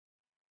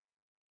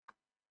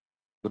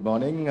Good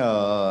morning.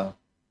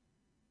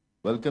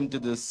 Welcome to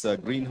this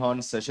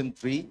Greenhorn Session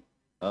 3,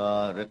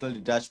 Retinal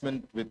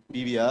Detachment with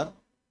PVR.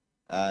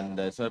 And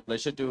it's my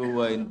pleasure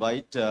to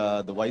invite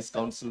the Vice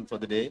Counsel for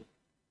the day,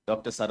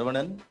 Dr.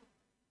 Saravanan.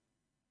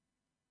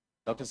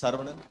 Dr.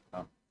 Saravanan?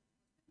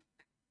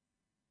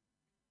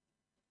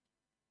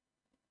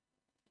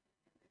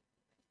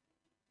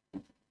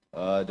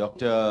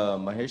 Dr.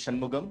 Mahesh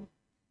Shanmugam.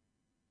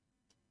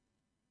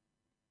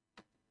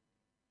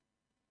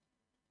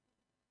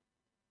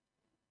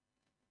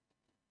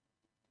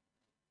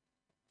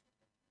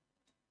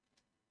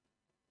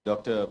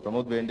 Dr.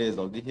 Pramod Vende is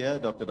already here.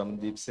 Dr.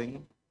 Ramandeep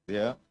Singh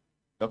here.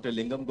 Dr.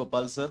 Lingam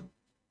Gopal sir.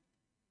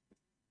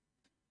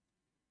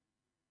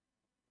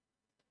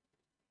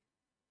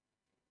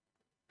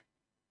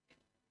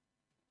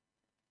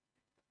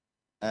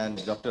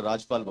 And Dr.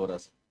 Rajpal Bora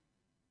sir.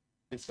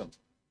 Please come.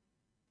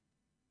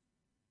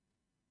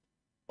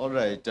 All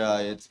right,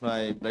 it's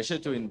my pleasure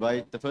to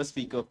invite the first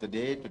speaker of the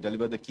day to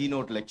deliver the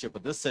keynote lecture for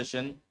this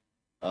session,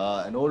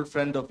 an old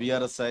friend of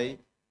VRSI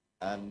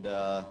and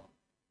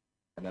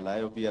an ally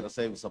of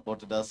VRSI who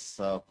supported us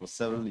for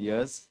several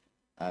years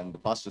and the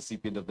past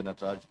recipient of the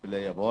Nataraj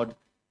Pillai Award,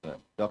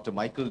 Dr.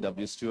 Michael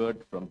W.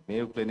 Stewart from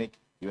Mayo Clinic,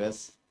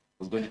 US,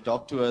 who's going to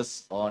talk to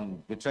us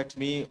on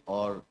vitrectomy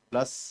or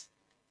plus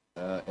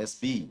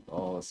SB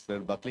or square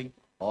buckling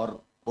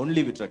or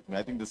only vitrectomy.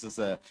 I think this is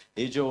a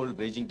age-old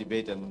raging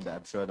debate, and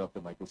I'm sure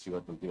Dr. Michael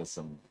Stewart will give us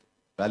some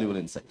valuable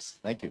insights.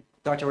 Thank you.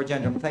 Dr.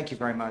 Rajendram, thank you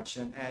very much.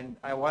 And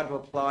I want to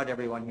applaud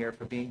everyone here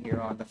for being here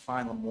on the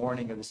final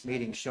morning of this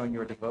meeting, showing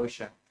your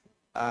devotion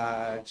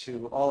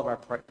to all of our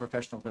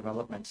professional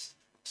developments.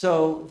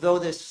 So though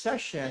this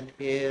session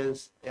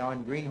is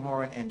on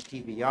Greenhorn and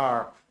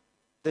PVR,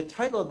 the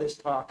title of this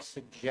talk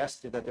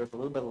suggested that there's a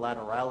little bit of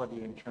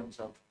laterality in terms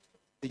of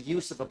the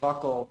use of a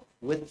buckle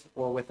with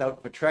or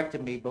without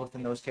vitrectomy, both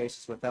in those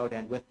cases without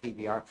and with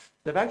PVR.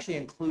 They've actually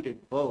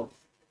included both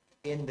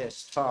in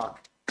this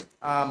talk.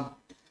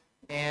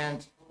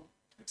 And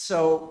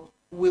so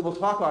we will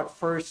talk about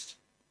first,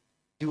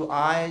 do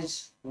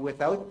eyes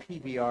without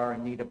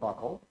PVR need a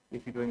buckle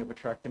if you're doing a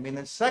vitrectomy? And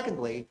then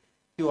secondly,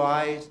 do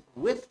eyes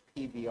with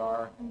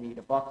PVR need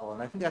a buckle?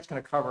 And I think that's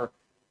going to cover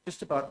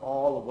just about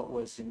all of what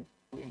was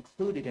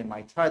included in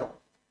my title.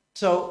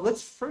 So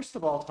let's first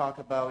of all talk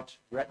about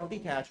retinal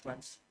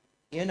detachments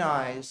in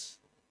eyes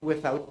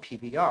without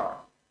PVR.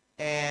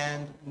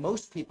 And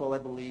most people, I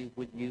believe,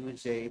 would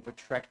use a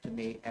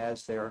vitrectomy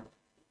as their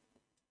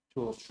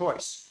tool of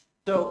choice.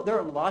 So there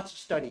are lots of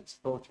studies,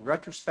 both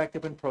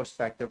retrospective and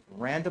prospective,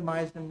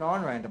 randomized and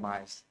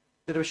non-randomized,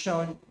 that have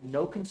shown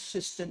no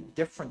consistent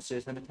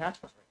differences in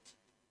attachment rates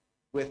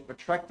with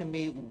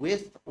vitrectomy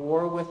with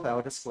or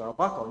without a scleral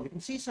buckle. And you can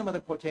see some of the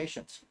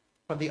quotations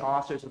from the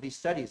authors of these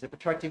studies. The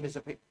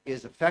vitrectomy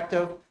is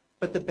effective,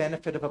 but the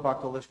benefit of a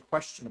buckle is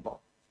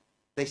questionable.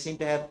 They seem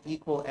to have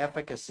equal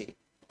efficacy,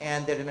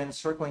 and that an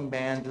encircling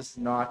band does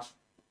not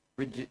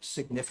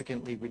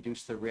significantly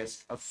reduce the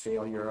risk of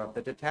failure of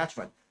the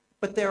detachment.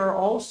 But there are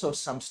also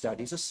some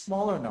studies, a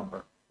smaller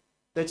number,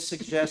 that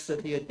suggest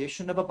that the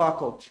addition of a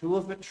buckle to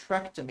a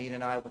vitrectomy in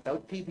an eye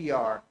without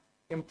PVR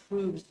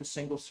improves the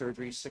single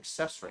surgery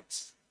success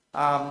rates.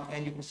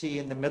 And you can see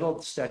in the middle of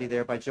the study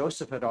there by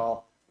Joseph et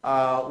al.,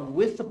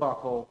 with the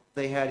buckle,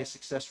 they had a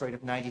success rate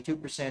of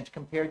 92%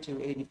 compared to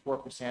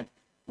 84%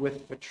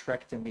 with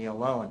vitrectomy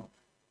alone.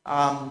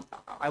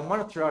 I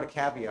want to throw out a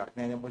caveat,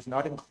 and it was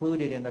not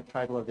included in the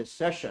title of this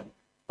session,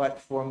 but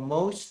for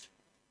most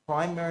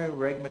primary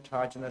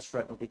rhegmatogenous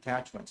retinal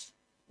detachments,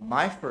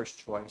 my first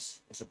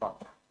choice is a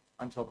buckle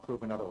until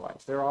proven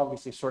otherwise. There are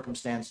obviously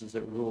circumstances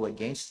that rule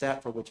against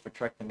that, for which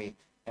vitrectomy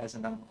has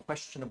an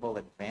unquestionable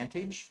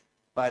advantage.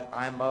 But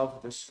I'm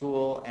of the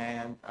school,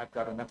 and I've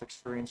got enough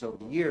experience over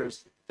the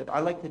years that I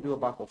like to do a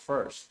buckle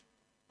first.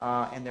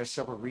 And there's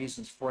several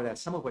reasons for that,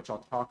 some of which I'll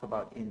talk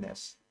about in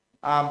this.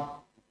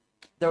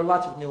 There are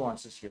lots of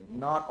nuances here.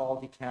 Not all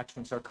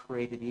detachments are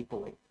created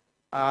equally.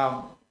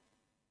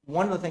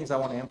 One of the things I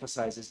want to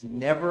emphasize is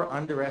never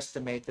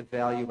underestimate the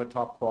value of a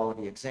top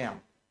quality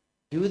exam.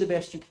 Do the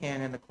best you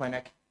can in the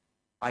clinic,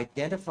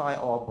 identify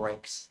all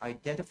breaks,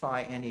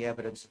 identify any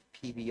evidence of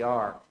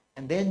PVR,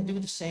 and then do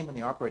the same in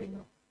the operating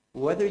room.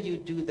 Whether you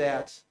do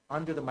that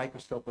under the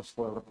microscope of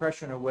scleral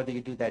depression or whether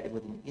you do that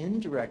with an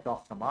indirect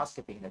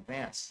ophthalmoscopy in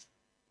advance,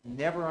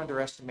 never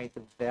underestimate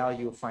the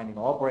value of finding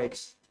all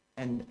breaks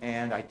and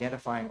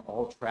identifying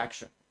all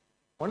traction.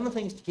 One of the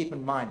things to keep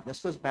in mind, this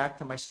goes back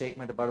to my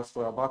statement about a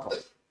scleral buckle.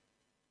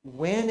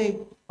 When a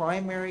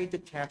primary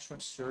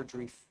detachment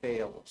surgery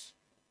fails,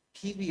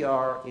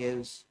 PVR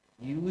is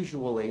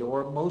usually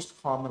or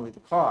most commonly the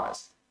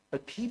cause,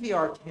 but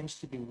PVR tends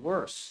to be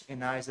worse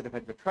in eyes that have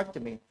had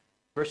vitrectomy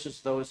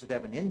versus those that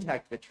have an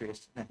intact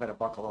vitreous and have had a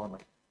buckle only.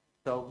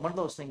 So one of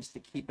those things to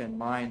keep in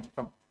mind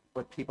from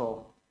what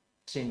people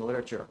see in the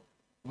literature.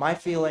 My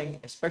feeling,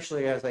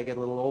 especially as I get a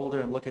little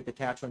older and look at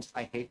detachments,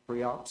 I hate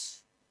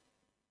pre-ops.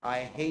 I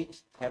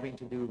hate having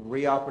to do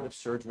reoperative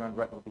surgery on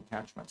retinal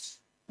detachments.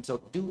 And so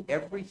do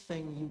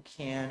everything you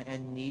can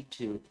and need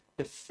to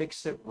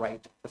fix it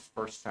right the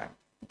first time.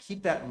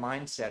 Keep that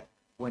mindset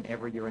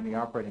whenever you're in the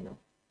operating room.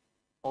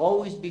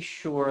 Always be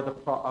sure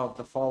of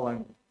the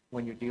following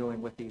when you're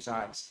dealing with these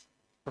eyes.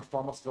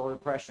 Performal stability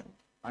depression,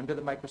 under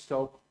the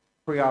microscope,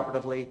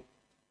 preoperatively,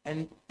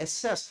 and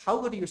assess how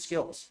good are your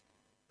skills?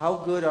 How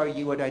good are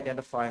you at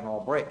identifying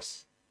all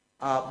breaks?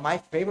 My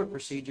favorite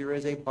procedure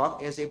is a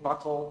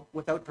buckle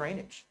without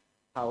drainage.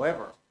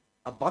 However,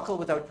 a buckle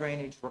without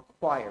drainage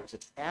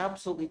it's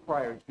absolutely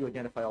required you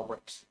identify all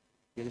breaks.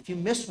 Because if you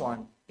miss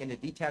one in a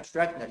detached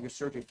retina, your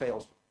surgery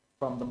fails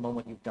from the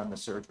moment you've done the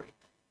surgery.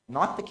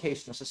 Not the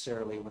case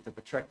necessarily with a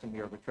vitrectomy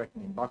or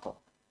vitrectomy buckle.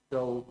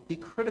 So be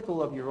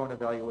critical of your own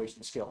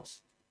evaluation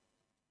skills.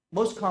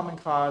 Most common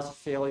cause of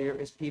failure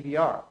is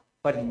PVR.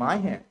 But in my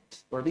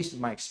hands, or at least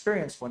in my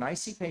experience, when I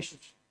see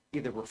patients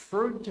either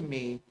referred to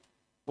me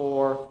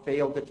for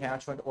failed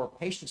detachment or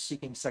patients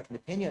seeking second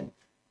opinion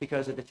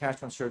because a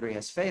detachment surgery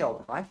has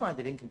failed, I find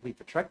that incomplete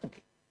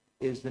vitrectomy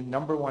is the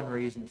 #1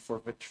 reason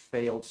for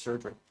failed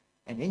surgery.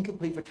 And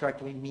incomplete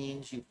vitrectomy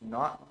means you've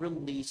not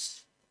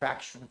released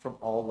traction from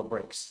all the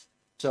breaks.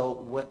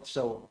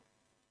 So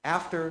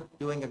after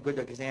doing a good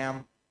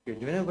exam, you're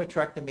doing a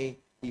vitrectomy,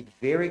 be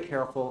very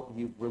careful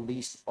you've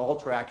released all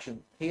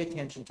traction, pay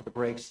attention to the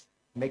breaks,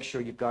 make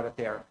sure you've got it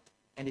there.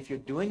 And if you're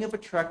doing a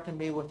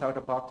vitrectomy without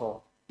a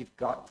buckle, you've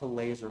got to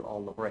laser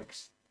all the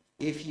breaks.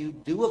 If you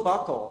do a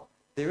buckle,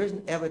 there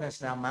isn't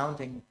evidence now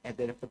mounting that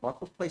if the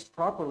buckle is placed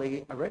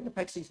properly, a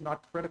retinopexy is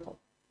not critical.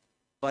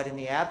 But in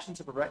the absence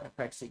of a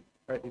retinopexy,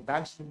 or the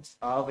absence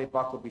of a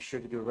buckle, be sure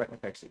to do a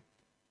retinopexy.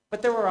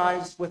 But there are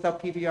eyes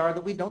without PVR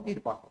that we don't need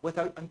a buckle,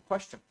 without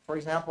question. For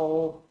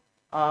example,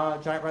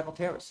 giant retinal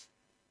tears.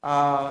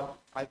 Back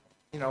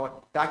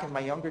in my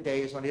younger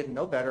days when I didn't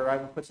know better, I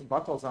would put some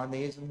buckles on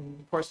these, and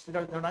of course,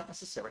 they're not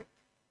necessary.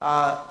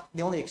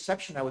 The only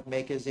exception I would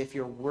make is if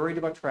you're worried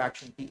about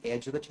traction at the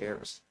edge of the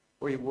tears,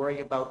 or you're worried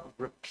about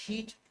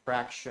repeat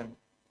traction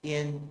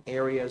in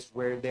areas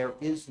where there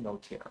is no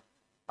tear.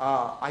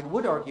 I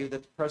would argue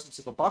that the presence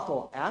of a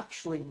buckle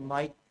actually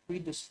might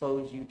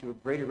predispose you to a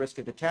greater risk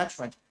of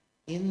detachment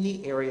in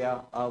the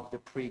area of the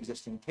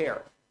pre-existing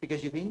tear,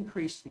 because you've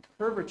increased the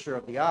curvature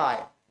of the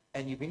eye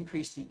and you've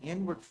increased the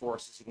inward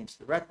forces against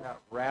the retina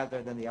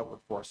rather than the outward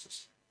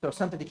forces. So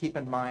something to keep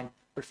in mind,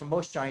 but for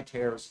most giant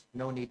tears,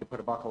 no need to put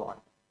a buckle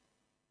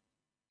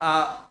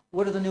on.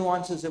 What are the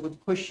nuances that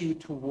would push you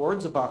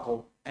towards a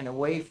buckle and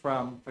away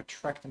from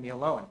vitrectomy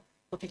alone?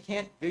 Well, if you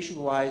can't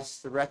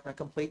visualize the retina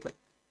completely,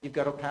 you've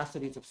got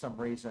opacities of some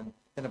reason,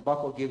 then a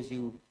buckle gives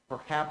you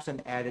perhaps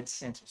an added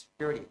sense of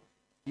security.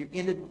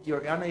 You're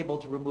unable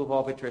to remove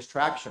all vitreous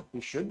traction.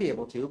 You should be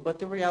able to, but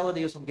the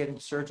reality is when getting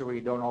to surgery,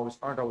 you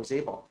aren't always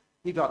able.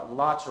 You've got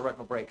lots of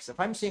retinal breaks. If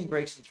I'm seeing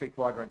breaks in 3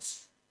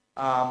 quadrants,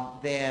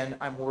 then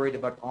I'm worried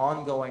about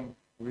ongoing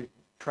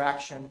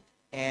traction,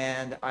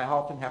 and I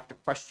often have to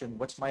question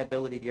what's my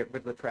ability to get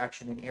rid of the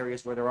traction in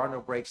areas where there are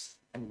no breaks,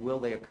 and will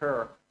they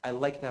occur? I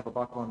like to have a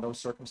buckle in those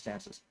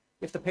circumstances.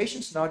 If the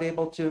patient's not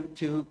able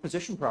to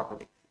position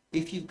properly,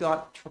 if you've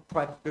got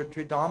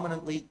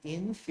predominantly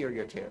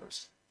inferior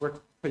tears, where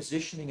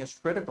positioning is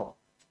critical,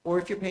 or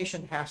if your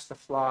patient has to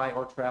fly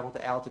or travel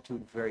to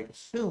altitude very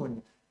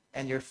soon,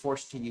 and you're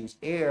forced to use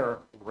air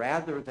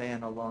rather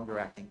than a longer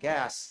acting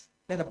gas,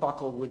 then a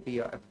buckle would be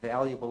a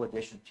valuable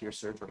addition to your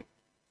surgery.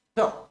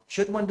 So,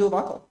 should one do a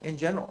buckle in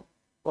general?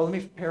 Well, let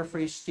me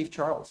paraphrase Steve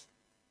Charles.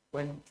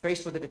 When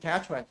faced with a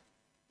detachment,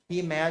 he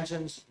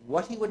imagines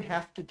what he would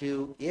have to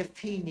do if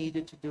he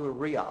needed to do a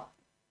re-op,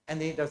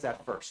 and then he does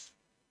that first.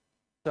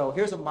 So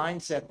here's a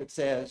mindset that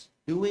says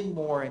doing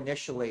more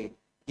initially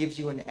gives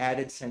you an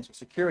added sense of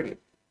security.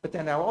 But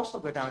then I'll also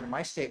go down to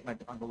my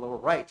statement on the lower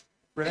right.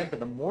 Remember,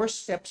 the more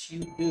steps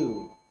you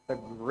do, the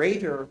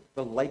greater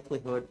the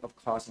likelihood of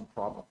causing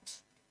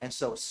problems. And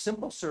so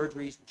simple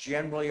surgeries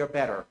generally are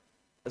better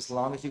as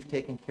long as you've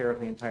taken care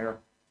of the entire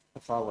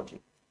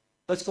pathology.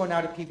 Let's go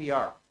now to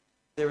PVR.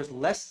 There is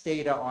less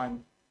data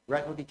on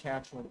retinal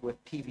detachment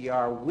with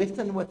PVR with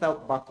and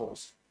without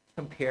buckles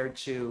compared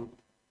to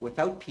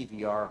without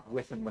PVR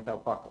with and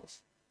without buckles.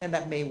 And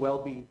that may well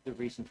be the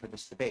reason for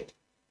this debate.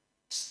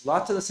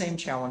 Lots of the same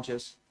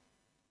challenges.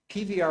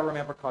 PVR,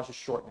 remember, causes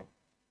shortening,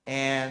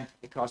 and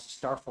it causes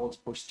star folds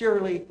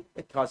posteriorly,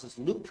 it causes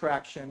loop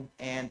traction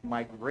and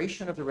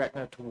migration of the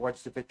retina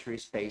towards the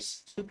vitreous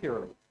space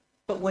superiorly.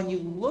 But when you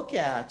look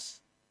at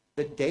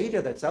the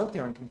data that's out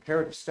there in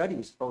comparative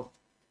studies, both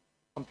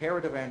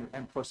comparative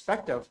and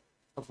prospective,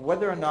 of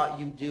whether or not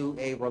you do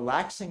a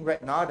relaxing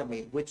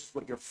retinotomy, which is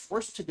what you're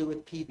forced to do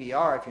with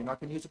PVR if you're not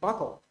going to use a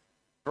buckle,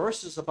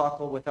 versus a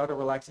buckle without a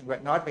relaxing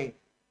retinotomy,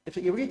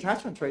 your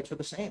reattachment rates are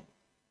the same.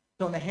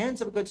 So in the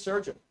hands of a good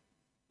surgeon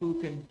who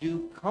can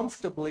do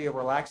comfortably a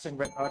relaxing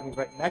retinotomy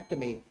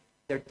retinectomy,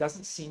 there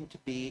doesn't seem to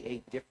be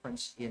a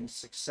difference in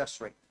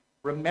success rate.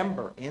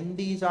 Remember, in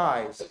these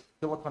eyes,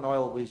 silicone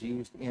oil was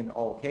used in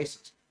all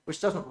cases, which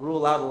doesn't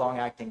rule out a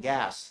long-acting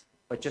gas,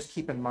 but just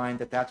keep in mind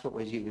that that's what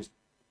was used.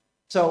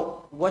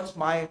 So what's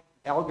my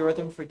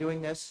algorithm for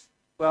doing this?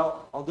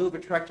 Well, I'll do a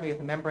vitrectomy with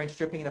the membrane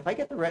stripping, and if I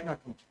get the retina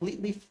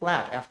completely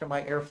flat after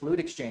my air fluid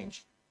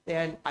exchange,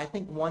 then I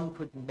think one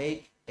could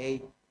make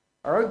a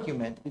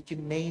argument that you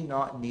may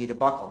not need a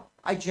buckle.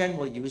 I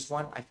generally use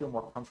one. I feel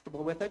more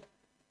comfortable with it.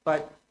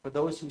 But for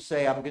those who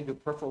say, I'm going to do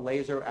peripheral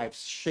laser, I've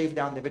shaved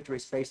down the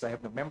vitreous space, I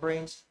have no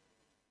membranes,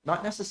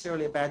 not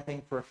necessarily a bad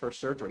thing for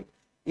surgery.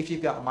 If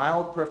you've got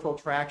mild peripheral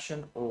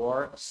traction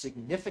or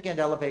significant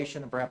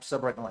elevation and perhaps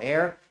subretinal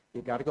air,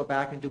 you've got to go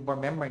back and do more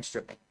membrane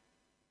stripping.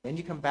 Then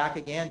you come back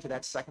again to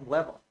that second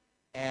level.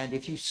 And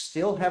if you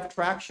still have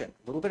traction,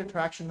 a little bit of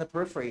traction in the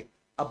periphery,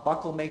 a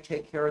buckle may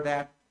take care of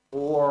that,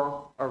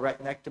 or a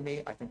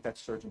retinectomy. I think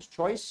that's surgeon's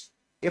choice.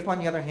 If, on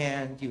the other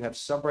hand, you have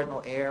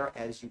subretinal air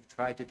as you've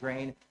tried to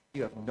drain,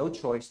 you have no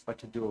choice but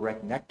to do a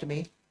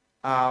retinectomy.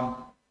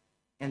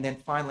 And then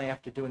finally,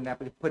 after doing that,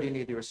 we put in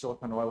either a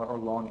silicone oil or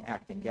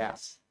long-acting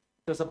gas.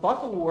 Does a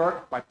buckle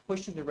work by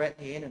pushing the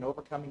retina in and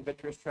overcoming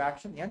vitreous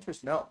traction? The answer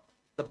is no.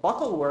 The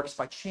buckle works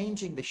by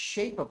changing the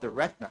shape of the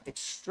retina. It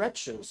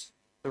stretches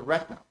the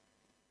retina.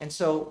 And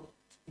so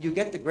you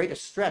get the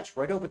greatest stretch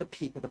right over the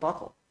peak of the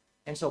buckle.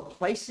 And so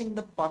placing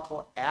the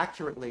buckle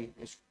accurately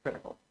is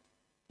critical.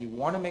 You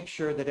want to make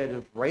sure that it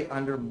is right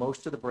under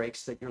most of the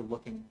breaks that you're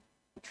looking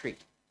to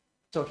treat.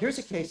 So here's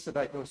a case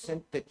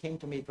that came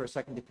to me for a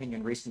second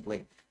opinion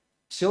recently.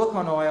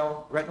 Silicone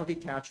oil, retinal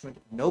detachment,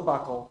 no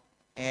buckle,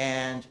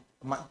 and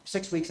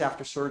 6 weeks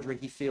after surgery,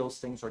 he feels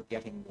things are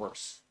getting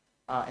worse.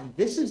 And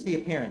this is the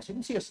appearance. You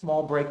can see a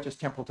small break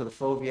just temporal to the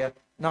fovea,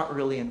 not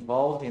really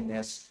involved in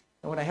this.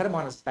 And when I had him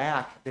on his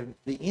back,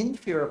 the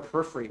inferior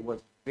periphery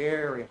was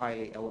very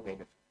highly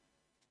elevated.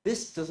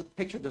 This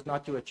picture does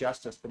not do it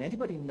justice, but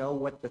anybody know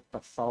what the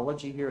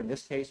pathology here in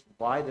this case,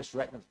 why this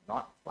retina is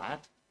not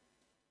flat?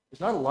 There's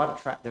not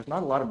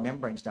a lot of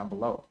membranes down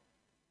below.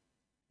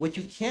 What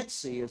you can't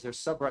see is there's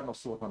subretinal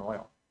silicone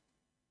oil.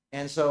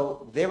 And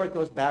so there it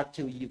goes back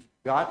to, you've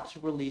got to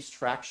release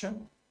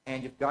traction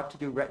and you've got to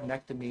do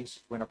retinectomies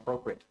when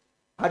appropriate.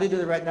 How to do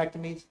the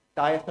retinectomies?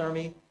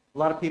 Diathermy. A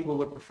lot of people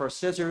would prefer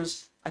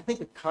scissors. I think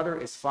the cutter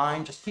is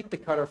fine. Just keep the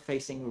cutter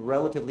facing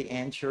relatively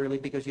anteriorly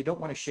because you don't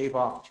want to shave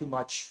off too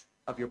much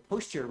of your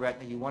posterior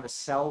retina. You want to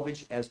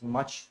salvage as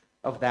much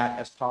of that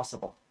as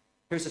possible.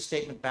 Here's a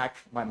statement back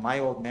by my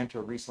old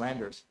mentor, Reese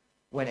Landers.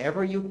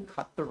 Whenever you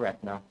cut the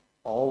retina,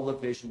 all the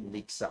vision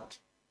leaks out.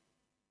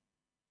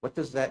 What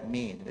does that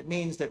mean? It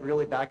means that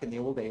really back in the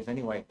old days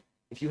anyway,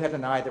 if you had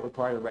an eye that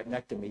required a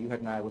retinectomy, you had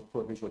an eye with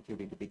poor visual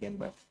acuity to begin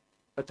with.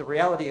 But the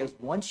reality is,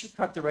 once you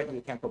cut the retina,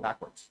 you can't go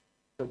backwards.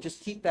 So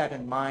just keep that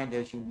in mind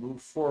as you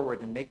move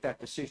forward and make that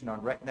decision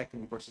on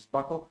retinectomy versus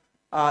buckle.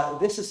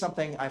 This is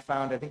something I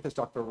found, I think this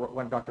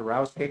one of Dr.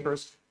 Rao's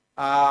papers.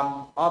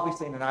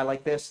 Obviously, in an eye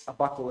like this, a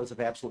buckle is of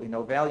absolutely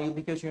no value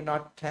because you're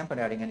not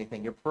tamponading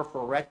anything. Your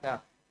peripheral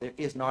retina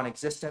is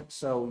non-existent,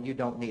 so you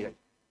don't need it.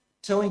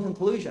 So in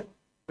conclusion,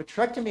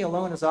 vitrectomy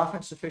alone is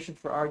often sufficient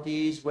for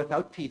RDs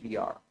without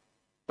PVR.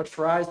 But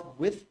for eyes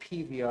with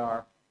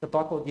PVR, the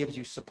buckle gives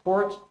you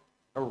support.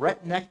 A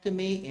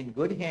retinectomy in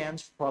good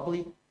hands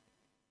probably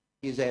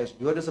is as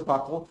good as a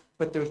buckle,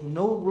 but there's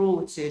no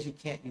rule that says you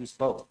can't use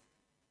both.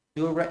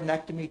 Do a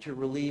retinectomy to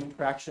relieve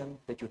traction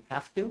that you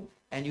have to,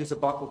 and use a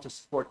buckle to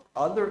support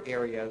other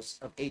areas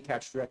of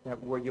attached retina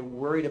where you're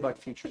worried about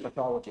future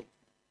pathology.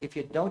 If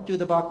you don't do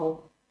the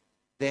buckle,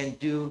 then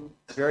do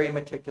very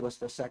meticulous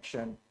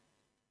dissection.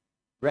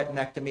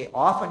 Retinectomy,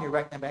 often your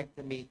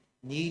retinectomy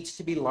needs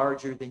to be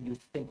larger than you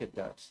think it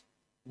does.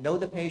 Know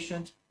the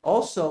patient,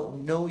 also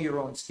know your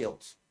own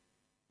skills.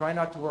 Try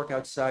not to work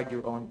outside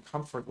your own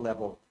comfort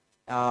level,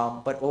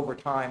 but over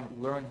time,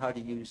 learn how to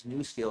use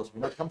new skills. If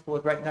you're not comfortable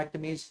with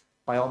retinectomies,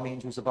 by all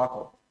means use a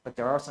buckle. But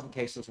there are some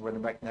cases where the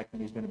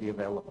retinectomy is going to be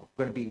available,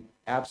 going to be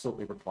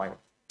absolutely required.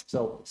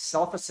 So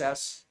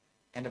self-assess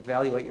and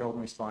evaluate your own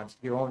response,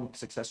 your own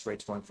success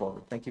rates going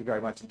forward. Thank you very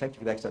much, and thank you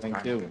for the extra time.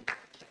 Thank you.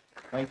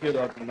 Thank you,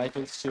 Dr.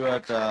 Michael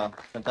Stewart.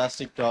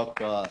 Fantastic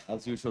talk,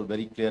 as usual,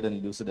 very clear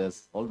and lucid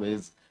as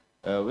always.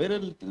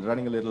 We're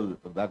running a little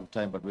back of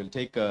time, but we'll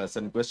take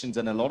some questions,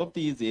 and a lot of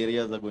these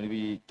areas are going to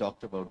be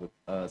talked about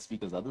with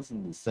speakers others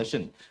in this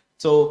session.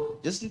 So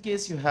just in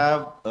case you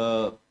have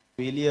a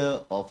failure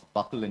of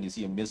buckle and you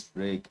see a missed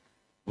break,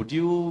 would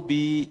you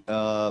be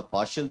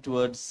partial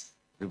towards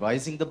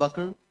revising the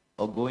buckle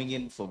or going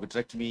in for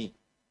vitrectomy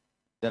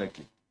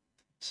directly?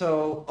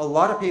 So a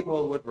lot of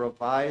people would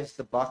revise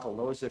the buckle,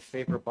 those that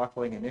favor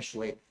buckling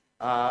initially,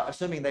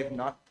 assuming they've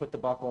not put the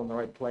buckle in the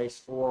right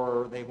place,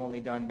 or they've only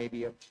done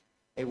maybe a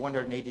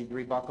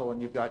 180-degree buckle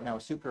and you've got now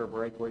a superior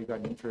break where you've got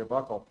an inferior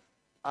buckle.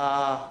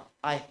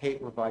 I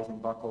hate revising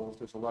buckles.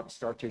 There's a lot of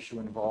scar tissue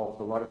involved,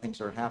 a lot of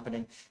things are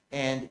happening.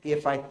 And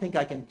if I think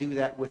I can do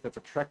that with a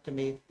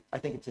vitrectomy, I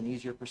think it's an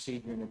easier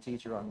procedure and it's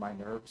easier on my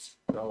nerves.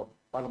 So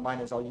bottom line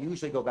is I'll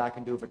usually go back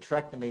and do a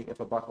vitrectomy if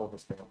a buckle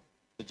has failed.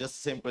 So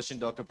just the same question,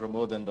 Dr.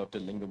 Pramod and Dr.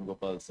 Lingam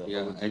Gopal, sir.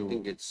 Yeah, I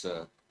think it's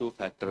two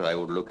factors. I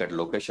would look at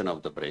location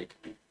of the break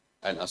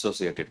and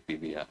associated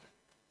PVR.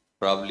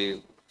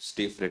 Probably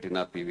stiff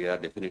retina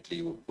PVR, definitely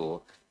you would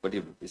go. But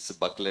if it's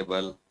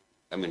buckleable,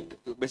 I mean,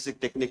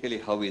 technically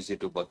how easy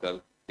to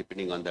buckle,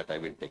 depending on that, I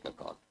will take a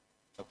call.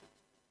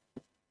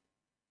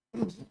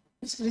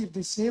 Basically, if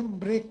the same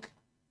break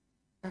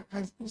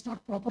is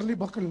not properly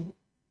buckled,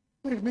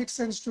 where it makes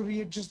sense to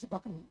readjust the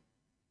buckle.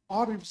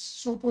 Or if it's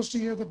so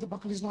posterior that the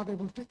buckle is not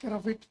able to take care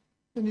of it,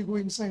 then you go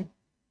inside.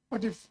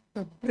 But if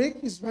the brake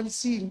is well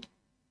sealed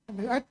and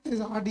there is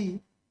RD,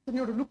 then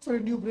you have to look for a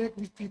new brake.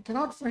 If you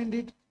cannot find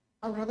it,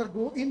 I would rather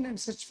go in and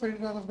search for it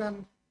rather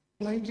than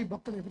blindly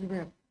buckle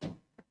everywhere.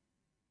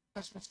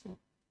 That's what's true.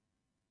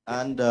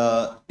 And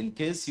in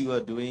case you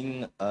are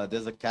doing,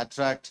 there's a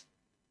cataract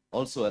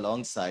also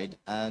alongside,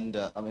 and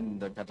I mean,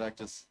 the cataract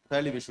is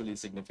fairly visually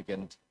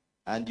significant,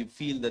 and you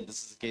feel that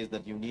this is a case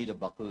that you need a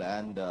buckle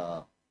and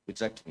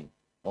vitrectomy,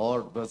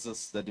 or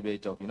versus the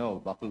debate of,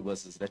 buckle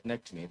versus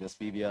retinectomy. There's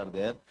PVR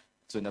there.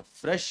 So in a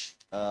fresh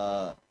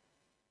cataract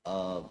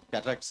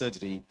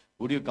surgery,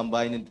 would you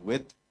combine it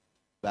with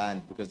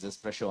band because there's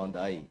pressure on the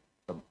eye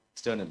from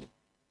externally?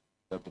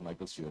 Dr.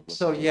 Michael Stewart.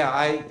 So yeah,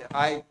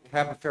 I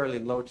have a fairly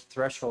low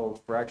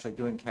threshold for actually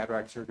doing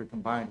cataract surgery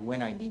combined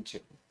when I need to,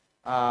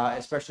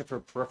 especially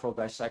for peripheral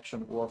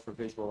dissection or for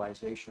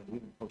visualization,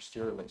 even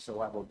posteriorly.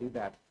 So I will do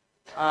that.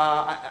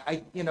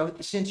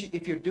 Since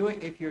if you're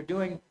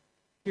doing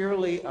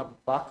purely a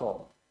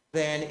buckle,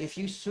 then if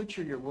you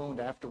suture your wound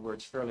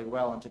afterwards fairly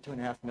well into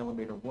 2.5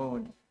 millimeter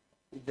wound,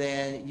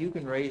 then you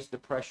can raise the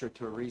pressure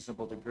to a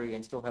reasonable degree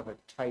and still have a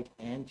tight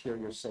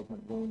anterior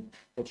segment wound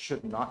that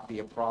should not be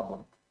a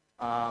problem.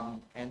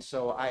 And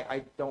so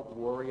I don't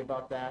worry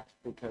about that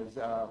because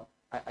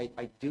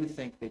I do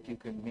think that you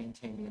can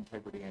maintain the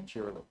integrity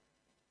anteriorly.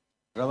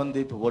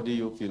 Ravandeep, what do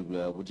you feel?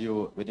 Would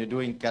you, when you're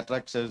doing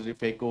cataract surgery,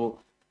 phaco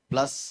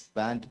plus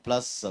band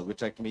plus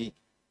vitrectomy,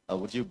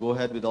 would you go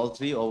ahead with all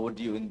three, or would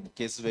you, in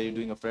cases where you're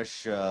doing a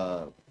fresh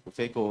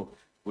phaco,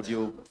 would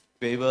you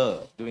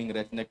favor doing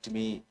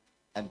retinectomy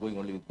and going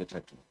only with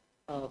vitrectomy?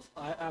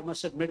 I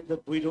must admit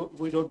that we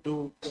don't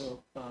do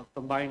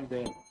combined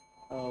there.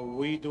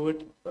 We do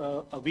it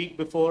a week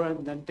before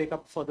and then take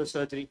up for the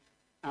surgery,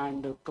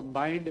 and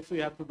combined if we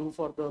have to do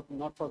for the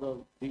not for the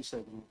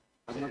resurgery.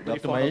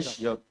 Dr. Mahesh,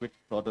 your quick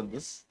thought on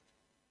this?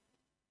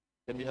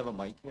 Can we have a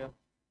mic here?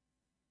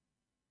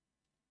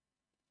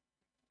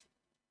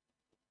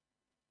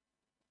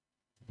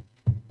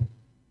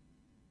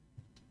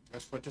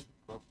 As much as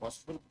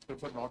possible,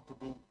 prefer not to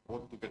do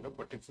both together,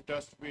 but if it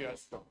has to be,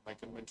 as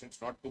Michael mentioned,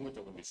 it's not too much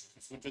of an issue.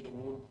 You suture the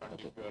wound, and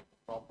if you are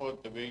proper,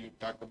 the way you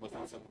tack the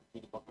muscles and do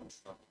the buckle,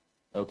 it's not.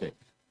 Okay,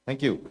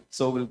 thank you.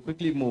 So we'll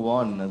quickly move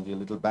on, and we're a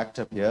little backed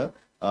up here.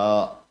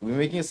 We're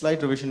making a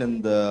slight revision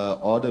in the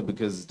order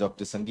because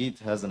Dr. Sangeet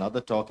has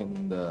another talk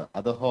in the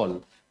other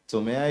hall.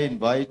 So may I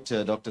invite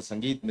Dr.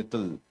 Sangeet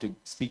Mittal to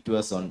speak to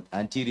us on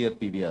anterior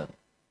PVR.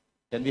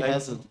 Can we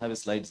have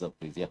his slides up,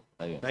 please? Yeah.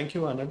 Thank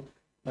you, Anand.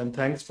 And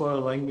thanks for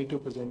allowing me to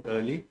present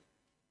early.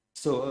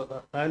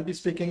 So I'll be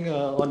speaking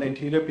on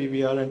anterior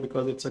PVR, and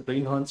because it's a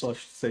greenhorn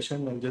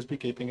session, I'll just be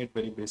keeping it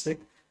very basic.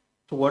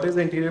 So what is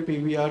anterior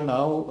PVR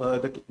now?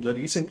 The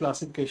recent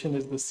classification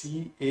is the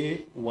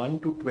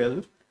CA1 to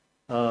 12.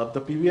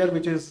 The PVR,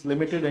 which is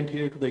limited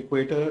anterior to the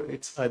equator,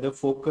 it's either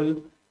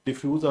focal,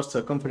 diffuse, or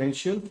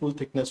circumferential, full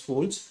thickness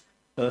folds.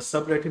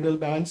 Subretinal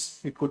bands,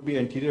 it could be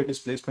anterior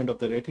displacement of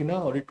the retina,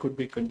 or it could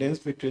be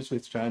condensed vitreous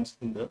which stands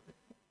in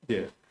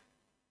there.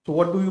 So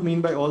what do you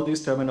mean by all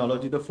these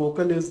terminology? The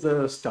focal is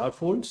the star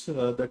folds,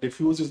 the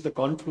diffuse is the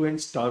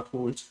confluent star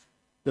folds,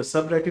 the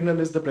subretinal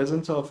is the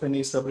presence of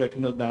any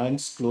subretinal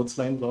bands,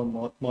 clotheslines,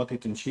 or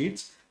moth-eaten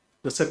sheets.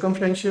 The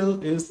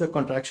circumferential is the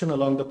contraction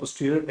along the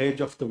posterior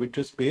edge of the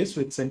vitreous base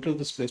with central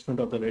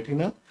displacement of the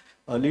retina,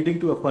 leading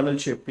to a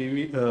funnel-shaped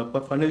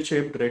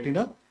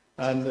retina.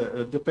 And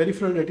the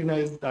peripheral retina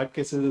in that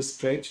case is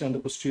stretched, and the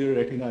posterior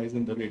retina is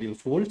in the radial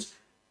folds.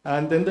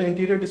 And then the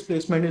anterior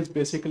displacement is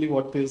basically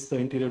what is the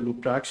anterior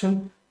loop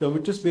traction. The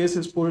vitreous base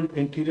is pulled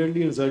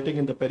anteriorly, resulting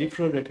in the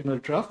peripheral retinal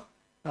trough.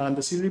 And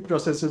the ciliary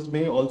processes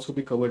may also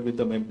be covered with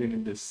the membrane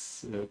in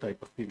this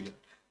type of PVR.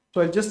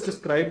 So I'll just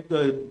describe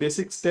the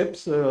basic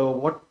steps,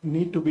 what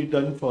need to be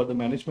done for the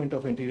management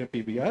of anterior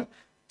PVR.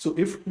 So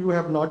if you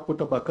have not put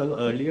a buckle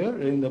earlier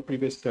in the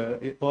previous,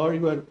 or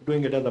you are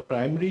doing it as a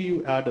primary,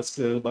 you add a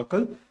scleral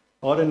buckle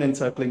or an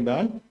encircling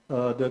band,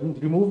 then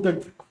remove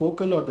the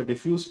focal or the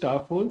diffuse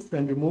star folds,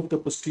 then remove the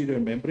posterior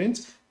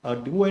membranes,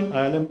 do an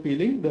ILM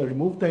peeling, then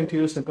remove the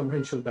anterior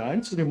circumferential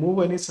bands,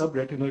 remove any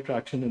subretinal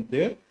traction in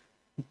there.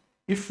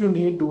 If you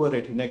need, do a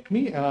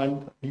retinectomy,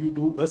 and you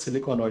do a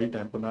silicone oil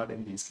tamponade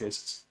in these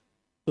cases.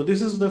 So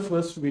this is the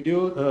first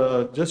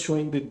video just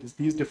showing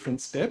these different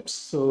steps.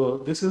 So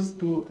this is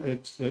to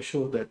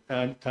show that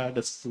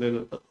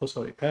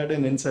add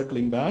an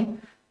encircling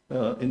band.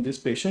 In this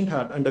patient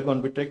had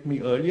undergone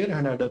vitrectomy earlier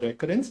and had a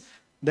recurrence.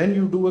 Then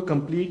you do a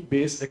complete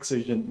base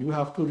excision. You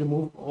have to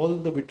remove all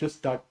the vitreous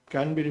that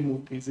can be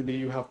removed easily.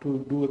 You have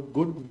to do a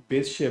good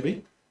base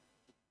shaving.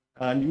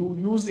 And you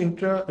use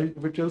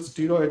intravitreal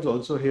steroids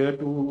also here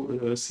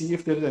to see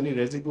if there is any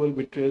residual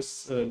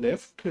vitreous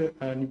left,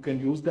 and you can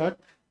use that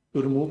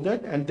to remove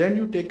that. And then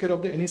you take care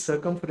of any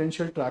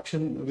circumferential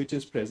traction which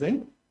is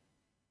present.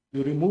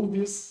 You remove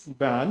these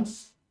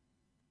bands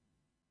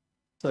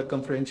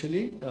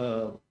circumferentially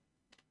to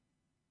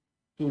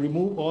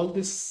remove all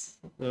this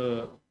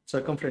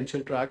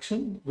circumferential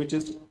traction which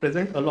is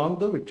present along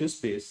the vitreous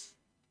base.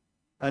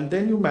 And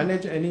then you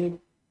manage any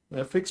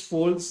fixed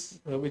folds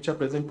which are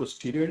present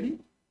posteriorly.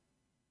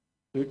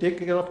 You take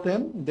care of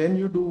them. Then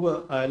you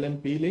do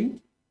ILM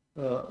peeling,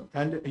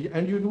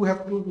 and you do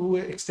have to do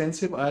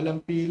extensive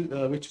ILM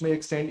peel, which may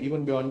extend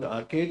even beyond the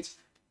arcades.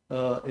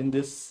 In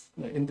this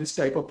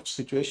type of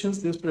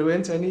situations, this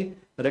prevents any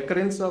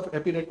recurrence of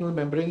epiretinal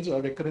membranes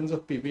or recurrence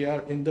of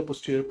PVR in the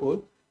posterior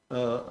pole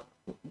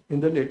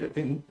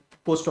in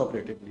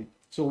post-operatively.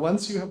 So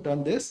once you have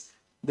done this,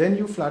 then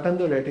you flatten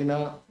the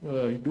retina,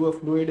 you do a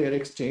fluid air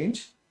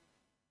exchange,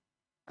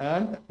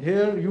 and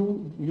here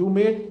you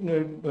may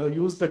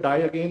use the dye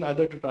again,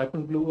 either the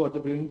trypan blue or the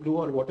green blue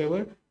or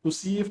whatever, to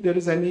see if there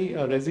is any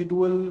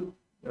residual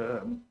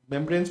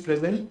membranes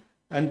present,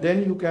 and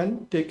then you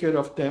can take care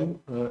of them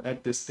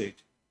at this stage.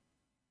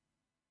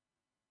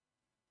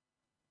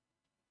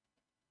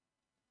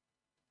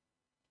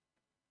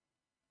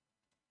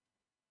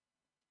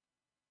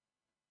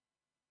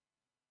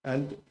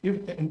 And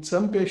if in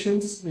some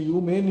patients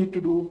you may need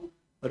to do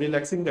a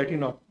relaxing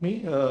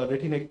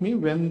retinectomy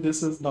when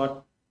this is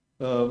not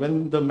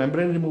when the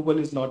membrane removal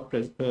is not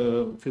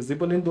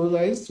feasible in those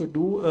eyes. So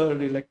do a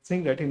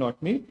relaxing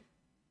retinectomy,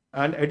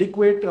 and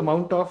adequate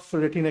amount of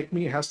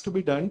retinectomy has to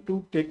be done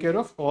to take care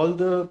of all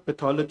the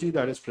pathology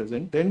that is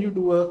present. Then you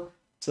do a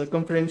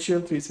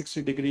circumferential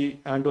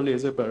 360-degree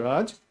endo-laser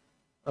barrage,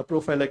 a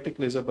prophylactic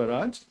laser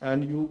barrage,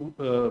 and you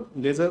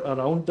laser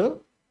around the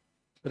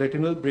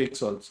retinal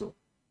breaks also.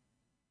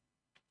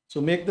 So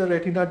make the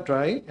retina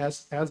dry,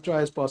 as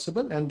dry as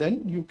possible, and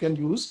then you can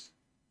use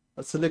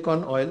a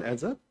silicone oil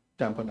as a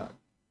tamponade.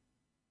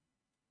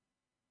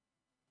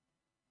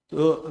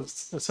 So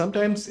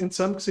sometimes in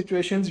some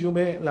situations you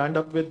may land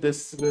up with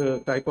this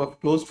type of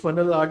closed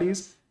funnel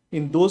RDs.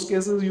 In those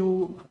cases,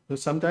 you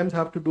sometimes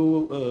have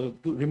to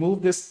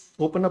remove this,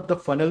 open up the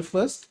funnel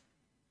first.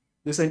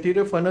 This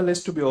anterior funnel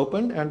is to be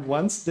opened, and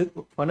once the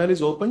funnel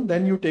is opened,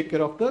 then you take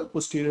care of the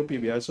posterior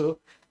PVR. So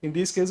in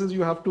these cases,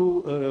 you have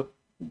to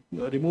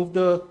remove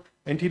the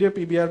anterior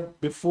PVR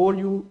before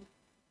you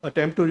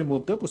attempt to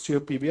remove the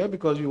posterior PVR,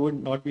 because you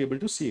would not be able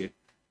to see it.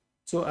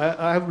 So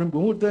I have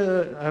removed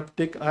I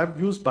have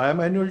used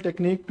bimanual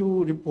technique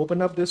to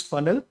open up this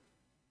funnel,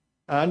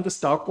 and the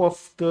stalk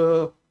of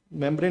the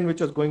membrane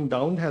which was going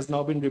down has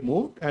now been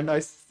removed, and I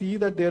see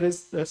that there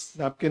is a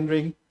napkin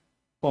ring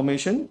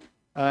formation,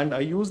 and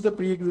I use the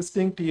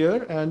pre-existing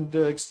tear and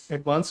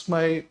advance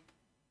my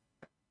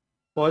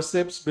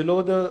forceps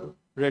below the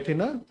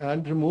retina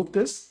and remove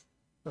this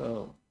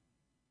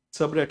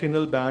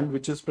subretinal band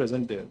which is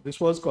present there. This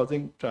was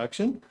causing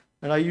traction,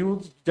 and I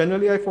use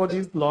generally for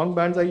these long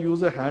bands I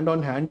use a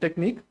hand-on-hand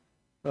technique,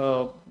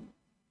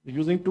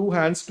 using two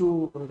hands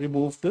to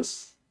remove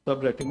this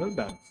subretinal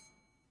band.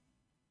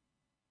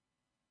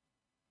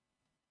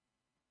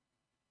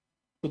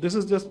 So this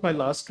is just my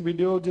last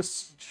video,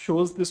 just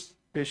shows this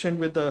patient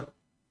with the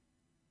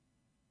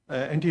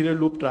anterior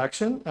loop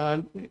traction.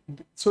 And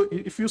so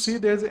if you see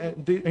there's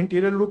the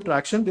anterior loop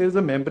traction, there is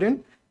a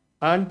membrane,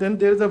 and then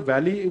there is a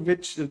valley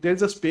which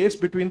there's a space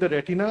between the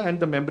retina and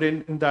the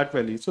membrane in that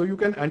valley. So you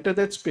can enter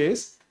that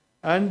space,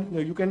 and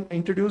you can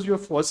introduce your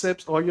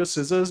forceps or your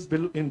scissors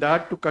in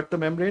that to cut the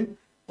membrane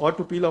or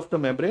to peel off the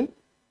membrane.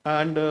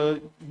 And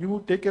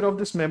you take care of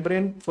this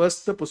membrane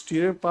first, the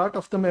posterior part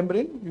of the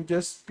membrane, you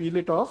just peel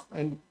it off,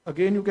 and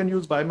again you can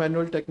use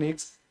bimanual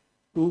techniques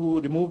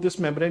to remove this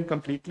membrane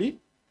completely.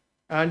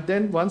 And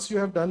then once you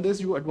have done this,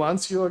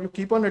 you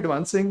keep on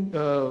advancing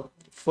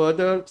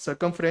further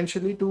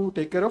circumferentially to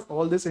take care of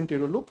all this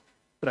anterior loop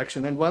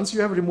traction. And once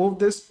you have removed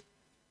this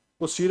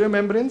posterior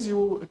membranes,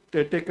 you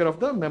take care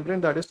of the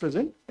membrane that is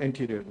present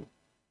anteriorly.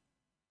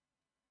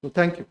 So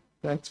thank you.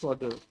 Thanks for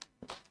the.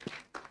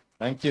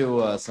 Thank you,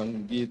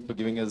 Sangeet, for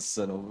giving us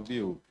an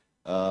overview.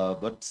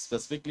 But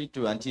specifically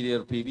to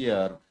anterior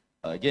PVR,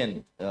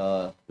 again,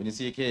 when you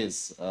see a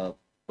case,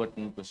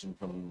 pertinent question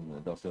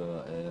from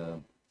Dr.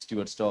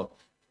 Stewart's talk,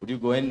 would you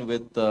go in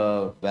with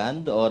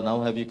band, or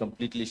now have you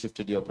completely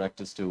shifted your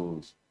practice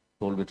to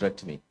whole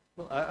vitrectomy?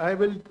 I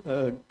will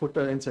put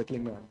an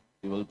encircling band.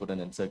 You will put an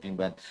encircling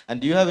band.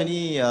 And do you have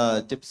any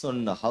tips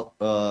on how,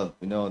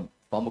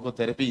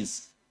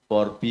 pharmacotherapies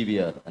for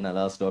PVR? And I'll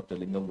ask Dr.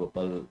 Lingam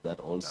Gopal that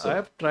also. I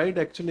have tried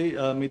actually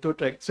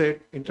methotrexate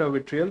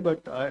intravitreal,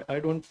 but I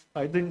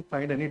didn't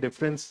find any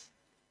difference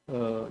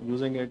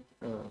using it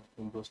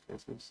in those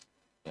cases.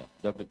 Yeah,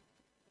 Dr.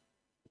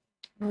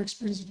 No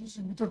experience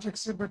using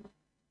methotrexate, but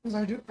because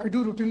I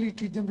do routinely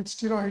treat them with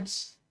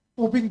steroids,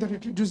 hoping that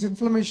it reduces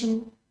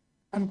inflammation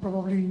and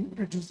probably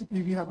reduce the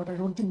PVR, but I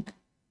don't think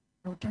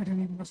I've tried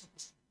any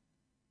immunosuppressant.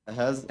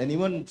 Has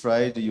anyone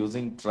tried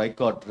using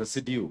tricot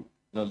residue,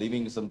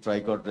 leaving some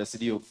tricot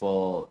residue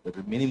for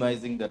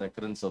minimizing the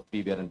recurrence of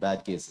PVR in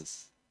bad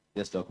cases?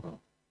 Yes, Dr.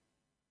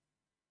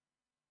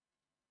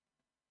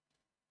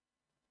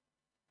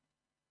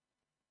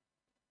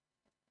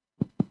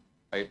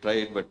 I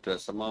tried,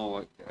 but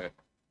somehow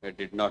it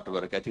did not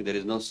work. I think there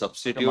is no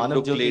substitute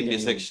Manav to Jyoti clean can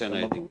dissection.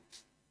 I come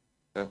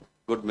think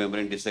good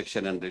membrane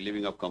dissection and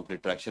relieving of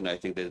complete traction, I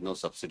think there is no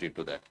substitute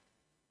to that.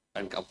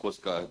 And of course,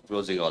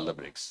 closing all the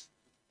breaks.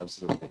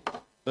 Absolutely.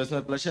 So it's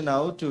my pleasure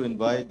now to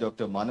invite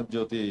Dr. Manav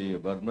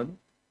Jyoti Burman,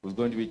 who's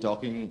going to be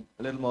talking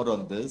a little more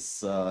on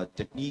this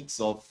techniques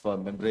of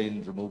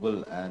membrane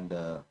removal and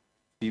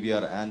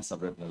PVR and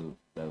subretinal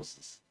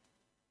dialysis.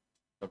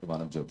 Dr.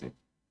 Manav Jyoti.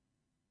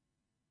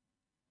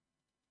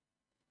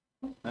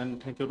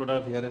 And thank you to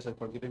the VRSI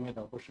for giving me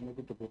the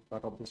opportunity to be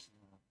part of this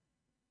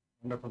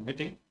wonderful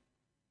meeting.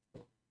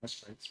 Next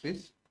slide,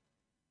 please.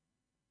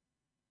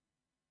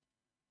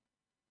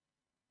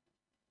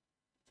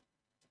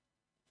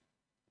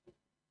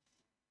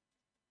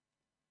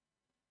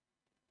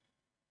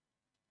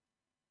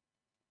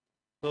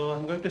 So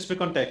I'm going to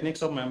speak on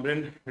techniques of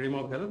membrane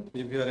removal,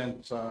 PVR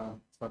and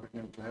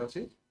subretinal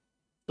dialysis.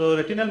 So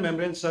retinal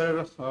membranes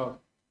are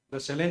the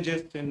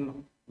challenges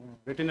in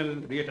retinal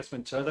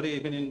reattachment surgery,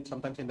 even in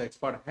sometimes in the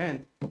expert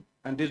hand.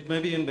 And this may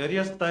be in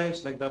various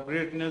types, like the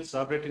preretinal,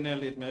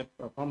 subretinal. It may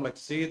form like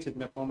seeds, it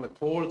may form like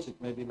folds,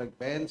 it may be like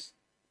bands,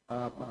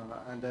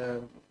 and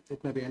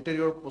it may be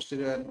anterior,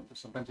 posterior, and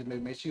sometimes it may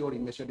be meshy or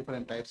immature,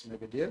 different types may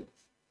be there.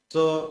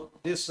 So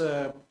this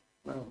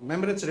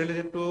membranes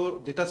related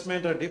to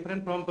detachment are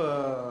different from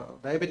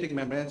diabetic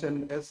membranes,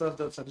 and as such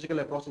the surgical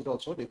approach is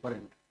also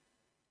different.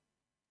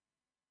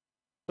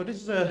 So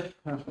this is a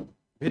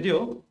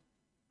video.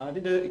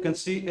 You can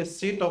see a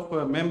sheet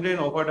of membrane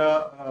over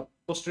the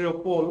posterior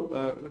pole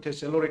with a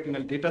shallow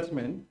retinal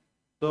detachment.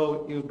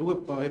 So you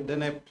do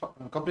then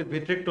a complete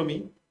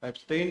vitrectomy. I've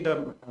stained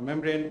the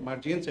membrane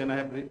margins and I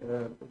have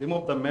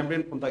removed the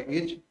membrane from the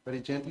edge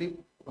very gently,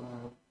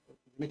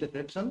 limited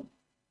traction.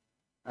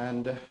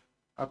 And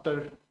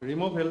after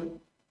removal,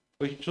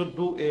 we should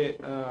do a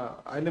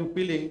item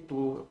peeling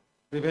to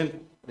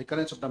prevent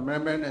recurrence of the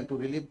membrane and to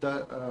relieve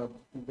the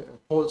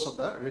holes of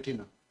the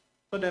retina.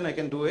 So then I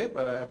can do a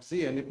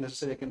FC, and if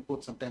necessary, I can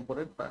put some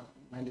temporary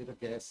mandatory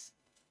gas.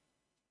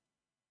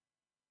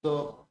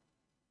 So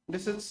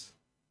this is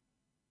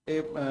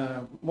a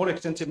more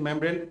extensive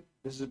membrane.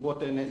 This is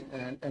both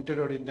an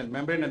anterior retinal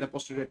membrane and a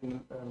posterior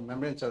retinal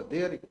membranes are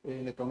there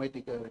in a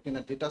traumatic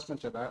retinal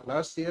detachments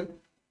last year.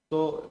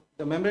 So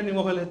the membrane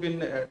removal has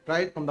been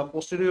tried from the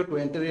posterior to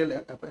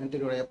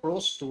anterior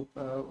approach to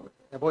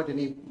avoid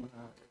any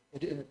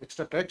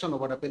extra traction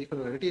over the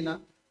peripheral retina.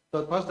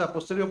 So first the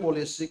posterior pole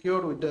is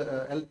secured with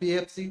the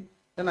LPFC.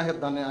 Then I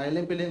have done an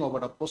ILM peeling over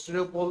the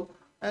posterior pole,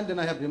 and then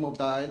I have removed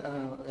the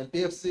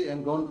LPFC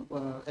and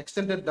gone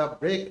extended the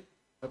brake,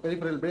 the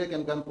peripheral brake,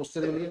 and gone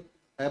posteriorly.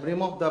 I have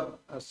removed the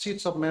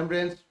sheets of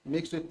membranes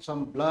mixed with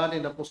some blood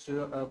in the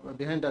posterior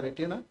behind the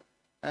retina,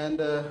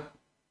 and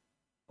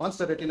once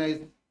the retina is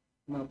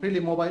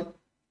freely mobile,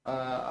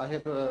 I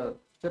have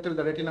settled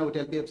the retina with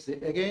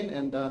LPFC again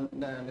and done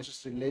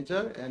necessary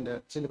laser and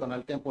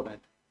siliconal tamponade.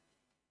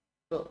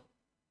 So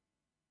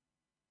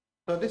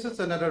this is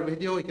another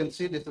video. You can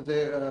see this is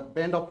a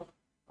band of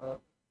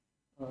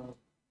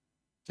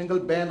single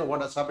band over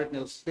the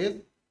subretinal space.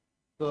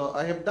 So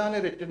I have done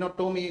a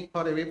retinotomy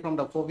far away from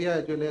the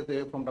fovea as well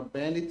as from the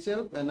band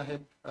itself, and I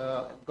have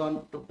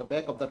gone to the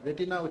back of the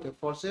retina with a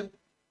forceps,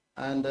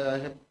 and I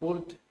have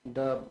pulled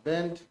the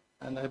band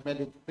and I have made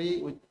it free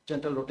with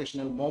gentle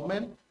rotational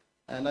movement,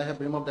 and I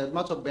have removed as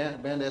much of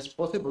band as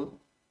possible.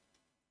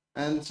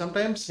 And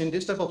sometimes in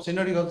this type of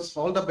scenarios,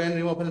 all the band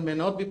removal may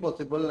not be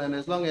possible, and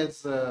as long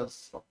as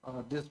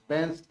this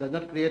bands does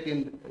not create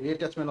in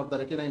reattachment of the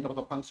retina in terms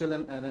of functional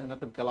and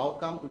anatomical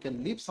outcome, we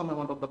can leave some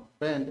amount of the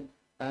band,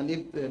 and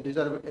if these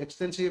are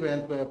extensive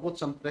and put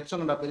some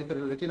traction on the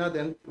peripheral retina,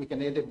 then we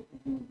can add a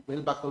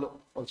well buckle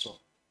also.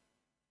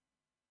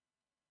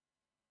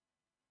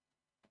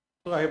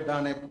 So I have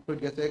done a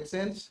fluid gas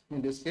exchange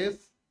in this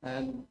case,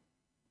 and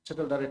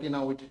settle the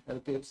retina with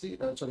LPFC,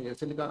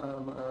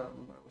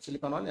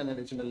 silicon oil and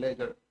additional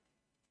laser.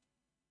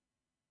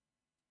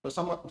 So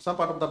some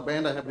part of the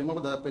band I have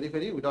removed the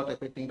periphery without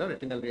affecting the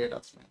retinal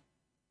reattachment.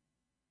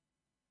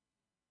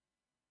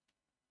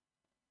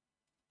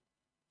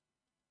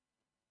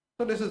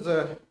 So this is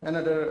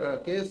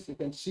another case. You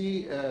can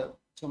see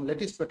some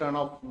lattice pattern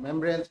of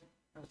membranes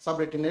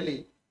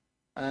subretinally,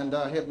 and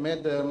I have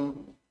made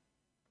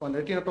on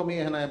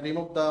retinotomy, and I have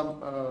removed the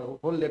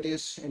whole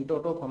lattice in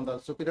toto from the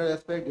superior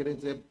aspect. There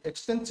is an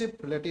extensive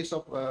lattice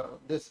of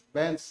this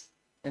bands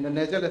in the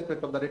nasal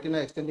aspect of the retina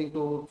extending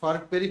to far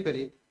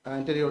periphery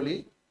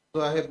anteriorly.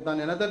 So I have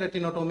done another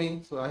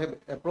retinotomy. So I have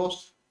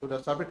approached to the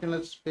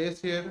subretinal space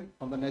here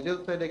on the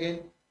nasal side again,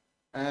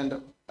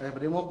 and I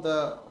have removed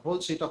the whole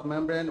sheet of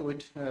membrane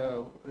with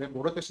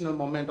rotational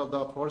movement of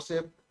the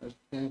forceps,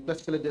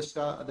 classically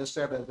described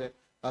as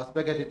a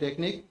spaghetti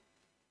technique.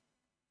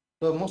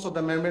 So most of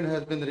the membrane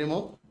has been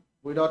removed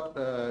without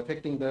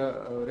affecting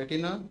the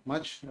retina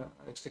much,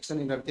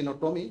 extending the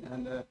retinotomy,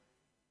 and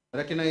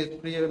retina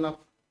is free enough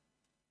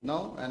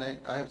now, and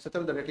I have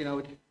settled the retina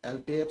with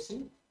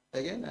LPFC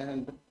again,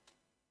 and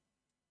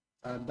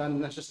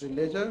done necessary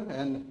laser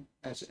and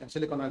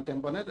siliconal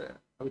tamponade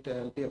with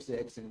LPFC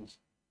exchange.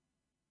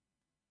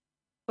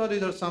 So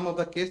these are some of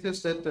the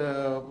cases that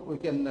we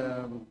can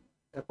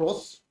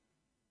approach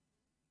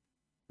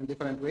in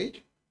different ways.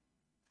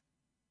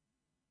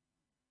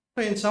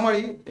 So in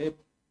summary,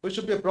 we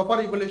should be a proper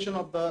evaluation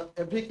of the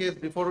every case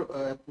before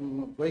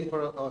going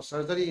for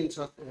surgery in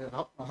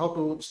how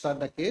to start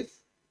the case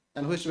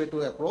and which way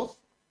to approach,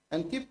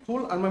 and keep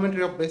full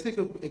armamentary of basic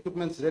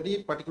equipments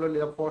ready, particularly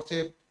of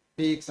forceps,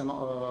 picks, and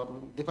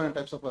different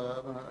types of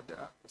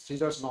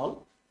scissors and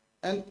all.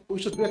 And we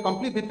should do a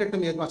complete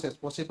vitrectomy as much as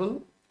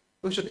possible.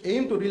 We should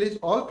aim to release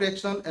all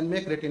traction and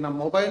make retina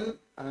mobile,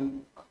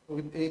 and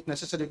if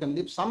necessary, you can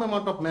leave some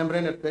amount of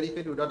membrane at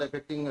periphery without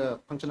affecting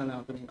functional and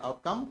anatomic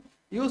outcome.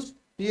 Use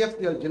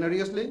PFCL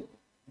generously.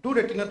 Do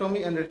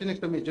retinotomy and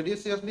retinectomy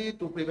judiciously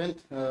to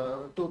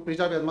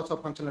preserve as much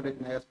of functional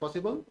retina as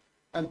possible.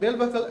 And bell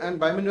buckle and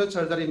bimanual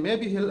surgery may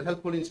be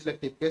helpful in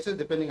selective cases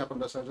depending upon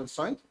the surgeon's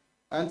choice.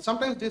 And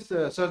sometimes these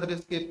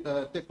surgeries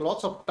take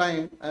lots of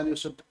time, and you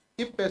should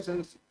keep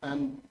patience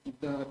and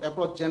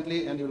approach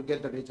gently, and you will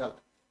get the result.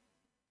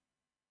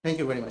 Thank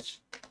you very much.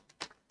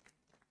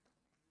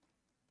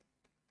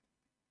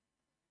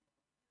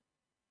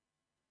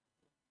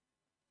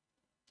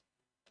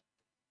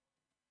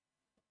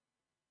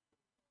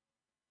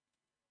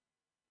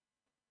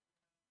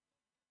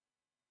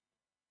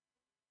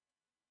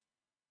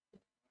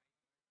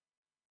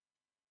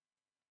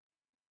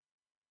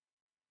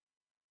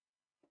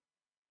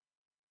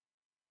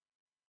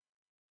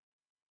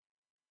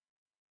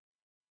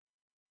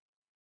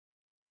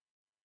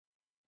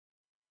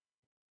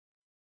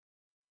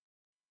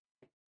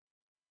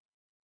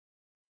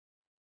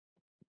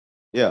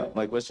 Yeah,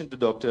 my question to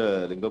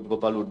Dr. Lingam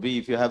Gopal would be,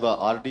 if you have a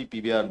RD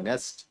PVR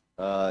nest,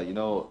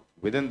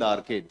 within the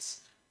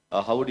arcades,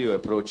 how would you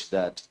approach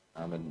that?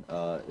 I mean,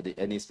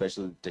 any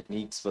special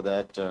techniques for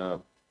that? How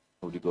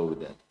would you go with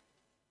that?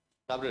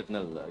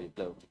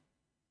 Subretinal,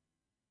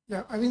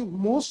 Yeah, I think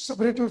most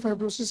subretinal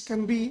fibrosis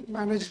can be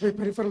managed by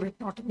peripheral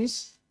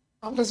retinotomies.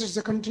 Unless it's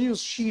a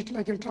continuous sheet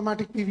like in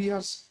traumatic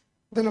PVRs,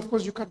 then of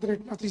course you cut the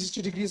retina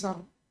 360 degrees or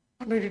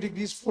 180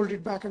 degrees, fold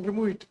it back and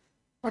remove it.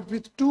 But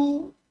with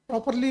two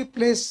properly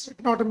placed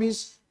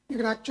retinotomies, you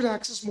can actually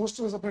access most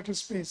of the subretinal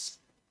space.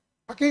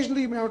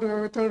 Occasionally you may have to have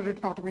a third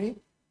retinotomy,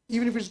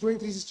 even if it's going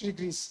 360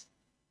 degrees.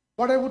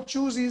 What I would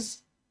choose is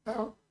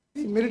the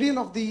meridian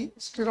of the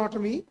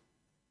sclerotomy.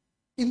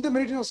 In the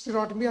meridian of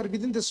sclerotomy or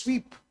within the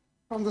sweep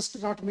from the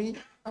sclerotomy,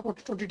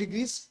 about 20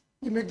 degrees,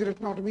 you make the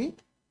retinotomy.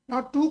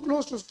 Not too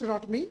close to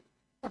sclerotomy,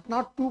 but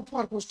not too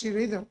far posterior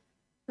either.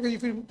 Because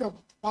if you the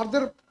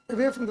farther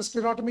away from the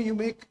sclerotomy you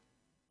make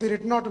the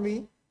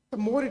retinotomy, the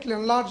more it will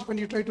enlarge when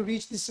you try to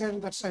reach this side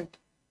and that side.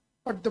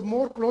 But the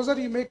more closer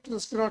you make to the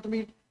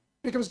sclerotomy, it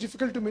becomes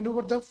difficult to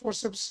maneuver the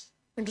forceps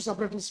into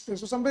subretinal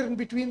space. So somewhere in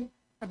between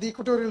at the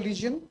equatorial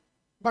region.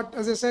 But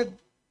as I said,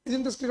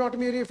 within the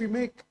sclerotomy area, if you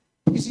make,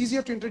 it's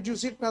easier to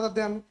introduce it rather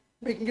than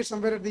making it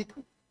somewhere at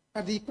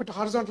the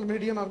horizontal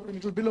meridian or a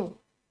little below.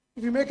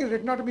 If you make a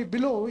retinotomy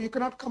below, you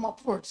cannot come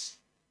upwards.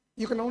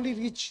 You can only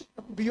reach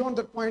beyond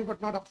that point,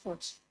 but not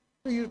upwards.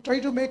 So you try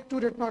to make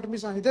two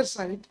retinotomies on either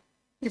side,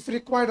 if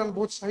required on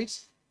both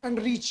sides, and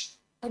reach.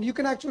 And you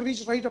can actually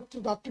reach right up to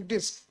the optic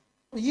disc.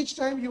 So each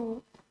time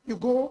you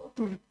go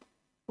to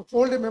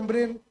fold a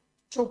membrane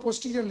so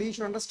posteriorly, you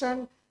should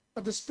understand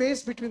that the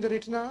space between the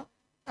retina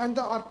and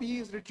the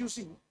RPE is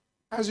reducing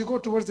as you go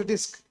towards the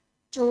disc.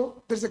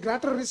 So there's a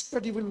greater risk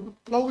that you will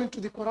plow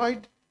into the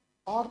choroid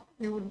or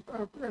you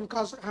will and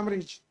cause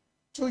hemorrhage.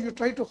 So you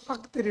try to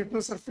hug the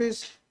retinal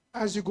surface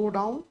as you go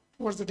down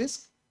towards the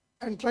disc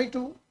and try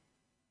to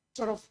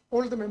sort of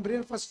hold the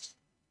membrane first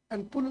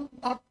and pull,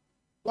 not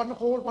one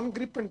hold, one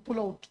grip and pull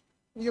out.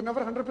 You're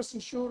never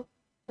 100% sure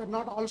you're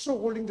not also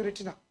holding the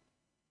retina.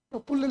 So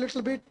pull a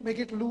little bit, make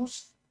it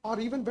loose, or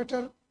even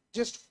better,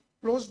 just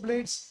close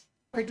blades,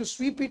 try to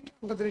sweep it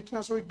under the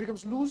retina so it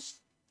becomes loose,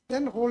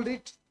 then hold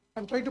it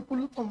and try to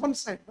pull from one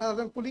side rather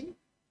than pulling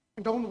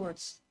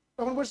downwards.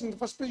 Downwards, in the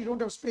first place, you don't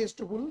have space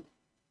to pull,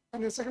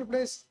 and in the second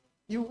place,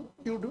 you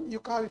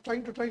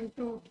trying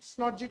to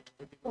dislodge it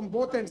from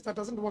both ends. That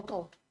doesn't work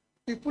out.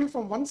 You pull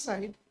from one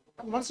side,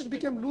 and once it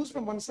became loose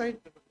from one side,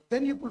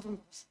 then you pull from the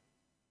other side.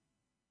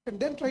 And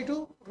then try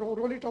to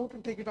roll it out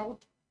and take it out.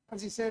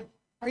 As he said,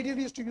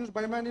 ideally is to use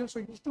bimanual, so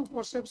use two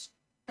forceps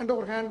and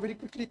overhand very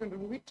quickly you can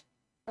remove it.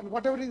 And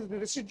whatever is the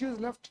residue is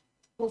left,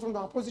 go from the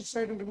opposite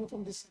side and remove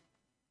from this side.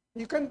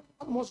 You can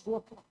almost go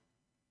up.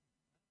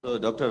 So,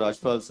 Dr.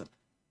 Rajpal, sir,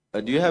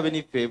 do you have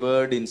any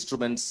favored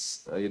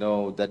instruments,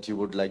 that you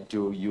would like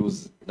to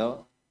use,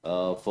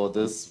 for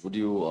this? Would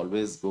you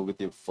always go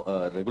with your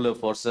regular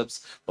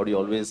forceps, or do you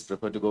always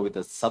prefer to go with a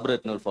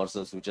subretinal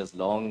forceps, which has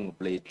long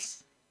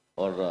blades,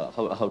 or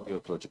how do you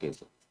approach a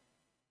case?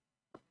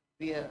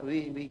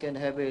 We can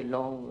have a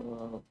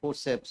long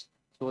forceps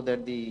so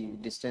that the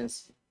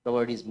distance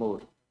covered is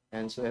more,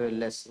 and so have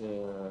less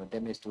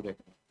damage to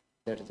retina.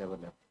 That is our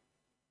level.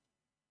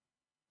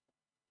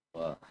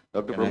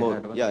 Dr. Can I Pramod,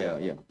 add one?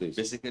 yeah, please.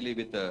 Basically,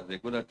 with the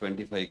regular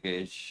 25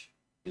 gauge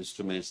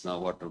instruments now,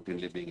 what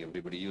routinely being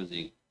everybody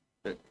using,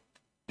 the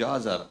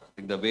jaws are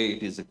like the way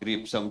it is a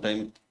grip.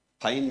 Sometimes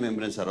fine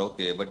membranes are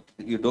okay, but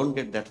you don't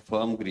get that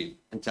firm grip,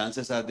 and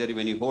chances are there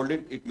when you hold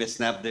it, it may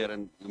snap there,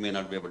 and you may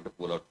not be able to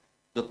pull out.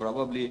 So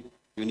probably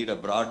you need a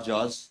broad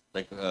jaws,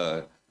 like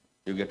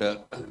you get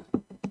a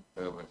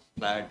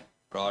flat,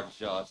 broad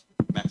jaws,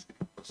 max,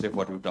 say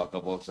what we talk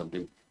about,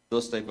 something,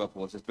 those type of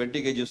horses.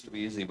 20 gauge used to be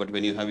easy, but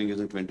when you're having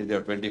using 20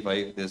 or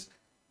 25, this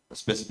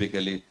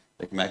specifically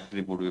like max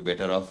grip would be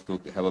better off to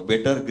have a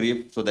better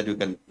grip so that you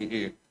can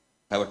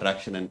have a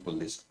traction and pull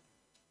this.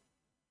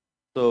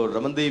 So,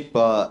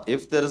 Ramandeep,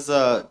 if there is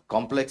a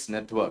complex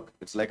network,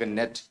 it's like a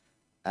net,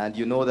 and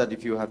you know that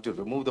if you have to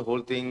remove the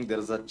whole thing, there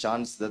is a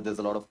chance that there's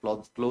a lot of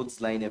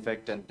clothesline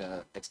effect and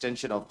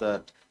extension of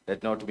that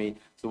retinotomy.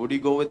 So, would you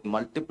go with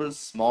multiple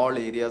small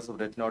areas of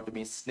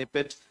retinotomy, snip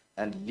it,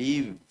 and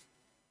leave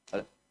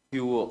a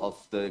few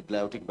of the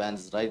gliotic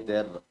bands right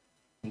there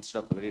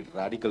instead of a very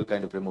radical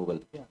kind of removal?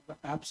 Yeah,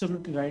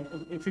 absolutely right.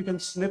 If you can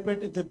snip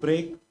it, if they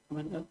break, I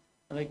mean,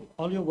 like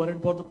all you're worried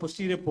about the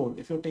posterior pole.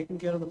 If you're taking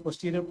care of the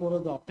posterior pole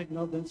of the optic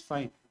nerve, then it's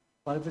fine.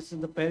 But if it's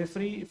in the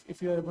periphery,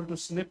 if you're able to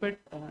snip it,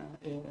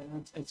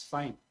 it's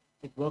fine.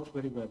 It works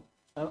very well.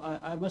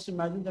 I must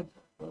imagine that,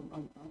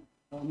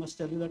 I must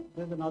tell you that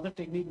there's another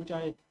technique which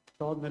I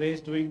saw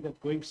Naresh doing, that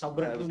going I was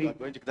subretinally. not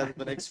going to, that's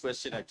the next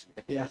question actually.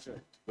 Yeah,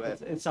 Go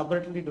ahead. it's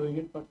subretinally doing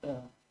it, but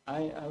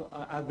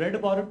I've read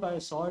about it, but I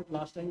saw it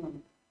last time.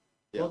 And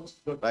Yeah. works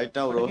good. Right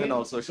now, But Rohan again,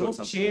 also showed don't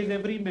something. chase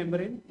every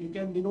membrane. You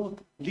can,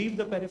 leave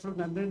the peripheral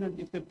membrane, and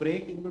if they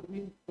break in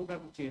between, don't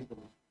have to chase them.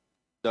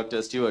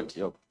 Dr. Stewart,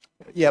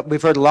 Yeah,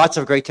 we've heard lots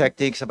of great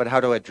techniques about how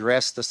to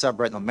address the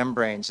subretinal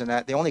membranes, and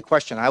the only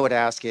question I would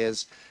ask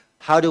is,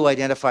 how to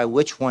identify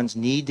which ones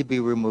need to be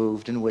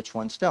removed and which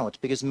ones don't?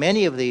 Because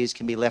many of these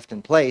can be left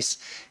in place,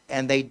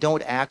 and they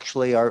don't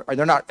actually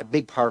they're not a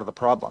big part of the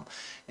problem.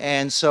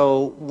 And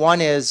so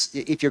one is,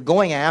 if you're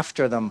going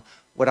after them,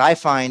 what I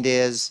find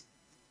is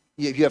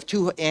if you have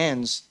two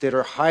ends that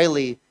are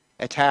highly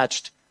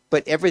attached,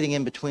 but everything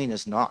in between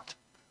is not,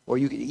 or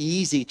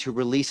easy to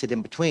release it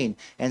in between,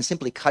 and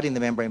simply cutting the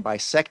membrane,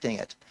 bisecting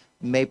it,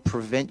 may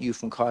prevent you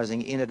from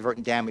causing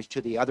inadvertent damage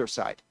to the other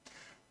side.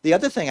 The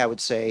other thing I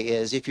would say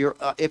is if you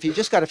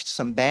just got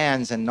some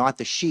bands and not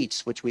the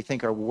sheets, which we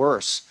think are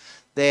worse,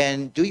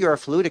 then do your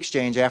fluid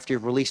exchange after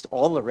you've released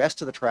all the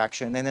rest of the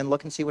traction, and then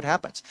look and see what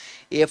happens.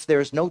 If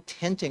there's no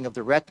tenting of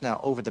the retina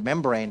over the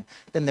membrane,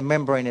 then the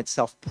membrane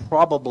itself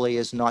probably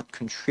is not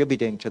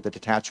contributing to the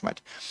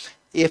detachment.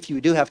 If you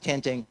do have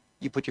tenting,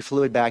 you put your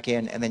fluid back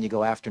in, and then you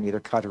go after and either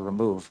cut or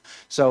remove.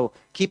 So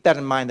keep that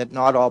in mind, that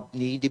not all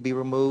need to be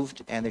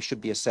removed, and they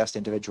should be assessed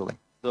individually.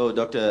 So,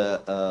 Dr.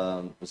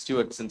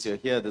 Stewart, since you're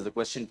here, there's a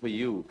question for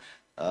you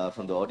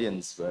from the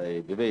audience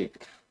by Vivek.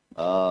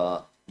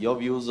 Your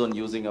views on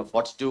using a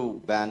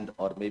 42 band,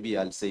 or maybe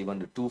I'll say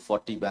even a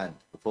 240 band,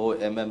 4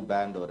 mm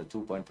band or a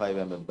 2.5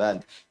 mm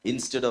band,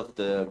 instead of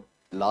the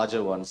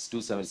larger ones,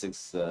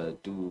 276,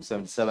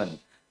 277,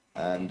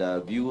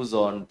 and views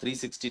on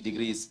 360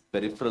 degrees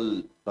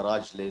peripheral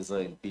barrage laser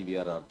in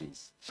PVR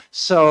RDs.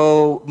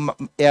 So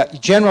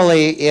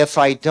generally, if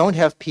I don't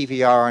have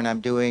PVR and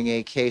I'm doing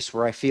a case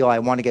where I feel I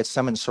want to get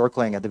some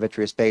encircling of the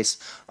vitreous base,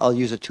 I'll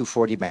use a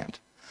 240 band.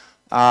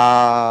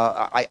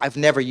 I've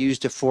never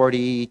used a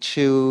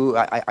 42.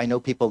 I know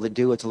people that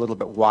do. It's a little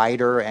bit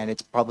wider, and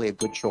it's probably a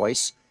good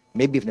choice,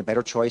 maybe even a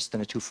better choice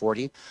than a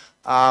 240.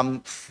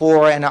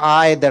 For an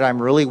eye that I'm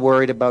really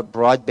worried about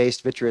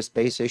broad-based vitreous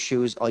base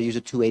issues, I'll use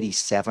a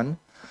 287.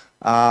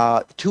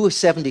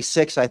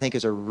 276, I think,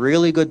 is a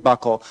really good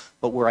buckle,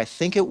 but where I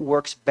think it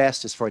works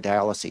best is for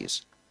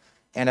dialyses.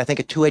 And I think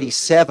a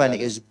 287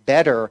 is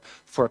better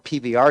for a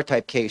PVR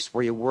type case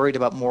where you're worried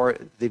about more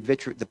the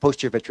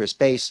posterior vitreous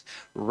base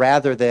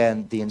rather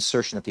than the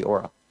insertion at the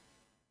aura.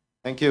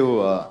 Thank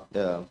you,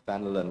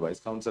 panel and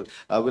Vice Counsel.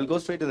 We'll go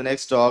straight to the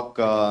next talk.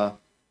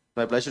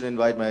 My pleasure to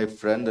invite my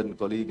friend and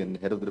colleague and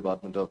head of the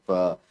Department of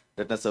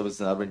Retina Services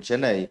in Arvind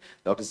Chennai,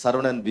 Dr.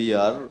 Saravanan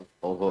VR,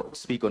 who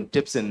speak on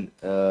tips in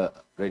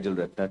radial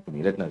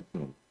retinectomy.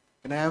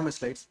 Can I have my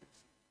slides?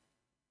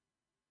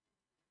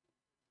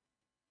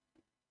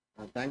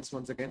 Thanks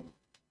once again.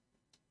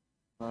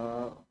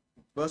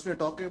 First, we're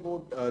talking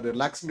about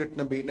relaxing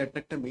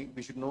retinectomy.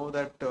 We should know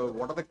that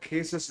what are the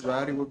cases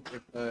where you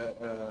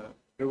would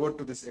revert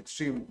to this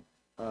extreme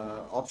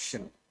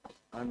option.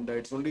 And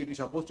it's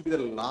supposed to be the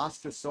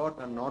last resort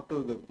and not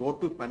to the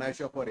go-to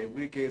panacea for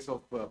every case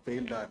of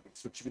failed diabetes.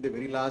 So it should be the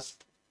very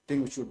last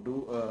thing we should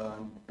do,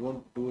 and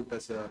don't do it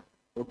as a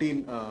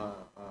routine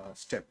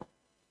step.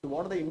 So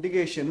what are the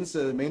indications?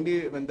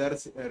 Mainly when there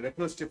is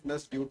retinal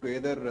stiffness due to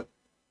either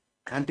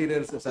anterior,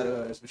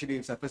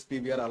 especially surface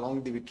PVR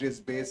along the vitreous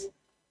base,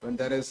 when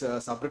there is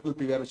subretinal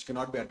PVR which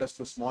cannot be attached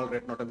to small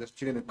retinotomy,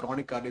 especially in the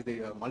chronic arteries,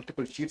 the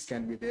multiple sheets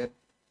can be there.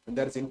 When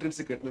there is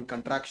intrinsic retinal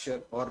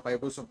contracture or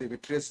fibrosis of the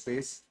vitreous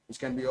base, which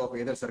can be of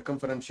either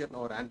circumferential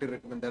or anterior,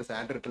 when there is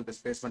anteretinal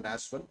displacement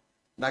as well.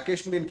 And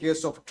occasionally in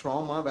case of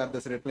trauma where there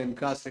is retinal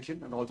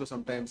incrustation, and also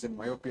sometimes in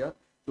myopia,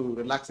 to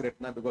relax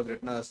retina because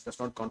retina does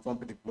not conform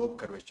to the globe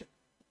curvature.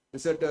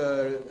 This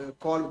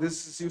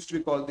used to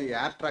be called the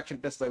air traction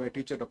test by my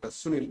teacher, Dr.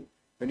 Sunil.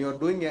 When you are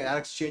doing an air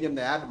exchange and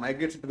the air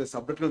migrates into the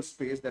subretinal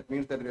space, that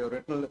means that your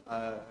retinal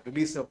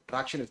release of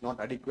traction is not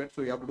adequate.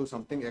 So you have to do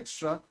something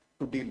extra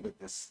to deal with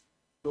this.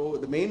 So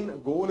the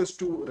main goal is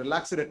to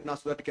relax the retina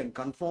so that it can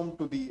conform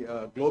to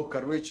the globe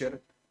curvature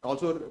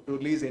also to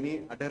release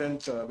any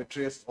adherent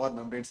vitreous or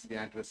membranes in the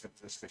anterior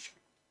surface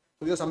especially.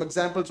 So these are some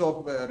examples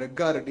of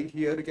REG-RD.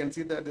 Here you can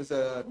see that there's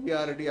a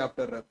REG-RD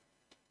after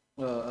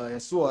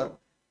SOR.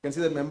 You can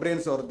see the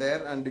membranes are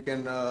there, and you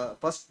can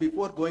first,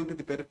 before going to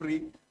the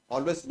periphery,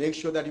 always make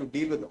sure that you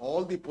deal with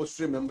all the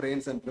posterior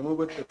membranes and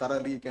remove it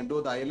thoroughly. You can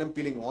do the ILM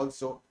peeling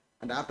also.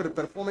 And after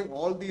performing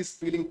all these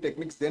peeling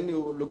techniques, then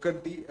you look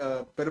at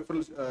the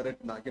peripheral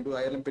retina. You can do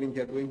ILM peeling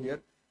here, doing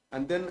here.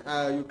 And then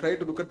you try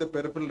to look at the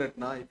peripheral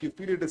retina. If you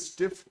feel it is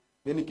stiff,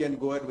 then you can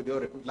go ahead with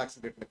your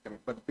relaxing retinectomy.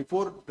 But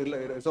before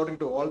resorting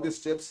to all these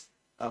steps,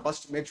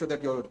 first make sure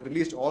that you have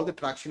released all the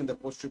traction in the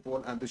posterior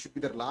pole, and this should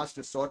be the last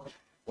resort.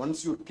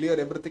 Once you clear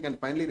everything and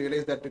finally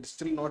realize that it's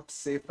still not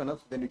safe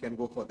enough, then you can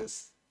go for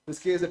this. In this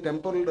case, the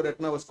temporal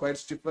retina was quite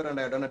stiffer, and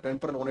I have done a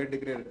temporal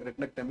 180-degree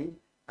retinectomy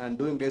and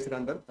doing laser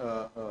under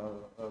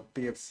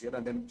PFCL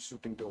and then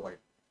shooting to wide.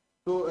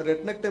 So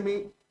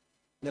retinectomy,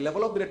 the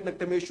level of the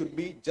retinectomy should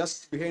be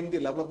just behind the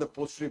level of the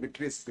posterior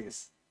vitreous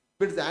space.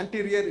 If it's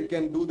anterior, you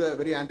can do the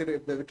very anterior.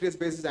 If the vitreous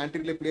space is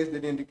anteriorly placed,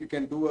 then you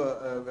can do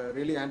a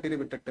really anterior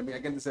vitrectomy.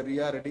 Again, this is a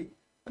REG-RD,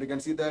 and you can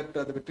see that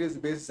the vitreous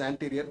base is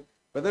anterior.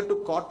 Whether to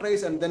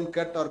cauterize and then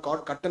cut or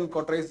cut and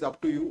cauterize is up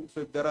to you.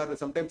 So if there are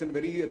sometimes in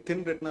very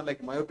thin retina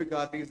like myopic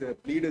arteries, the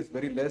bleed is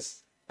very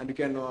less, and you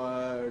can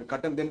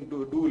cut and then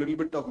do a little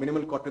bit of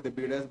minimal cautery the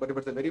bleed is. But if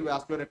it's a very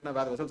vascular retina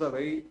where the vessels are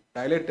very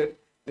dilated,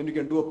 then you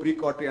can do a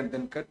pre-cautery and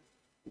then cut.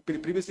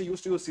 Previously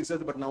used to use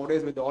scissors, but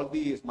nowadays with all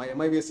the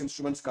MIVS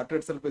instruments, cutter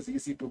itself is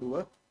easy to do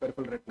a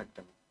peripheral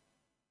retinectomy.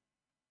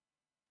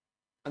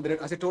 And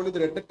as I told you, the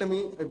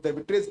retinectomy, if the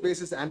vitreous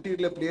base is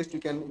anteriorly placed, you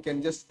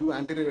can just do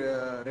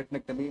anterior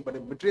retinectomy. But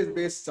if vitreous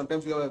base,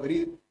 sometimes you have a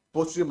very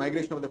posterior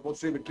migration of the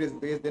posterior vitreous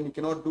base, then you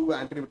cannot do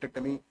anterior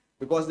vitrectomy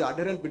because the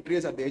adherent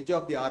vitreous at the edge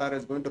of the RR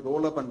is going to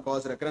roll up and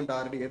cause recurrent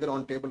RD either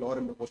on table or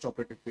in the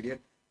postoperative period.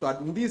 So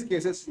in these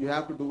cases, you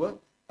have to do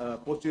a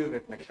posterior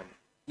retinectomy.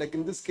 Like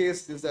in this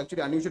case, this is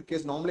actually an unusual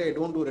case. Normally, I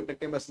don't do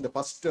retinectomy as in the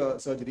first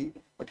surgery,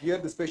 but here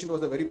this patient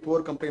was a very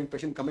poor complaint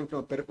patient coming from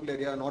a peripheral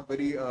area, not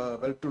very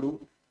well-to-do.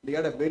 They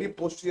had a very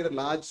posterior,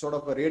 large sort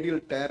of a radial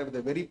tear with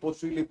a very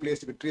posteriorly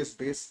placed vitreous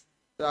base.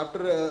 So after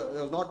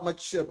there was not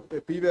much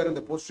PVR in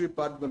the posterior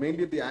part, but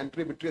mainly the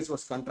anterior vitreous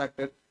was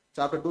contracted.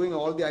 So after doing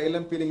all the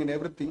ILM peeling and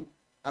everything,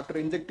 after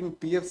injecting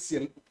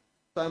PFCL,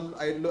 so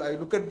I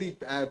look at the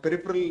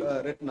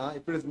peripheral retina.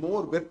 If it is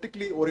more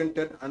vertically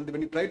oriented, and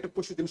when you try to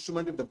push with the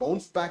instrument, if the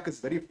bounce back is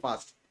very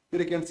fast,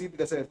 here you can see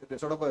there's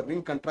sort of a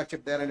ring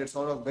contraction there, and it's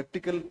sort of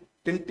vertical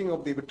tinting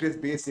of the vitreous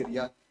base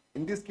area.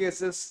 In these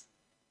cases,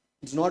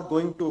 it's not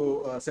going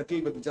to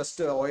settle with just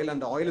oil,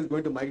 and the oil is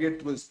going to migrate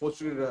to this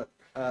posterior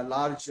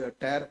large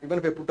tear. Even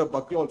if I put a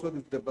buckle also,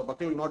 the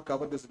buckle will not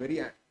cover this very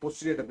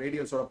posterior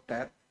radial sort of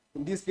tear.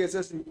 In these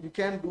cases, you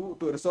can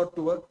resort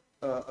to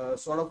a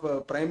sort of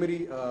a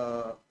primary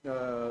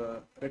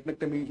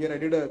retinectomy. Here I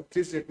did a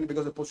 3 retinectomy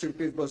because the posterior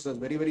vitreous was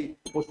very, very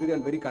posterior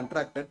and very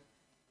contracted.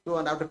 So,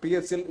 and after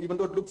PFCL, even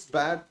though it looks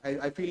bad,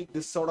 I feel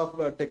this sort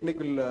of technique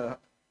will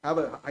have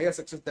a higher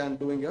success than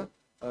doing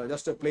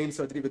just a plain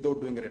surgery without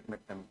doing a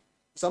retinectomy.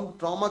 Some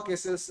trauma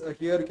cases,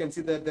 here you can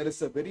see that there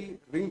is a very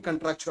ring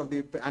contraction of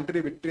the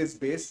anterior vitreous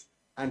base,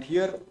 and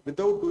here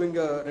without doing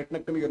a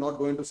retinectomy, you're not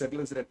going to settle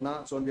this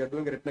retina. So we are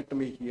doing a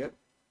retinectomy here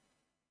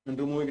and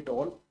removing it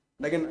all.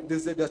 And again,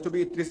 this has to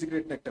be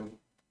 3-degree retinectomy.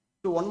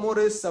 So one more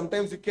is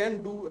sometimes you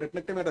can do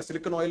retinectomy at a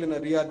silicone oil in a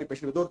REG-RD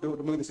patient without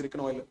removing the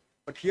silicone oil.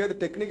 But here the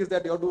technique is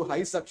that you have to do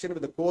high suction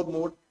with the core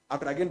mode.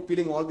 After again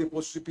peeling all the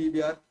posterior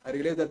PVR, I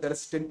realized that there is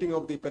stenting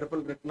of the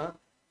peripheral retina.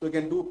 So you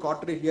can do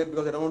cautery here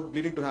because I don't want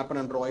bleeding to happen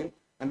under oil.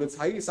 And with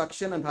high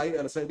suction and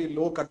slightly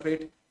low cut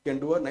rate, you can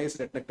do a nice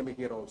retinectomy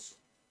here also.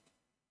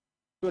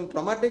 So in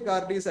traumatic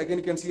RDs, again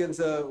you can see here's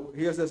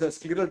a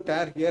scleral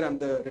tear here, and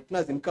the retina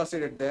is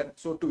incrustated there.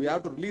 So we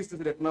have to release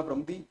this retina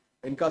from the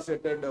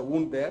incrustated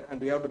wound there,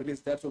 and we have to release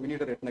that. So we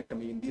need a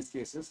retinectomy in these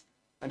cases.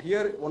 And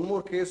here one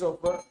more case of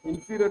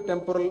inferior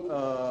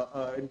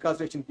temporal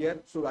incrustation here.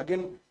 So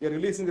again we are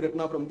releasing the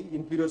retina from the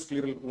inferior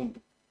scleral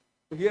wound.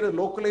 So here a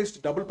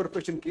localized double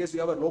perforation case,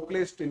 you have a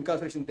localized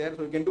incrustation there.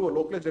 So you can do a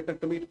localized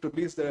retinectomy to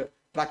release the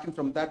traction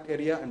from that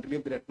area and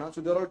relieve the retina.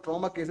 So there are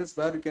trauma cases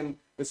where you can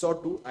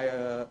resort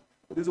to.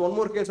 This is one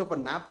more case of a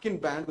napkin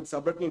band with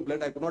subretinal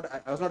blood.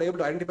 I was not able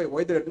to identify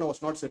why the retina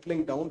was not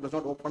settling down.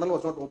 Funnel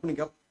was not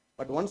opening up.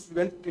 But once we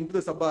went into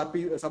the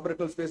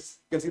subretinal space,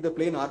 you can see the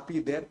plain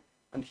RP there.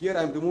 And here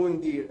I am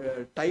removing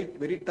the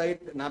very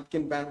tight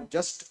napkin band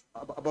just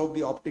above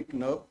the optic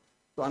nerve.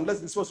 So unless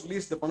this was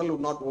released, the funnel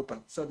would not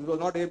open. So this was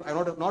not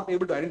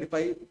able to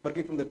identify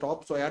working from the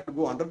top. So I had to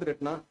go under the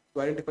retina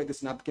to identify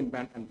this napkin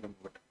band and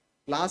remove it.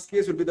 Last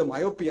case would be the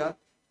myopia.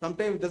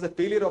 Sometimes there's a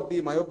failure of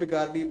the myopic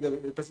RD,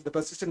 the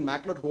persistent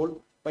macular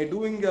hole, by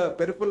doing a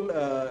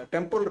peripheral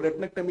temporal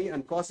retinectomy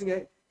and causing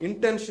an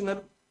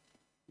intentional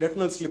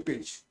retinal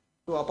slippage.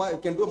 So you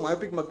can do a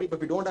myopic buckle, but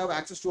if you don't have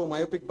access to a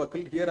myopic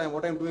buckle, here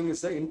what I'm doing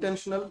is an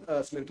intentional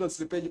retinal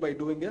slippage by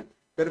doing a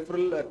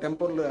peripheral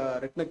temporal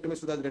retinectomy,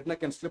 so that the retina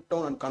can slip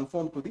down and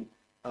conform to the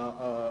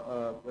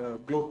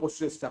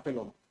posterior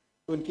scapulum.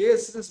 So in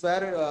cases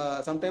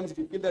where sometimes if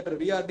you feel that a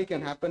re-RD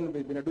can happen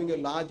when you're doing a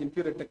large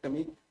inferior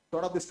retinectomy,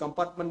 sort of this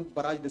compartment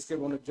barrage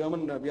described on a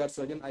German VR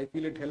surgeon, I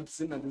feel it helps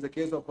in, and this is a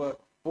case of a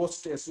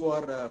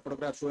post-SOR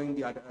photograph showing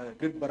the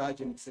grid barrage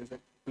in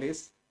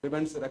place,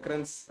 prevents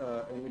recurrence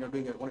when you're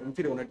doing an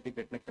inferior onetic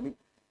retinectomy.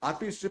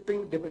 RP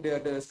stripping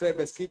described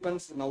as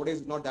Keepens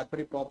nowadays is not that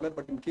very popular,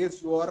 but in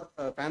case you are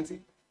fancy,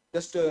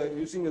 just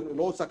using a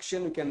low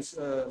suction, you can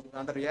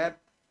under air,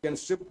 you can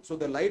strip. So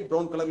the light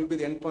brown color will be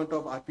the endpoint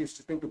of RP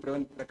stripping to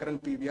prevent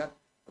recurrent PVR.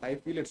 I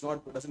feel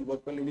doesn't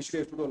work well. Initially,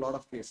 I used to do a lot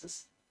of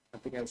cases. I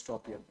think I'll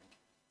stop here.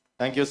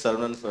 Thank you,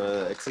 Saravanan,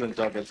 for excellent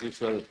talk as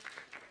usual.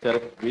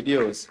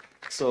 Videos.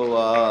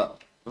 So,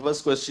 the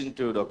first question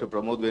to Dr.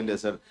 Pramod Vende,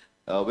 sir.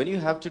 When you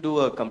have to do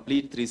a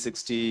complete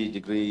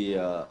 360-degree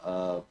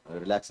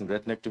relaxing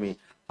retinectomy,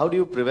 how do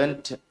you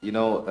prevent,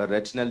 a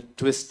retinal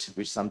twist,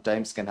 which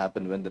sometimes can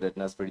happen when the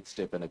retina is pretty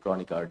stiff and a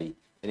chronic RD?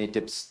 Any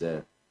tips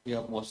there?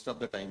 Yeah, most of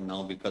the time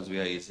now, because we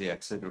are easy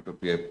access to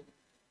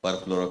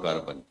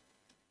perfluorocarbon.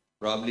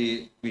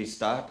 Probably we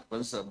start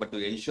once, but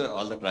to ensure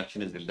all the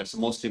traction is real. That's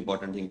the most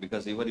important thing,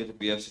 because even if the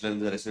PFC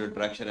and the residual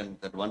traction and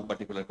that one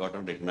particular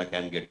cotton retina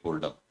can get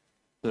pulled up.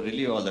 So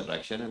relieve all the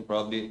traction, and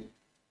probably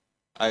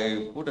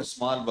I put a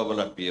small bubble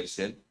of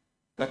PFCL,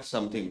 cut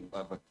something,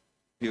 a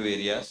few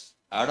areas,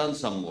 add on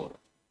some more.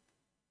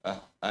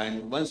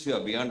 And once you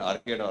are beyond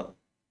arcade or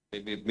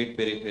maybe mid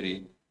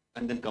periphery,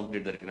 and then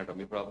complete the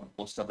retinotomy, probably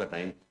most of the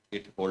time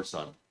it holds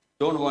on.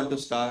 Don't want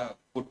to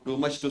put too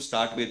much to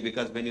start with,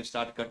 because when you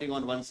start cutting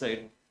on one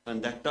side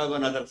and that tug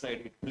on other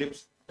side, it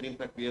flips. And in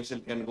fact,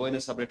 PFCL can go in a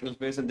subretinal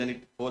space, and then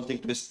it whole thing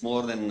twists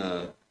more than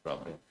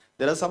proper.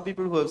 There are some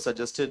people who have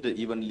suggested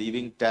even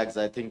leaving tags.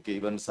 I think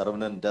even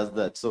Saravanan does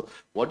that. So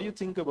what do you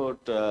think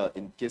about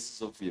in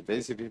cases of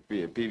basically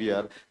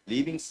PVR,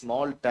 leaving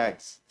small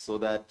tags so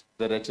that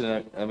the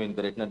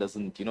retina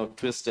doesn't,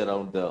 twist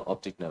around the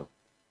optic nerve?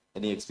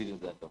 Any experience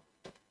with that, though?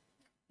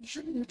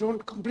 Usually you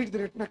don't complete the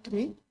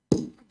retinectomy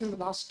until the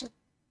last step.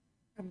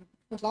 And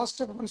the last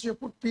step, once you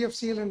put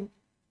PFCL and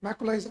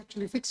macula is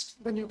actually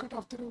fixed, then you cut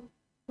off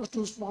those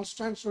two small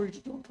strands so you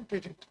don't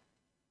rotate it.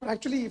 But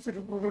actually, if it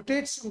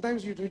rotates,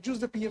 sometimes you reduce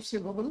the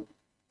PFCL bubble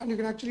and you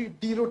can actually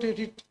derotate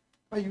it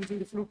by using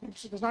the fluke.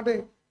 So there's not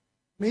a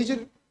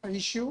major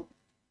issue.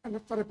 And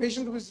for a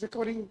patient who is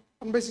recovering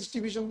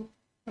 1/60 vision,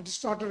 a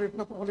distorted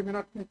retina probably may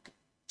not make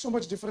so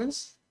much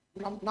difference.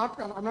 I'm not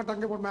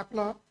talking about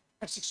macula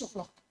at 6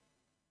 o'clock.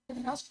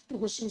 Can I ask two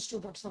questions to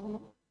Dr.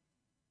 Saravanan?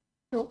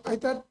 So I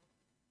thought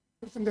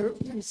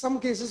in some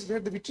cases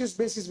where the vitreous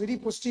base is very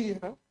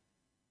posterior,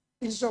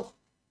 instead of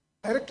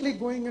directly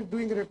going and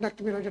doing a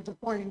retinectomy right at the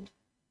point,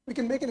 we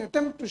can make an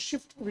attempt to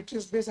shift the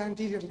vitreous base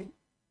anteriorly.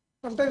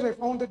 Sometimes I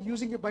found that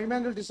using a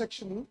bimanual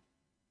dissection,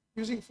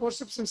 using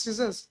forceps and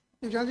scissors,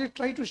 you can actually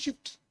try to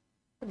shift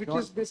the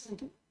vitreous base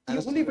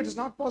anteriorly. Only if it is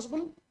not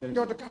possible, you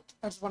have to cut.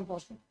 That's one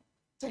possible.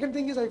 Second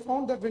thing is, I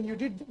found that when you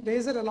did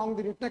laser along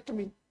the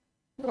retinectomy,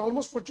 you're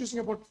almost producing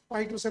about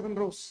 5 to 7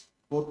 rows.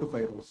 4 to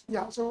 5 rows.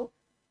 Yeah, so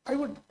I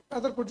would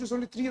rather produce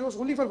only 3 rows,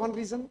 only for one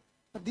reason.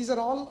 But these are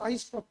all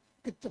eyes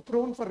with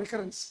prone for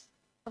recurrence.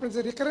 But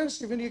the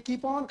recurrence, when you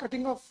keep on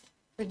cutting off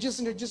edges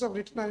and edges of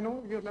retina,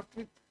 you're left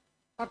with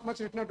not much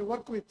retina to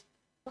work with.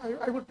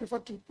 I would prefer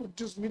to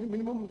produce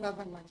minimum rather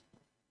than maximum.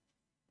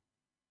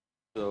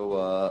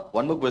 So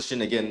one more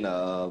question again,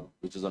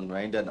 which is on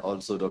mind, and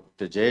also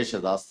Dr. Jayesh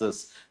has asked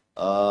this.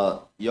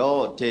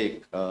 Your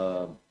take,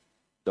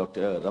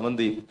 Dr.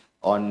 Ramandeep,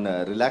 on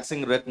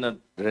relaxing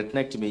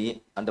retinectomy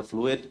under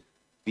fluid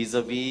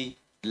vis-a-vis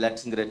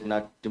relaxing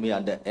retinectomy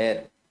under air.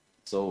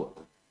 So,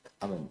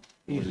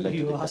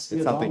 You asked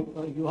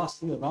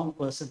me the wrong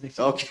person.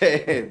 Actually.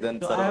 Okay,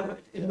 then. So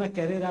in my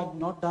career, I've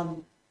not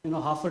done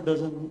half a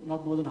dozen,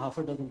 not more than half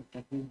a dozen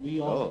techniques.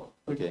 We all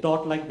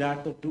taught like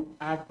that to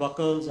add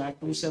buckles, add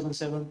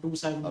 277,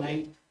 279.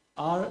 Okay.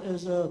 R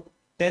is a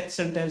death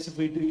sentence if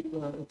we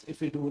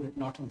do it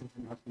not.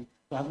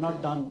 So I've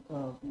not done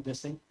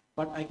this thing,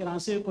 but I can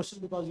answer your question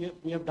because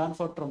we have done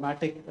for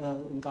traumatic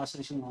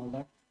incarceration and all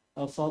that.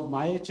 For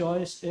my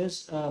choice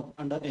is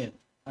under air.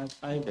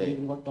 I agree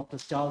with what Dr.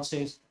 Charles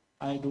says.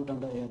 I do it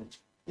under air.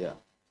 Yeah.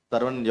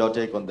 Saravanan, your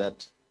take on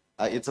that?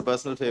 It's a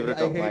personal favorite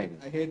of mine.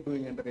 I hate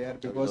doing under air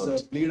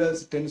because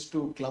bleeders tends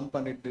to clump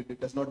and it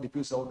does not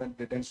diffuse out and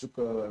it tends to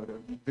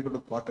difficult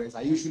to cauterize.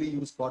 I usually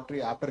use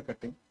cautery after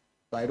cutting,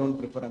 so I don't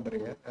prefer under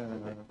air.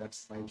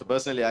 That's my. So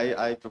personally,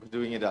 I prefer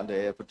doing it under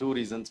air for two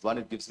reasons. One,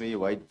 it gives me a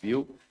wide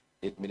view.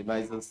 It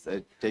minimizes,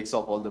 it takes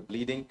off all the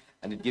bleeding,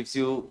 and it gives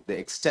you the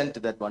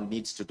extent that one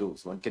needs to do.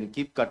 So one can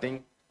keep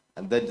cutting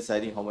and then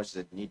deciding how much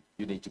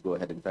you need to go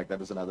ahead. In fact, that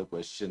was another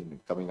question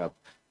coming up.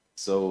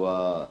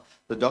 So,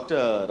 Dr.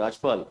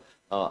 Rajpal,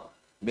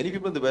 many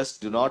people in the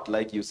West do not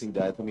like using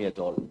diathermy at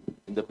all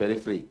in the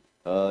periphery.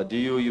 Do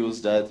you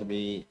use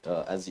diathermy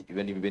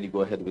when you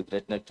go ahead with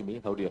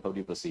retinectomy? How do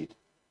you proceed?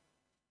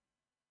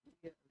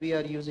 We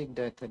are using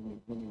diathermy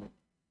minimum,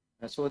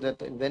 so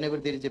that whenever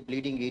there is a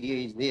bleeding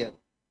area is there,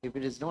 if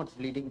it is not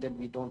bleeding, then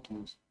we don't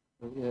use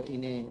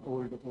in a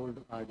old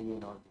RD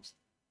and all this.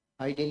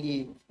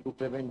 Ideally, to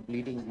prevent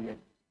bleeding,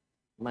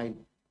 mild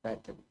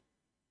pattern.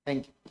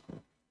 Thank you.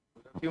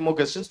 A few more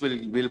questions,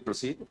 we'll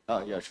proceed.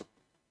 Yeah, sure.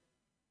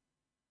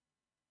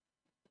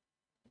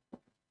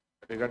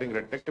 Regarding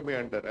retinectomy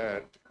under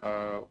air,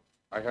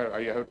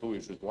 I have two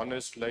issues. One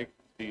is like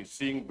the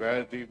seeing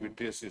where the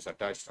vitreous is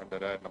attached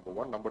under air, number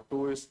one. Number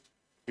two is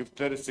if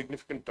there is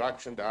significant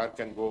traction, the air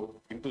can go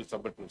into the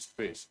subretinal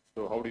space.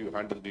 So how do you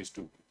handle these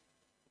two?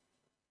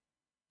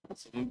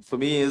 For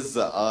me is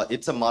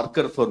it's a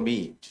marker for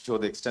me to show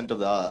the extent of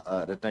the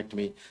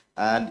retinectomy,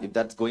 and if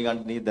that's going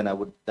underneath, then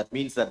that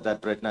means that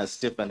that retina is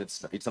stiff, and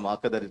it's a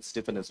marker that it's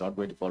stiff and it's not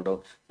going to fall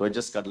down. So I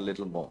just cut a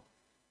little more.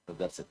 So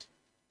that's it.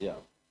 Yeah.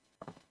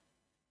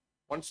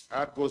 Once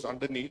air goes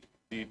underneath,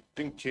 the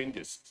thing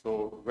changes.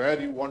 So where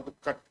you want to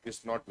cut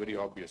is not very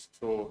obvious.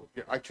 So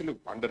actually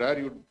under air,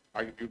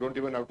 you don't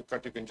even have to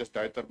cut. You can just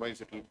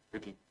diathermize. It'll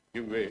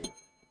give way.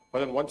 But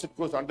then once it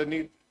goes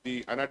underneath,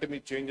 the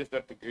anatomy changes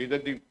that either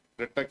the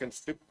retina can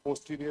slip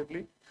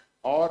posteriorly,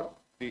 or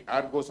the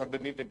air goes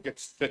underneath and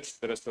gets stretched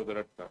the rest of the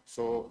retina.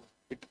 So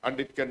it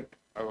can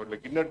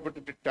like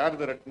inadvertently tear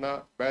the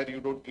retina where you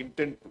don't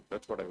intend to.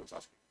 That's what I was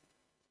asking.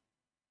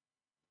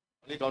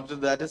 Only counter to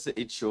that is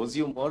it shows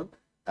you more,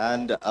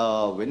 and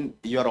when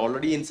you are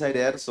already inside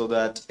air, so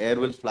that air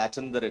will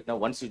flatten the retina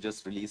once you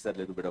just release that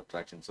little bit of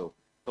traction. So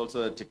it's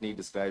also a technique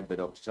described by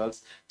Dr.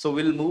 Charles. So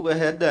we'll move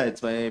ahead.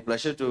 It's my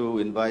pleasure to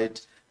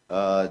invite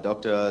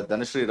Dr.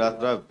 Dhanashree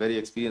Ratra, very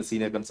experienced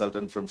senior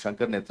consultant from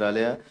Shankar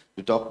Nethralaya,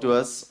 to talk to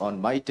us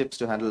on my tips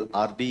to handle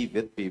RD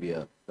with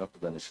PVR. Dr.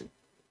 Dhanashree.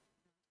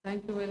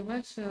 Thank you very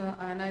much.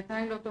 And I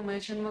thank Dr.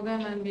 Mahesh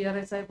and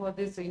VRSI for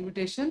this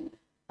invitation.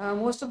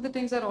 Most of the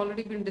things are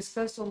already been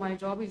discussed, so my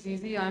job is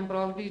easy. I'm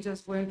probably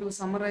just going to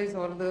summarize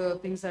all the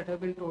things that have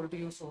been told to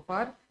you so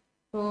far.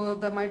 So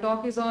my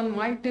talk is on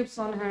my tips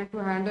on how to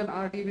handle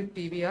RD with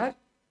PVR.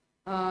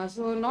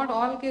 So not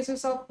all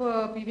cases of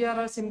PVR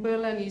are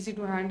simple and easy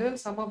to handle.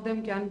 Some of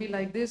them can be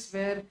like this,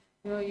 where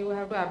you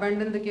have to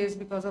abandon the case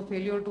because of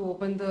failure to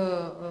open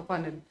the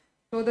funnel.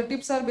 So the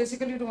tips are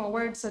basically to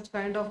avoid such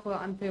kind of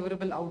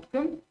unfavorable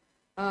outcome.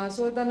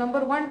 So the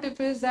number one tip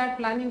is that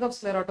planning of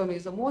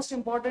sclerotomies. The most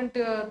important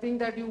thing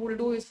that you will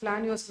do is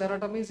plan your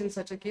sclerotomies in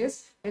such a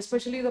case,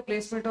 especially the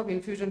placement of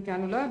infusion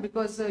cannula,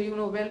 because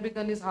well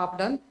begun is half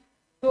done.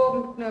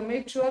 So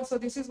make sure. So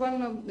this is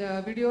one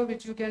video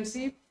which you can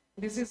see.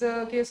 This is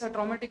a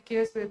traumatic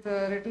case with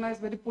retina is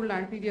very pulled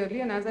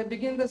anteriorly, and as I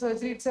begin the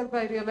surgery itself,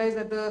 I realize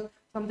that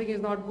something is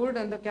not good,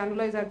 and the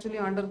cannula is actually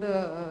under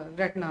the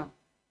retina.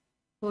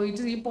 So it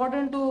is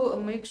important to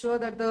make sure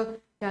that the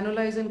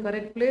cannula is in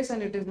correct place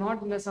and it is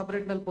not in a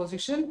subretinal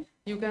position.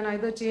 You can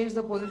either change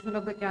the position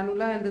of the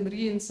cannula and then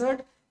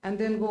reinsert and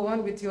then go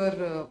on with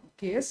your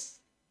case.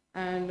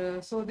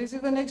 And so this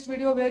is the next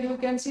video where you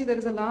can see there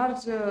is a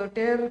large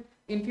tear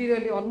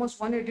inferiorly, almost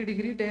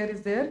 180-degree tear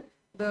is there.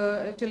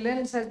 The actual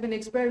lens has been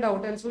expelled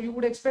out, and so you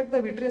would expect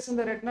the vitreous in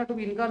the retina to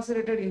be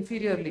incarcerated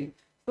inferiorly.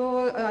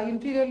 So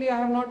inferiorly, I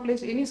have not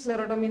placed any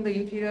sclerotomy in the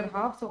inferior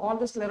half. So all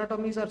the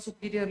sclerotomies are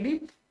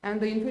superiorly, and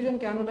the infusion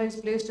cannula is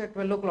placed at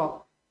 12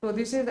 o'clock. So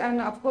this is,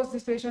 and of course,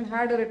 this patient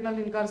had a retinal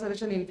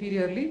incarceration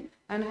inferiorly,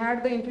 and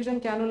had the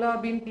infusion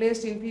cannula been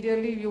placed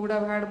inferiorly, you would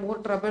have had more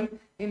trouble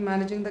in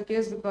managing the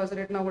case because the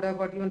retina would have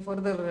got even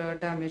further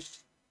damaged.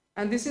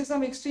 And this is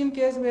some extreme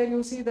case where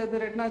you see that the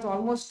retina is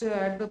almost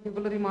at the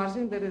pupillary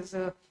margin. There is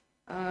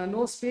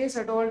no space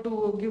at all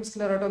to give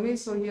sclerotomy.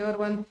 So here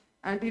one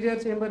anterior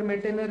chamber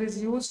maintainer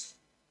is used,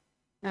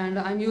 and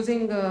I'm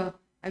using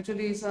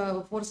actually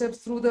forceps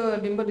through the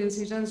limbal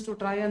incisions to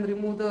try and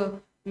remove the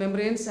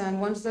membranes.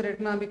 And once the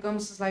retina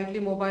becomes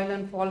slightly mobile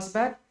and falls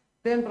back,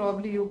 then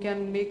probably you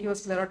can make your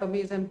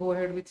sclerotomies and go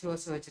ahead with your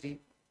surgery.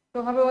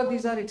 So however,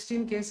 these are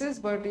extreme cases,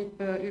 but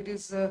it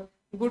is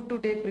good to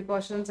take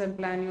precautions and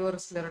plan your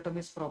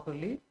sclerotomies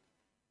properly.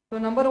 So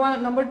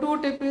number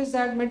two tip is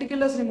that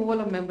meticulous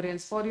removal of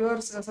membranes. For your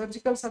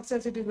surgical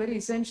success, it is very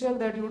essential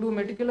that you do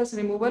meticulous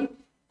removal.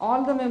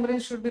 All the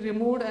membranes should be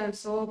removed, and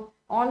so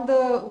all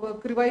the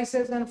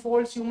crevices and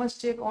folds, you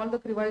must check all the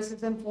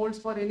crevices and folds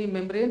for any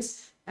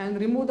membranes and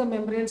remove the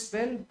membranes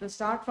well.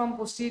 Start from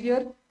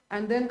posterior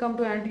and then come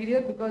to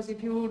anterior, because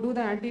if you do the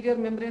anterior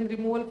membrane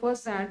removal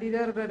first, the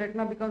anterior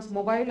retina becomes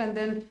mobile and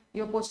then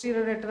your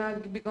posterior retina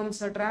becomes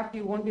trapped.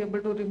 You won't be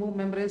able to remove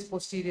membranes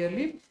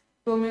posteriorly.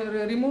 So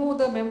remove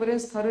the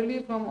membranes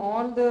thoroughly from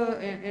all the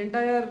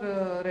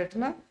entire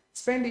retina.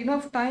 Spend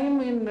enough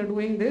time in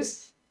doing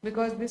this,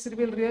 because this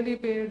will really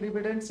pay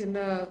dividends in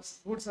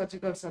good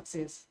surgical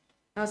success.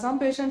 Now some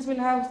patients will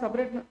have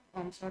subretinal,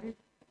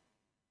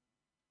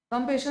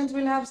 some patients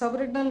will have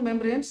subretinal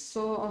membranes.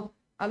 So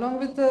along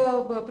with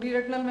the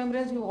pre-retinal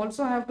membranes, you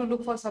also have to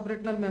look for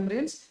subretinal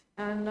membranes.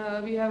 And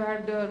we have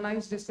had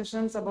nice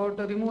discussions about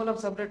the removal of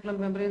subretinal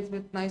membranes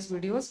with nice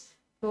videos.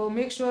 So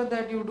make sure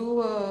that you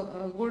do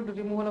a good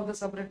removal of the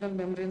subretinal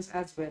membranes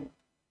as well.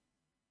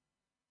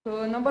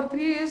 So number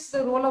three is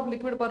the role of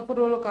liquid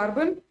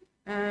perfluorocarbon.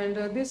 And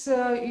this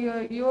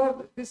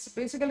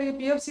basically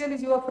PFCL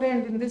is your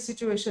friend in this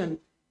situation.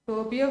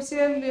 So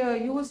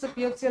PFCL, use the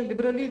PFCL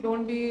liberally.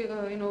 Don't be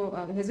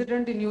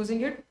hesitant in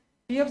using it.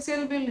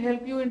 PFCL will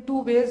help you in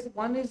two ways.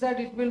 One is that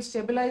it will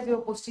stabilize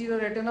your posterior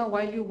retina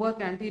while you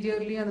work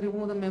anteriorly and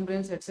remove the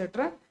membranes,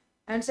 etc.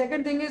 And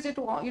second thing is it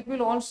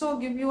will also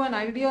give you an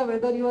idea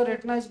whether your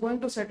retina is going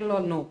to settle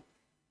or no.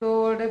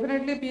 So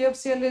definitely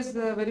PFCL is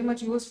very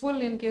much useful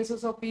in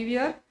cases of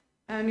PVR,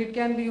 and it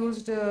can be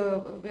used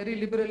very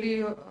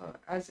liberally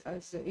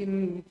as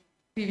in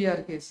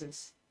PVR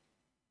cases.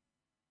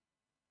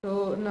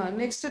 So now,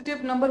 next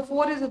tip number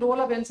 4 is the role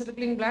of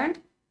encircling band,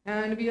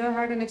 and we have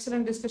had an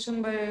excellent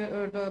discussion by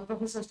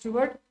Professor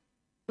Stewart.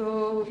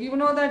 So you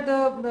know that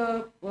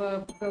the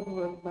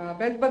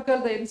belt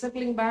buckle, the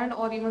encircling band,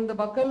 or even the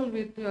buckle,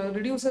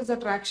 reduces the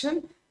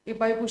traction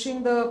by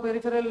pushing the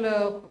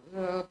peripheral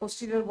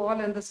posterior wall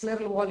and the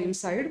scleral wall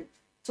inside.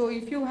 So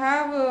if you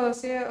have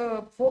say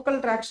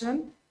focal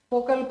traction,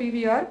 focal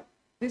PVR,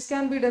 this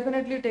can be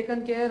definitely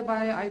taken care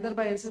by either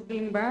by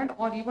encircling band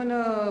or even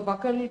a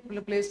buckle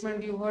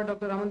placement. You heard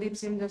Dr. Ramandeep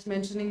Singh just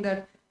mentioning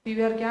that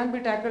PVR can be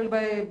tackled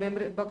by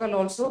buckle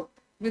also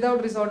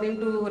without resorting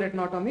to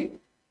retinotomy.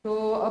 So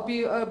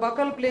a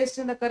buckle placed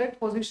in the correct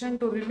position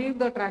to relieve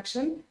the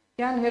traction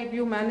can help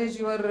you manage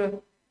your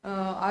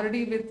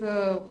RD with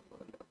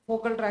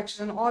focal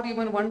traction or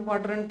even one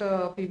quadrant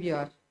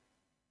PVR.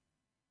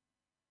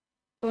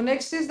 So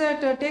next is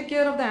that take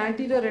care of the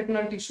anterior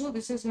retinal tissue.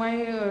 This is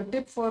my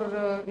tip for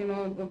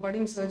the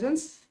budding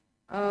surgeons.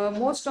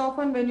 Most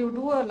often when you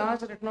do a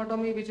large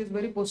retinotomy which is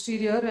very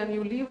posterior and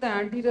you leave the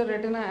anterior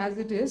retina as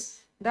it is,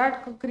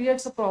 that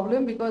creates a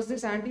problem because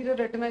this anterior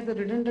retina is a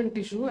redundant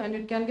tissue and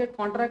it can get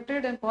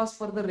contracted and cause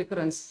further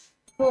recurrence.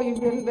 So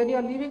when you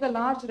are leaving a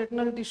large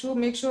retinal tissue,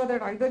 make sure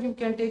that either you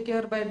can take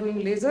care by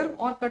doing laser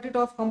or cut it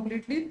off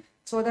completely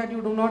so that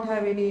you do not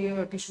have any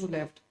tissue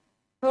left.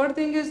 Third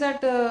thing is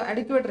that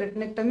adequate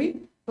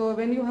retinectomy. So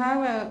when you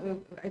have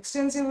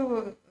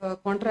extensive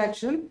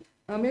contraction,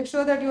 make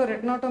sure that your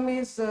retinotomy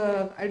is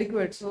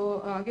adequate.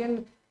 So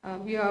again,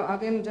 we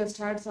again just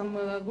had some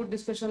good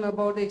discussion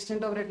about the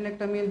extent of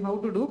retinectomy and how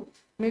to do.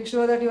 Make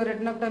sure that your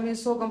retinectomy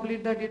is so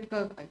complete that it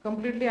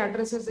completely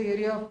addresses the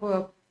area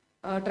of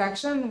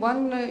traction.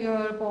 One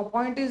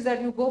point is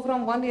that you go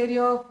from one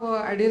area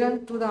of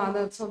adherent to the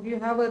other. So if you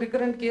have a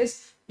recurrent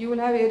case, you will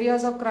have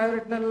areas of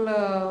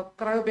cryoretinal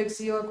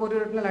cryopexy or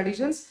chorioretinal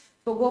adhesions.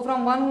 So go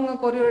from one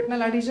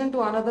chorioretinal adhesion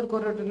to another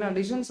chorioretinal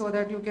adhesion so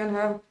that you can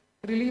have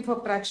relief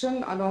of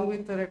traction along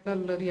with the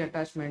retinal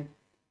reattachment.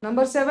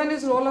 Number 7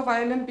 is role of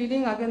ILM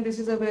peeling. Again, this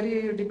is a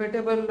very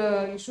debatable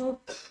issue.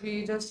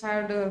 We just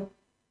had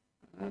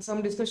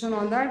some discussion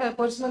on that.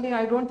 Personally,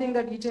 I don't think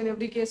that each and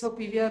every case of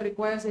PVR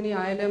requires any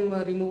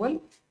ILM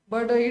removal,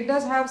 but it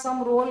does have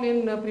some role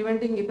in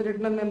preventing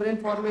epiretinal membrane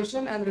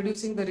formation and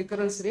reducing the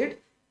recurrence rate.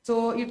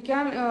 So it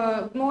can,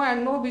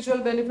 no visual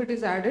benefit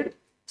is added.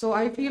 So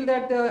I feel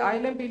that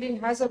ILM peeling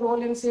has a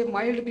role in say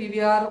mild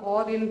PVR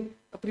or in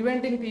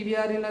preventing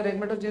PVR in a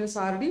rheumatogenic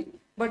RD.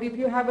 But if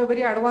you have a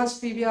very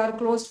advanced PVR,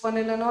 closed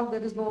funnel and all,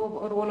 there is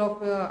no role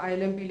of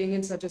ILM peeling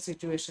in such a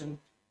situation.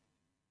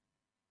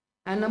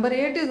 And number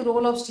 8 is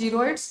role of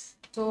steroids.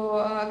 So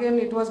again,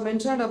 it was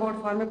mentioned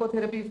about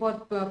pharmacotherapy for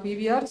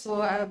PVR.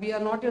 So we are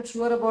not yet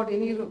sure about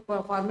any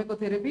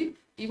pharmacotherapy.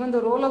 Even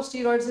the role of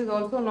steroids is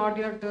also not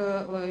yet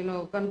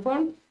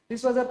confirmed.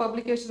 This was a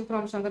publication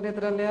from Shankar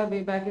Netralaya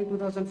way back in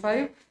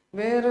 2005,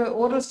 where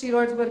oral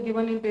steroids were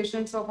given in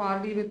patients of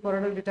RD with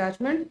choroidal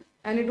detachment.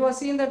 And it was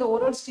seen that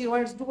oral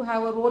steroids do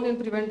have a role in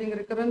preventing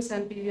recurrence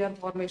and PVR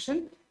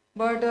formation.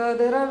 But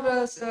there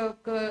are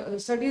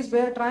studies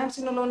where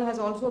triamcinolone has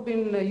also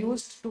been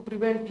used to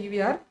prevent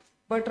PVR.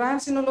 But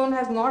triamcinolone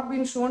has not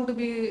been shown to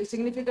be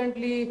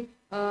significantly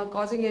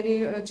causing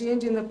any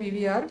change in the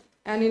PVR.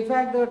 And in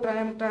fact, the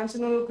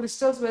triamcinolone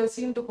crystals were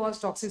seen to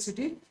cause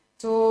toxicity.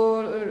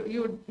 So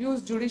you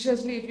use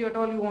judiciously if at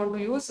all you want to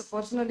use.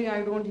 Personally,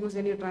 I don't use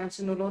any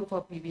triamcinolone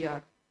for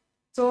PVR.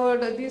 So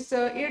these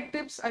 8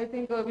 tips I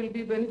think will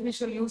be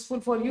beneficial, useful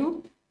for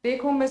you.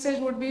 Take home message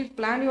would be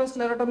plan your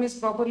sclerotomies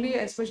properly,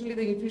 especially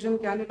the infusion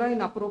cannula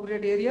in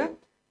appropriate area.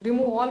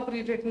 Remove all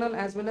preretinal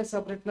as well as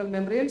subretinal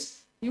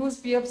membranes.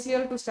 Use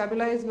PFCL to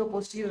stabilize your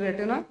posterior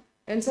retina.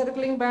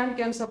 Encircling band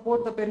can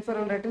support the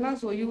peripheral retina,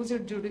 so use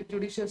it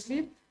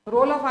judiciously.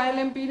 Role of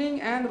ILM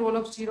peeling and role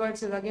of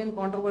steroids is again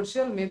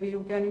controversial. Maybe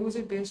you can use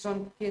it based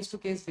on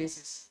case-to-case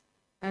basis.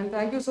 And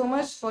thank you so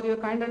much for your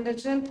kind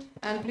attention.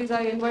 And please,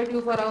 I invite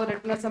you for our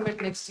Retina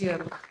Summit next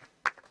year.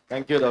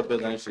 Thank you, Dr.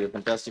 Dhanushri.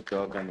 Fantastic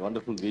talk and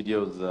wonderful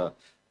videos.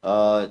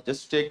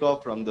 Just to take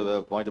off from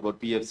the point about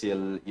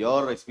PFCL,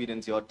 your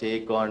experience, your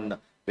take on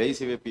very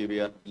severe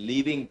PVR,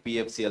 leaving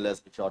PFCL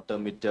as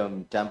short-term,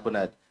 mid-term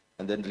tamponade,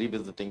 and then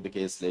revisiting the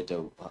case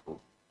later.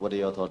 What are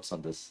your thoughts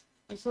on this?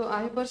 So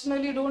I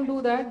personally don't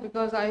do that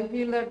because I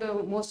feel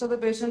that most of the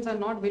patients are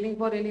not willing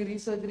for any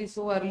resurgery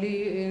so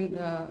early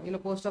in a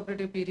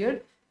post-operative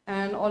period.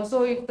 And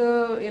also if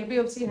the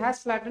LPFC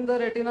has flattened the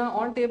retina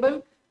on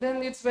table,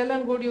 then it's well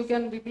and good, you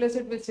can replace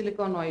it with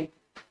silicone oil.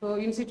 So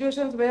in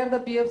situations where the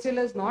PFCL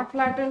is not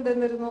flattened, then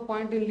there is no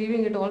point in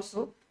leaving it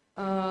also.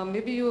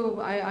 maybe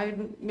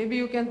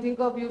you can think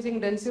of using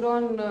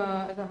Densiron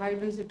as a high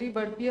density,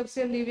 but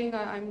PFCL leaving,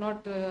 I'm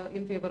not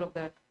in favor of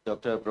that.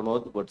 Dr.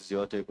 Pramod, what is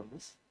your take on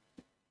this?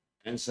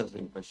 Answer the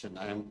question.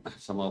 I am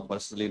somehow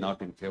personally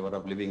not in favor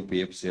of leaving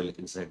PFCL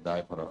inside the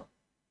IPRA.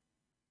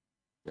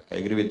 I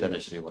agree with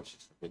Tanashri what she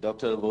said. Okay,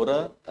 Dr.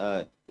 Vora,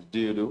 do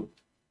you do?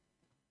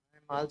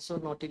 I'm also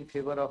not in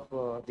favor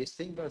of this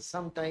thing, but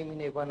sometime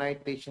in a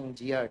one-eyed patient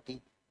GRT,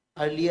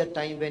 earlier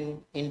time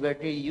when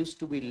invertery used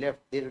to be left,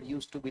 there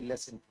used to be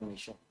less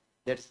information.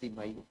 That's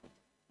my opinion.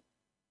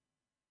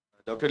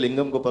 Dr.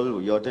 Lingam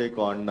Gopal, your take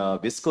on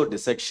visco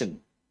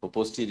dissection for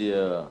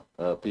posterior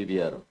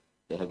PVR.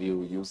 Have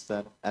you used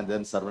that? And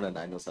then Saravanan,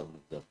 I know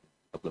Saravanan a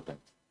couple of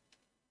times.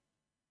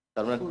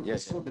 Saravanan,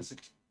 yes.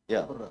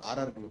 Yeah. For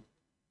RRD.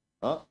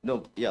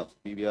 No, yeah,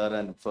 PVR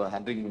and for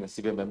handling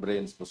severe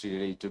membranes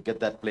posteriorly to get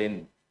that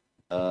plane.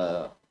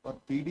 For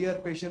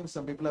PDR patients,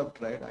 some people have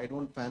tried. I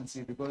don't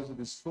fancy because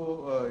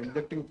visco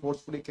injecting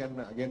forcefully can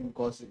again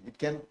cause it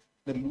can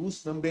the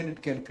loose membrane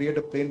it can create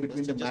a plane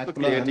between the Just for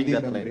macula and creating the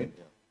that membrane. plane,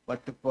 yeah.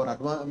 But for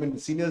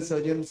senior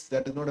surgeons,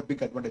 that is not a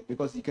big advantage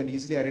because you can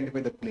easily identify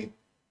the plane.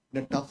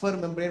 In a tougher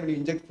membrane, when you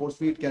inject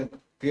forcefully, it can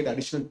create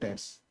additional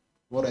tears.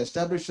 For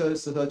established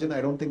surgeon,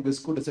 I don't think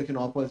visco dissection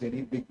offers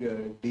any big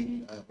deal.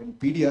 In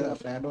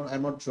PDR,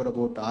 I'm not sure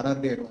about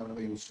RRD. I've never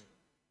used it.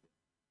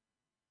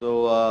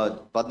 So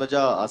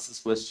Padmaja asks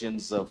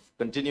questions of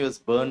continuous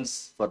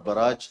burns for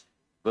barrage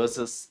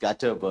versus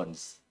scatter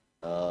burns.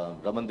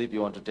 Ramandeep,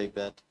 you want to take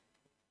that?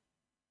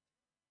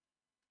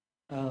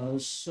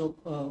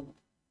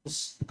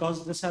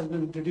 Because this has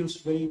been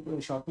introduced very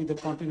shortly, the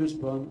continuous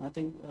burn, I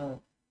think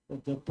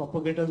the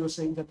propagators were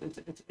saying that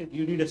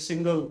you need a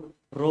single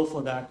row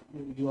for that.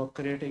 You are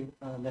creating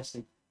less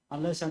thing.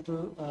 Unless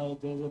until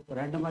there's a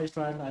randomized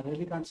trial, I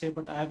really can't say,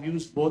 but I have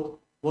used both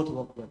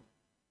work well.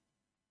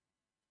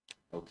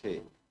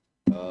 Okay.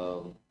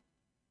 All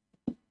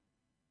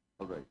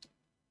right.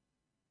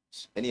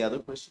 Any other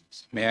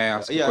questions? May I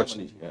ask a Yeah,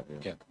 question?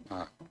 Manish,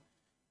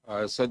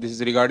 Yeah. So this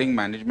is regarding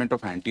management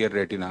of anterior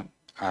retina.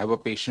 I have a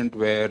patient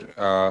where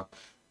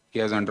he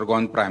has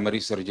undergone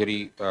primary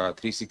surgery,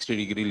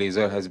 360-degree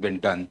laser has been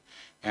done,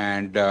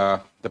 and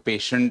the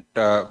patient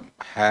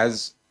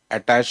has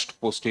attached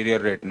posterior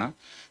retina,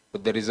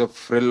 but there is a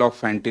frill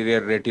of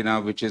anterior retina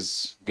which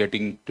is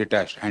getting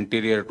detached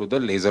anterior to the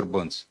laser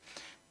burns.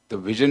 The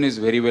vision is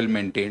very well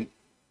maintained.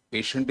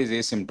 Patient is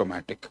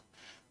asymptomatic,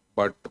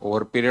 but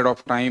over a period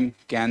of time,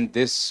 can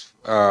this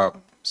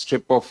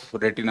strip of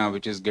retina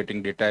which is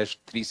getting detached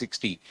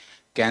 360,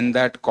 can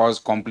that cause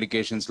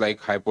complications like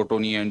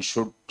hypotonia, and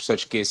should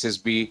such cases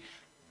be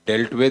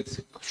dealt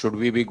with? Should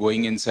we be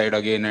going inside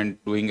again and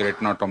doing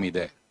retinotomy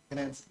there? Can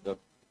I answer?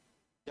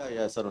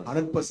 Yeah, Sarun.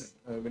 100%.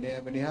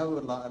 When you have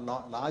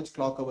large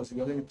clock hours,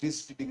 you are in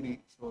 360 degree,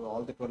 so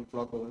all the 12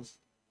 clock hours,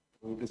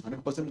 it is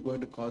 100%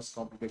 going to cause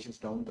complications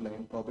down the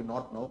line. Probably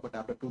not now, but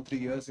after 2-3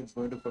 years, it's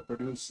going to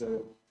produce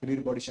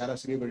ciliary body, shallow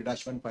ciliary body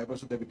detachment,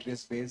 fibers of the vitreous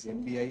space,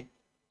 NBI,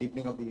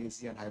 deepening of the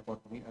AC, and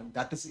hypotomy, and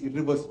that is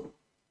irreversible.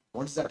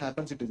 Once that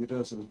happens, it is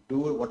irreversible. Do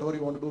whatever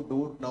you want to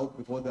do it now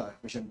before the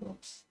vision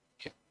drops.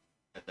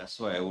 That's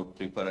why I would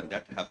prefer, and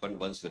that happened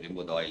once we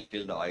remove the oil.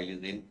 Till the oil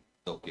is in,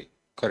 it's okay.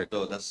 Correct.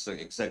 So that's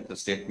exact the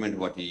statement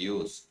what you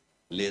use.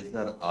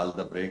 Laser, all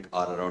the break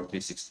are around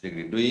 360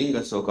 degree. Doing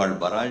a so-called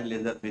barrage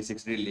laser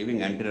 360 degree,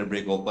 leaving anterior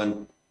break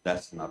open,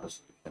 that's not a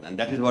solution. And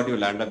that is what you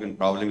will end up in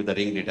problem with the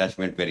ring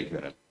detachment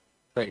peripheral.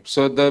 Right.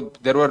 So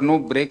there were no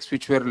breaks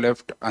which were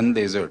left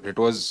unlasered. It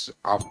was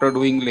after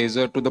doing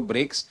laser to the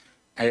breaks,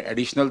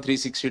 additional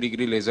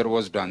 360-degree laser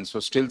was done. So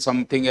still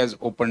something has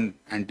opened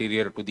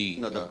anterior to the.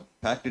 No, the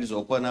fact it is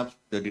open up,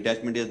 the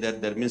detachment is there,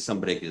 there means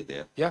some break is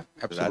there. Yeah,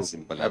 It's absolutely. as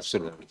simple as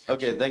Absolutely.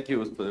 Okay, thank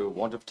you. For the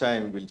want of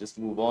time, we'll just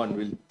move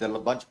on. There are a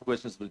bunch of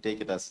questions. We'll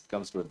take it as it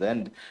comes to the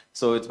end.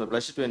 So it's my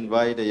pleasure to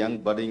invite a young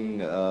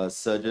budding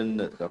surgeon,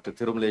 Dr.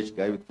 Thirumalesh,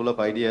 guy with full of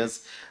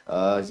ideas.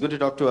 He's going to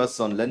talk to us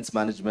on lens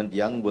management,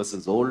 young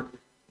versus old,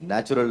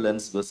 natural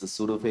lens versus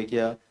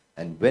pseudophakia,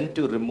 and when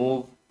to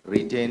remove,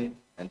 retain,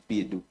 and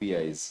do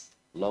PIs.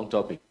 Long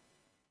topic.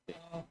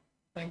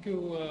 Thank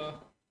you,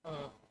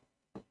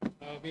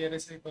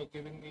 VRSI, for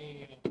giving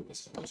me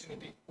this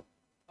opportunity.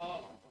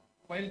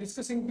 While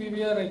discussing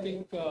PVR, I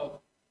think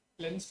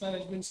lens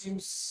management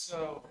seems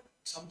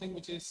something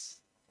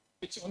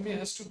which only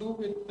has to do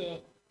with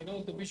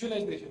the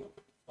visualization of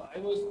it. I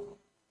was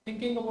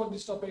thinking about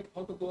this topic,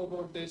 how to go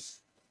about this.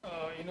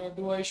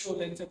 Do I show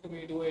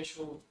lensectomy? Do I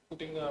show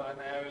putting an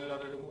IOL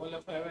or a removal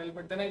of IOL?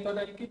 But then I thought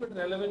I'll keep it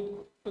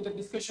relevant to the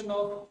discussion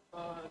of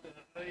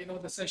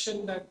the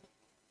session that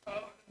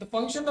the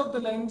function of the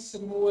lens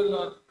removal,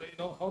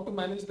 or how to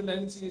manage the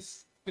lens,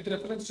 is with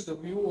reference to the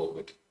view of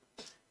it.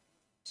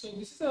 So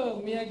this is a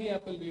Miyagi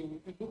apple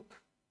view. If you look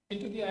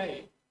into the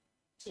eye,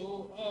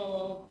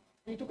 so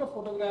we took a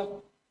photograph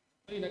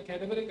in a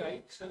cadaveric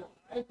eye. So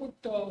I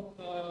put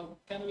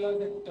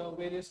cannulas at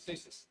various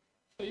places.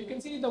 So you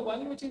can see the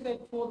one which is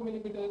at 4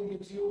 millimeters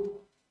gives you,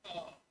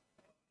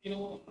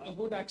 a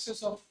good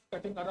access of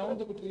cutting around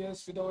the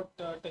vitreous without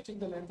touching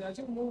the lens. As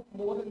you move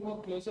more and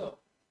more closer,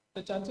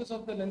 the chances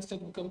of the lens tech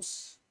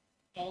becomes,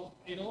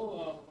 very,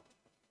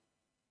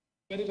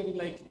 very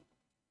likely.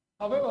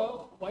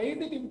 However, why is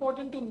it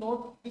important to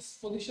note these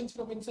positions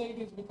from inside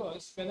is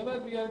because whenever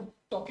we are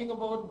talking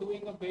about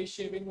doing a base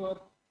shaving or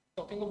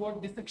talking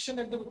about dissection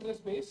at the vitreous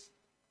base,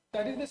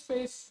 that is the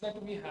space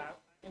that we have.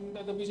 And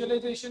the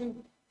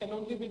visualization can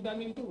only be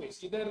done in two ways.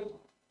 Either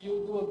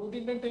you do a good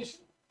indentation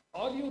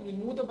or you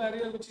remove the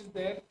barrier which is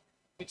there,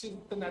 which is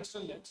the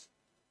natural lens.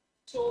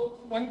 So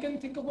one can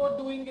think about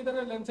doing either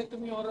a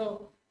lensectomy or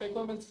a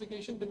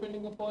phacoemulsification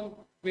depending upon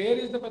where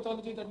is the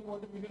pathology that you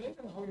want to visualize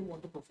and how you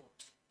want to perform.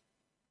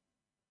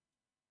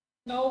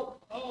 Now,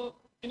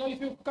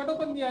 if you cut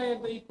open the eye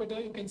at the equator,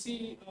 you can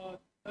see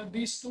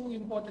these two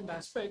important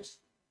aspects.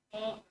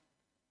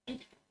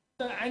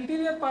 The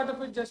anterior part of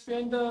it, just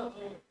behind the,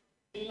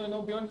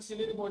 beyond the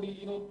ciliary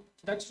body,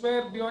 that's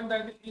where beyond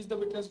that is the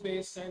vitreous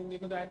base and,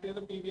 the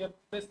anterior PVR.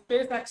 The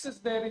space axis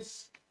there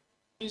is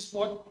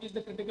what is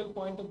the critical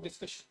point of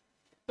discussion.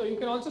 So you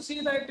can also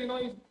see that,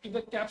 if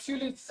the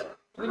capsule is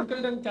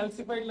wrinkled and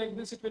calcified like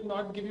this, it will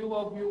not give you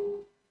a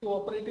view to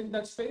operate in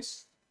that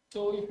space.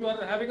 So if you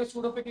are having a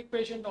pseudophakic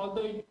patient,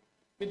 although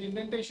with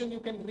indentation you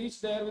can reach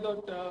there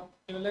without,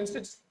 lens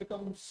stitch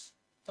becomes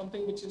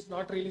something which is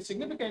not really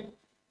significant.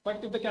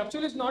 But if the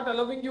capsule is not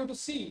allowing you to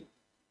see,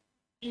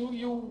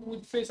 you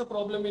would face a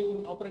problem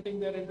in operating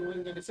there and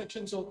doing the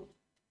dissection. So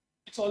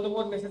it's all the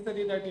more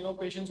necessary that,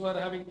 patients who are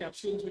having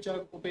capsules which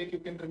are opaque, you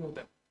can remove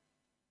them.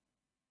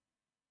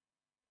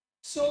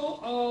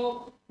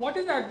 So what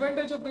is the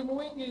advantage of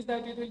removing is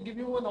that it will give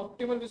you an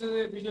optimal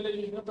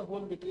visualization of the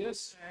whole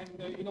vitreous, and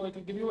it will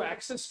give you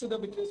access to the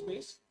vitreous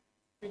base.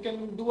 You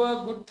can do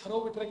a good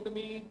thorough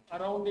vitrectomy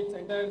around its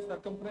entire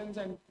circumference,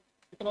 and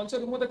you can also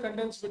remove the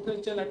condensed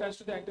vitreous gel attached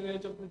to the anterior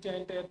edge of the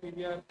entire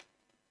PVR.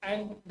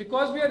 And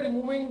because we are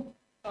removing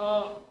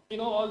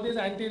all these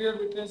anterior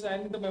vitreous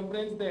and the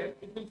membranes there,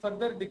 it will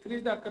further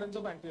decrease the occurrence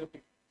of anterior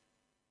PVR.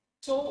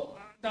 So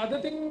the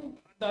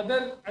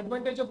other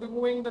advantage of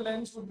removing the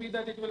lens would be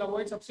that it will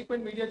avoid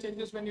subsequent media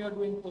changes when you are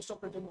doing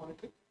post-operative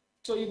monitoring.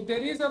 So if there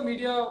is a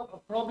media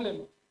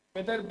problem,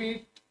 whether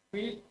be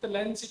it the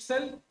lens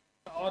itself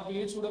or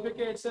be it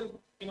pseudophakia itself,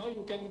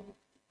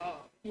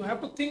 you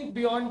have to think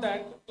beyond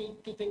that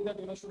to think that,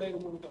 should I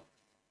remove it?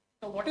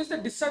 Now, what is the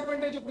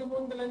disadvantage of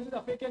removing the lenses?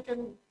 Aphakia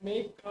can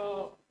make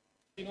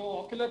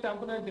ocular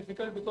tamponade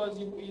difficult because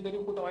either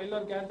you put oil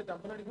or gas, the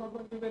tamponade is not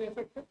going to be very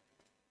effective.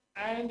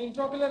 And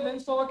intraocular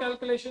lens power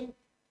calculation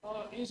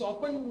is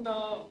often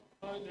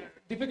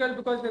difficult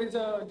because there is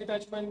a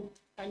detachment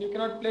and you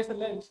cannot place a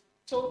lens.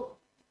 So,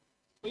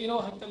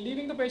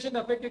 leaving the patient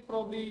aphakic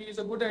probably is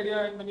a good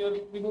idea, and when you're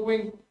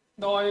removing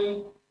the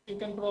oil, you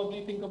can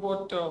probably think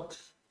about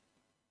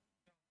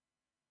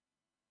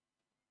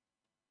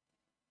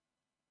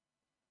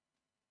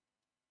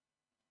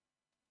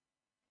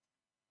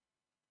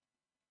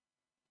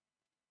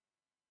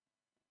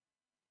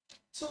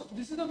So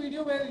this is a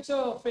video where it's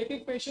a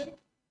phakic patient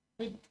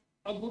with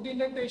a good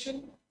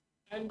indentation,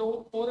 and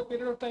over a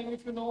period of time,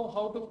 if you know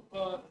how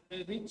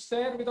to reach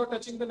there without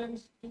touching the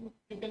lens, you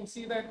can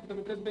see that the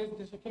vitreous-based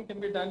dissection can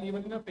be done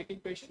even in a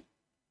phakic patient.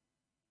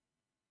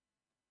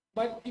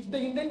 But if the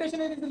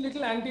indentation is a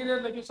little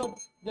anterior, like you saw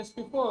just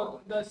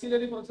before, the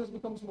ciliary process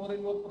becomes more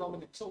and more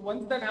prominent. So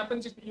once that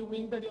happens, you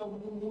mean that you're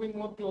moving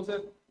more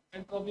closer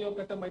and probably your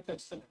cutter might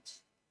touch the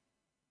lens.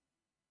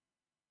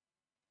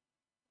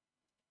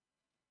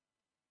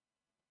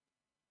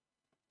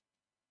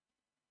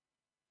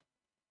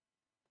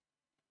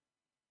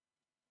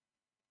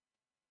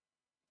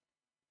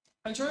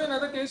 I'll show you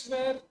another case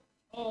where,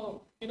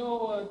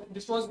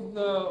 this was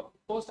the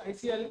post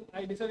ICL.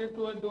 I decided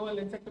to do a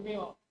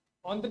lensectomy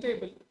on the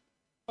table.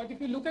 But if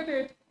you look at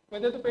it,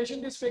 whether the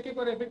patient is phakic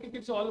or aphakic,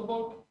 it's all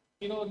about,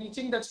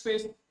 reaching that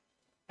space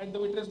at the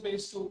vitreous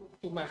base to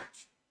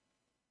manage.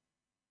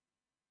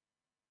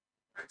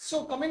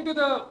 So coming to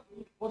the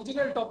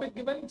original topic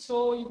given,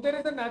 so if there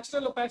is a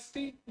natural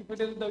opacity, if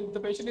the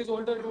patient is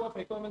older, do a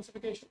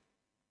phacoemulsification.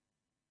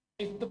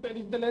 If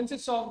the lens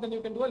is soft, then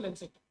you can do a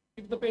lensectomy.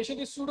 If the patient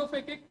is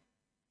pseudophakic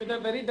with a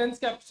very dense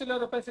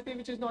capsular opacity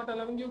which is not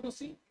allowing you to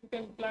see, you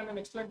can plan an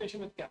explantation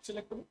with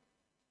capsulectomy.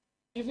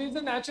 If it is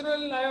a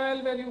natural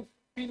IOL where you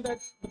feel that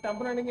the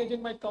tamponading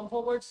agent might come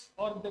forwards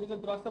or there is a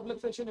gross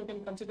subluxation, you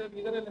can consider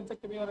either a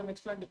lensectomy or an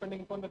explant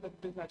depending upon whether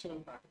it is natural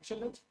or artificial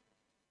lens.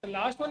 The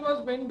last one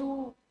was when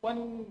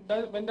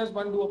does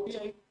one do a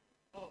PI?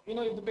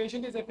 If the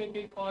patient is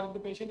aphakic or if the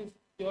patient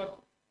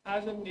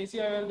has an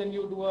ACIOL, then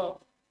you do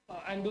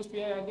and do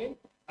PI again.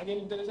 Again,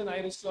 if there is an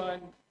iris flaw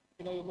and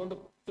you're going to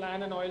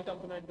plan an oil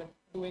tamponade, then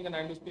doing an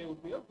Andrews PA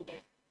would be a good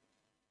idea.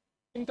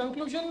 In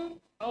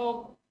conclusion,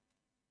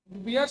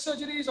 VR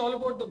surgery is all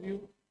about the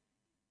view.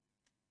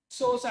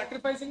 So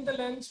sacrificing the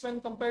lens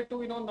when compared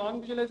to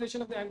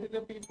non-visualization of the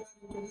anterior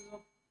PVR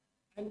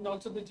and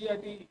also the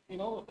GRT,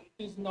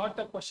 is not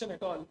a question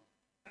at all.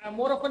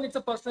 More often it's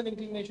a personal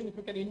inclination. If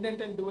you can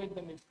indent and do it,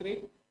 then it's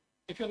great.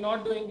 If you're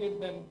not doing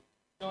it, then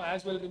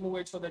as well remove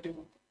it so that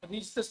you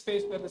reach the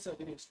space where the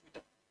surgery is to be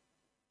done.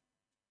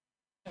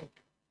 Thank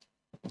you.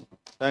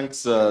 Thanks,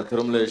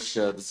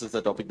 Thirumlesh. This is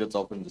a topic that's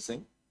often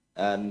missing.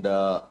 And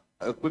a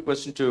quick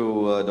question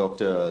to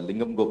Dr.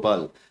 Lingam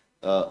Gopal.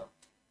 Oh,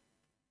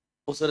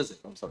 sir, is it?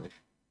 I'm sorry.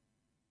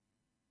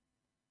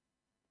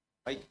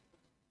 Mike.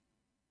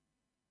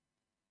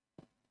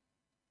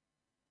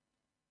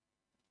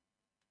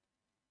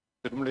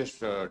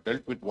 Tirumalesh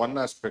dealt with one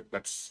aspect,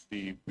 that's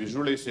the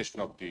visualization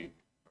of the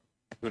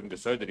during the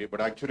surgery.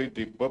 But actually,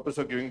 the purpose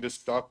of giving this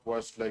talk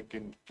was like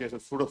in case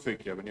of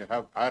pseudophakia, when you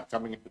have air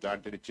coming into the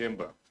anterior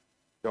chamber,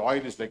 the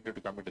oil is likely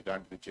to come into the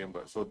anterior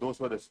chamber. So those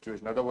were the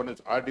situation. Another one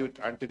is RD with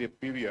anterior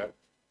PVR.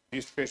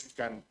 These patients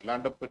can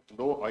land up with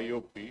low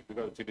IOP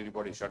because the ciliary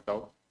body is shut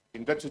down.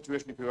 In that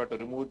situation, if you were to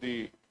remove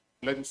the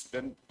lens,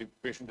 then the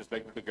patient is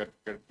likely to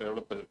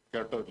develop a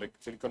like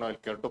silicone oil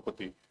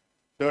keratopathy.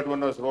 Third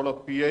one was role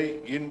of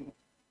PI in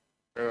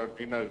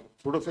a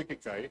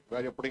pseudophakic eye,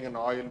 where you're putting an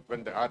oil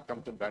when the air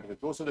comes in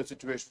that. Those are the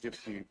situations,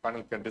 if the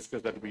panel can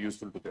discuss, that will be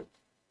useful to them.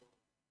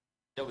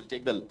 Yeah, we'll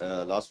take the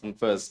last one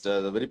first.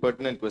 The very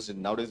pertinent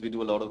question. Nowadays, we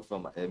do a lot of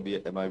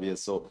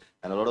MIBSO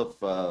and a lot of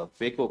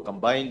phaco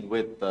combined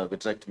with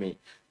vitrectomy.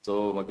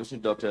 So my question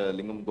to Dr.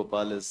 Lingam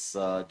Gopal is,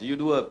 do you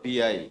do a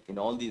PI in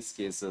all these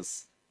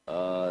cases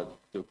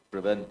to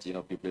prevent,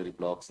 pupillary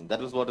blocks? And that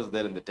was what is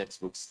there in the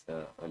textbooks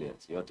earlier.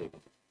 So your take on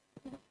it.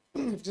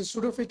 If the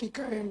pseudophakic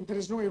eye and there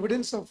is no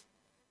evidence of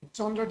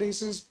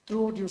zonulodiasis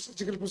throughout your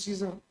surgical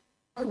procedure,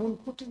 I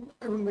won't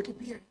make a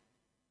PI.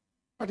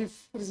 But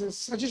if there is a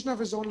suggestion of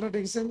a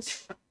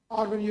zonulodiasis,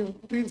 or when you're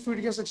doing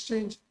fluid gas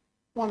exchange,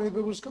 one of the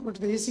bubbles come into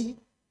the AC,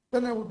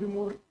 then I would be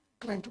more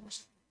inclined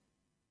towards it.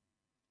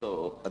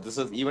 So this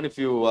is even if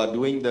you are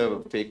doing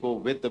the phaco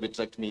with the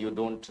vitrectomy, you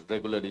don't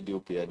regularly do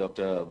PI.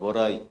 Dr.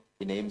 Vorai,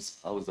 he names,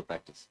 how is the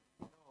practice?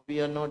 We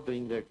are not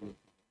doing that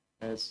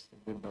as a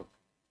good doctor.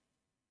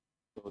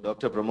 So,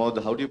 Dr.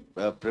 Pramod, how do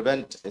you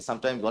prevent,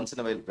 sometimes once in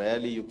a while,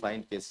 rarely you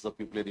find cases of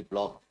pupillary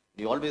block.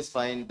 You always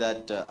find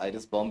that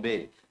iris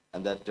Bombay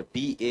and that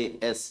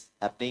PAS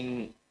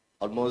happening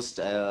almost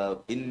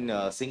in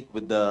sync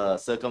with the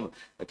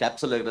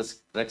capsular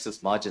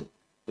rexus margin.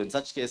 So in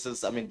such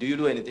cases, I mean, do you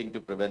do anything to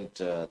prevent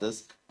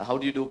this? How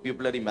do you do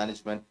pupillary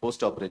management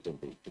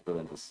post-operatively to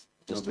prevent this?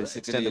 Just to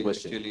extend the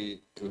question.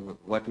 Actually,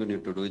 what we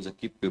need to do is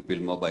keep pupil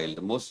mobile.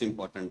 The most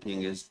important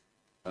thing is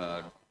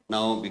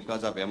now,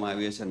 because of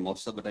MIVS and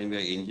most of the time we are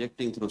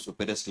injecting through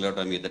superior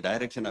sclerotomy, the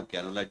direction of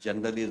cannula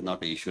generally is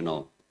not an issue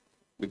now.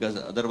 Because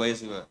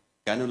otherwise,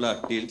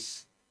 cannula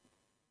tilts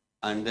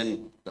and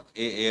then the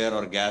air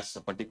or gas,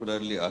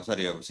 particularly,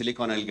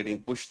 silicone oil getting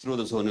pushed through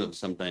the zonules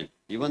sometimes.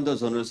 Even though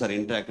zonules are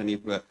intact, and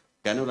if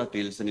cannula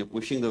tilts and you're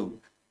pushing the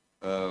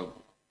oil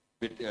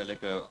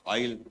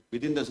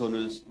within the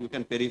zonules, you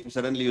can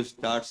suddenly you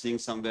start seeing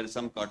somewhere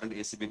some cotton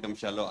AC becomes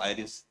shallow,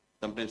 iris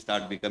sometimes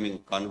start becoming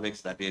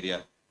convex, that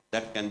area.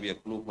 That can be a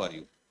clue for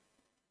you.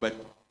 But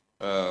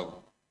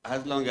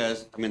as long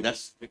as,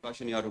 that's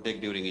precaution you have to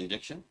take during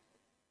injection.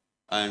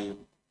 And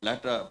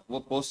later,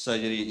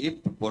 post-surgery,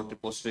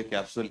 if posterior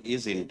capsule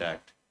is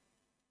intact,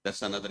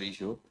 that's another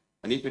issue.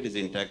 And if it is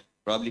intact,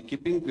 probably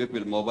keeping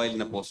pupil mobile in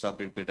a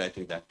post-operative period, I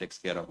think that takes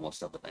care of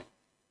most of the time.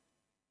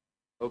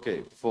 Okay,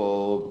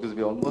 because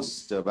we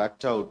almost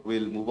backed out,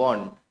 we'll move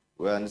on.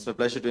 And it's my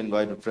pleasure to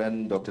invite a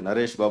friend, Dr.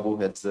 Naresh Babu,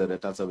 heads the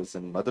retina service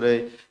in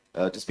Madurai,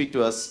 to speak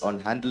to us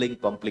on handling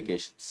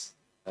complications.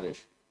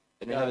 Naresh,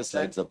 can you have the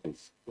slides up,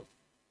 please?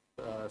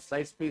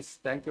 Slides, please.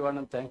 Thank you,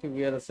 Anand. Thank you,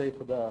 VRSI,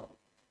 for the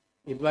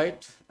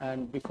invite.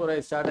 And before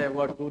I start, I have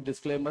got two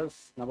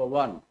disclaimers. Number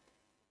one,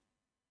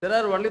 there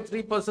are only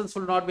 3 persons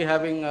who will not be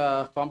having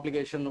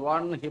complication.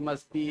 One, he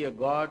must be a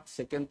god.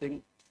 Second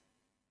thing,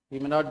 he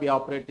may not be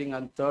operating.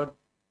 And third,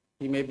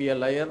 he may be a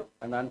liar,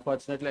 and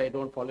unfortunately, I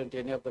don't fall into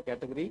any of the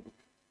category.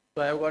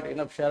 So I have got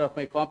enough share of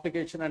my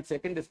complication. And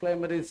second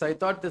disclaimer is, I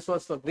thought this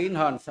was for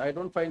greenhorns. I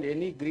don't find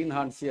any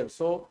greenhorns here.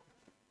 So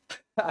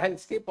I'll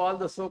skip all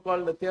the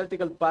so-called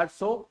theoretical parts.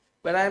 So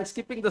when I am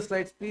skipping the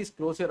slides, please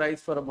close your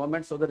eyes for a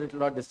moment so that it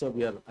will not disturb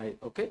your eye.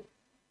 Okay.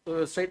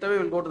 So straight away,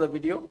 we'll go to the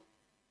video.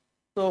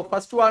 So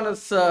first one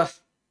is,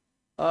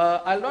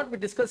 I'll not be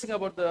discussing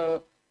about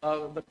the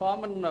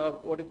common,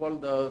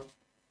 the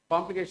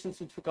complications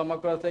which we come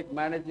across, like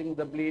managing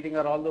the bleeding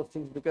or all those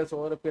things, because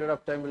over a period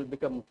of time will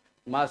become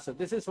master.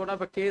 This is one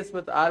of a case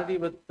with RD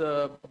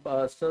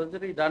with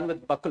surgery done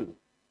with buckle.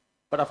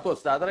 But of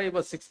course, the other eye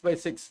was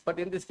 6/6. But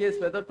in this case,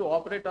 whether to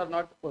operate or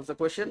not was the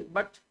question.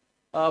 But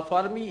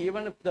for me,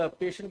 even if the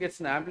patient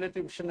gets an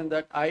ambulatory vision in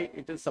that eye,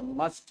 it is a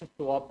must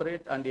to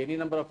operate, and any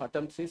number of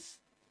attempts is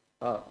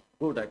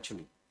good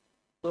actually.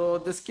 So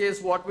this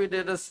case, what we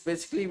did is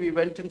basically we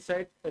went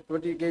inside a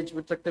 20 gauge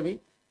vitrectomy.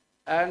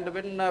 And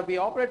when we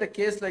operate a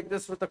case like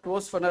this with a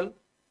closed funnel,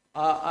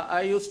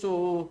 I used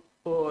to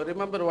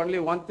remember only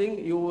one thing.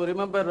 You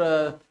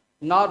remember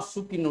Nar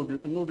Suki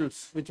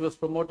noodles, which was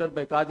promoted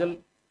by Kajol.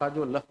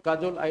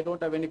 I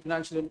don't have any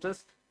financial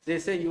interest. They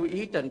say you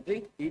eat and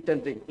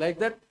drink, like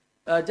that.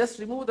 Just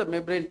remove the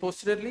membrane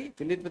posteriorly,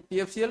 fill it with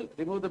PFCL,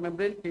 remove the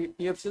membrane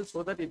PFCL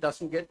so that it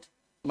doesn't get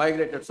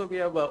migrated. So we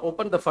have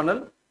opened the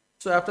funnel.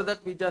 So after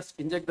that, we just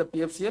inject the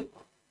PFCL,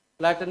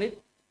 flatten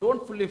it,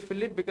 don't fully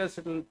fill it because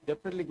it will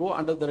definitely go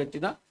under the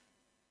retina.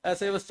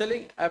 As I was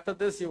telling, after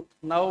this, you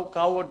now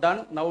cover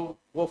done, now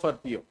go for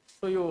PO.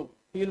 So you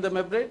peel the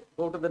membrane,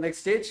 go to the next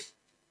stage,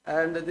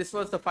 and this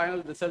was the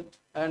final result.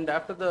 And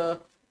after the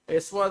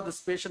SWA,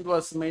 this patient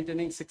was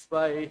maintaining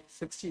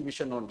 6/60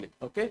 vision only.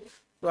 Okay.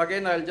 So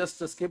again, I'll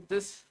just skip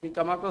this. We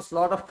come across a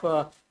lot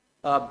of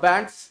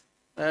bands,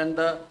 and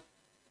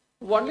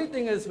only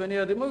thing is when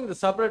you're removing the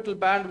subretinal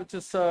band, which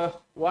is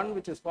one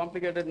which is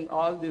complicated in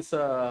all these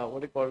what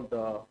do you call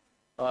the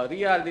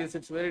realities,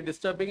 it's very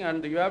disturbing,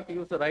 and you have to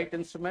use the right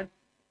instrument.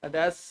 And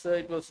as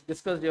it was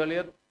discussed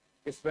earlier,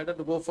 it's better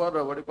to go for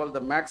what you call the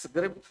max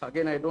grip.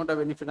 Again, I don't have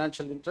any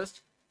financial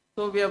interest.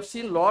 So we have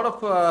seen a lot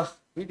of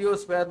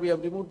videos where we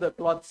have removed the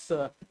cloths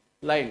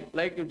line,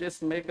 like you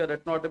just make a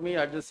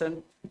retinotomy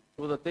adjacent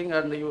to the thing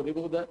and you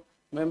remove the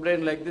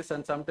membrane like this,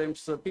 and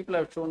sometimes people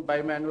have shown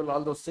bimanual,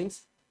 all those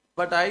things.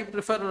 But I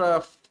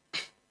prefer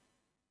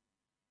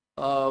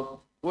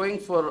going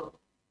for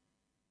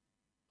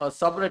a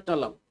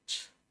subretinal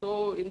approach.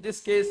 So in this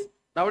case,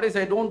 nowadays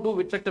I don't do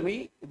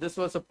vitrectomy. This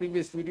was a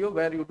previous video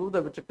where you do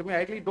the vitrectomy.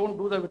 I actually don't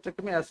do the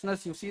vitrectomy. As soon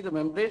as you see the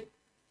membrane,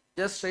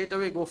 just straight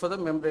away go for the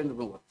membrane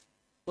removal.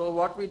 So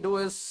what we do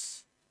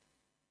is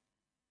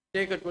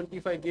take a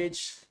 25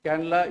 gauge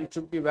cannula. It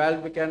should be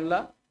valve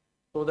cannula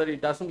so that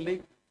it doesn't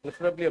leak.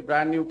 Preferably a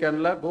brand new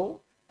cannula. Go.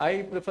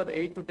 I prefer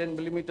 8 to 10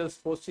 millimeters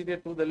posterior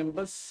to the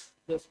limbus.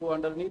 Just go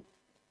underneath.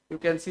 You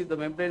can see the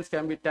membranes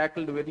can be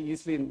tackled very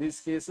easily in these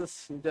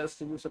cases. You just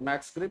use a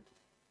max grip.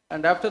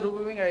 And after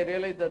removing, I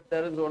realized that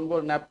there is one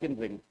more napkin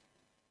ring.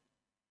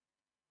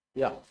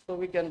 Yeah, so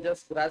we can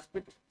just grasp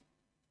it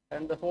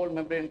and the whole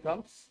membrane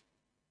comes.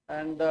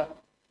 And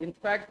in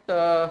fact,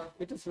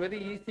 it is very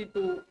easy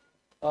to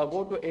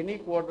go to any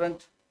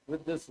quadrant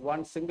with this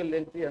one single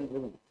entry and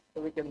remove.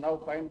 So we can now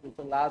find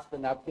the last, the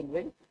napkin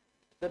ring.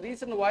 The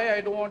reason why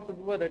I don't want to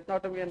do a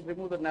retinotomy and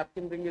remove the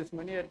napkin ring is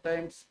many a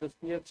times this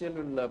PFCL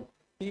will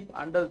keep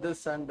under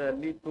this and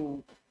lead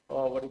to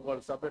what you call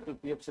subretinal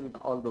PFCL and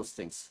all those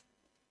things.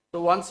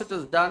 So once it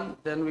is done,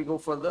 then we go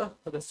for the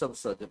rest of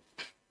surgery.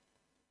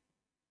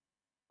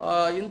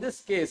 In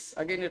this case,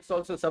 again, it's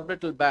also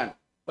subretinal band.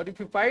 But if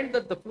you find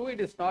that the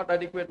fluid is not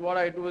adequate, what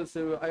I do is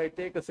I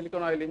take a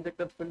silicone oil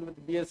injector filled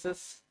with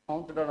BSS,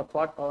 mounted on a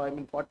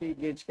 40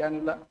 gauge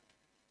cannula,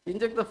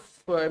 inject the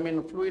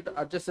fluid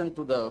adjacent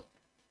to the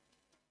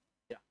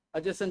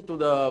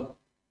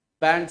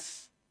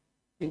bands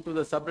into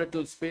the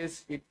subretinal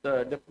space. It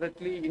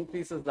definitely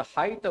increases the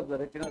height of the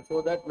retina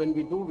so that when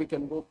we do, we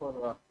can go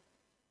for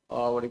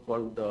what you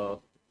call the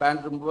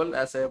band removal,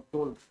 as I have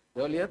told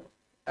earlier.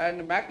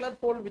 And macular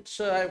fold, which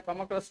I have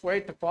come across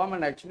quite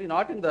common actually,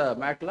 not in the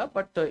macula,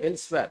 but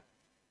elsewhere.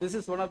 This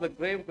is one of the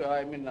grave,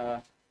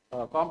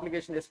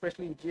 complications,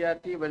 especially in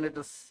GRT when it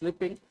is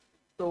slipping.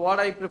 So what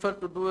I prefer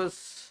to do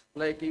is,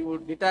 like, you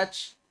would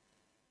detach,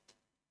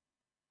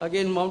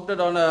 again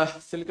mounted on a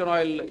silicone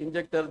oil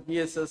injector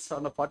BSS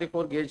on a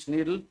 44 gauge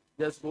needle,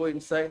 just go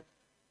inside,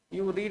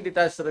 you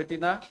redetach the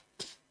retina.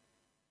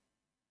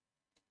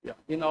 Yeah,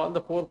 in all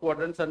the 4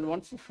 quadrants, and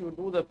once if you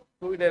do the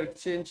fluid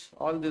exchange,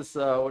 all this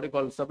what you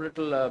call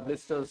subretinal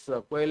blisters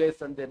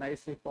coalesce and they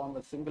nicely form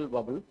a single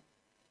bubble.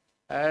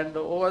 And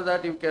over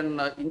that you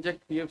can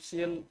inject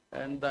PFCL,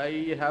 and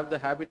I have the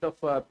habit of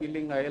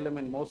peeling ILM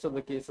in most of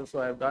the cases, so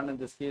I have done in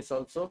this case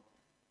also.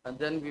 And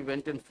then we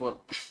went in for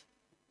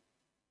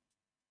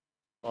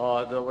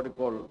the what you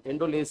call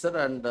endolaser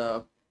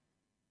and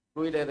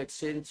fluid air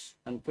exchange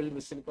and filled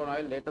with silicone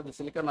oil. Later the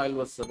silicone oil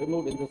was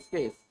removed in this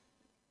case.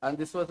 And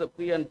this was a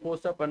pre and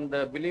post up, and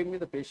believe me,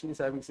 the patient is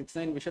having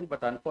 6/9 vision,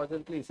 but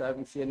unfortunately is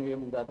having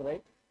CNVM in the other eye.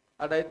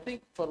 And I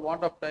think for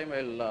want of time,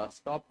 I'll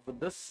stop with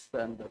this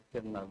and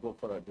can go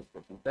for a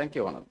discussion. Thank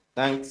you, Anand.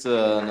 Thanks,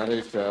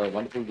 Naresh.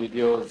 Wonderful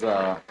videos.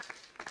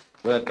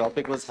 The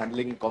topic was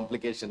handling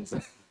complications.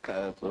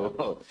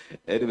 So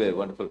anyway,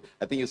 wonderful.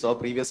 I think you saw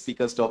previous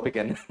speaker's topic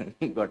and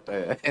got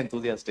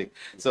enthusiastic.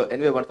 So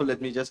anyway, wonderful. Let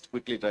me just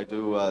quickly try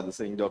to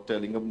saying Dr.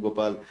 Lingam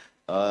Gopal.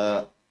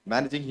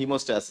 Managing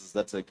hemostasis,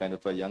 that's a kind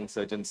of a young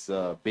surgeon's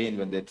pain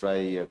when they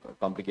try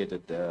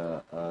complicated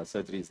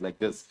surgeries like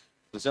this.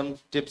 So some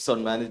tips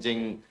on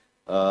managing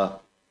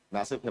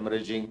massive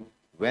hemorrhaging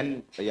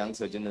when a young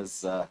surgeon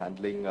is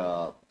handling,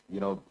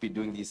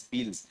 doing these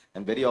peels,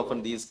 and very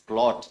often these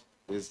clot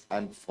is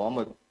and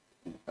form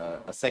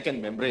a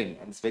second membrane,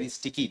 and it's very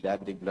sticky,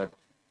 diabetic blood.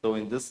 So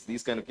in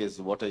these kind of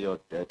cases, what are your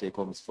take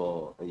homes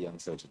for a young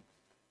surgeon?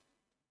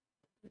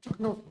 You're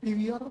talking of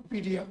PVR or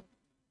PDR?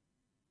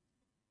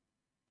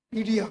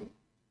 PDR.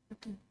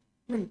 Okay.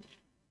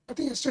 I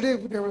think yesterday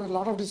there was a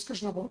lot of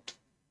discussion about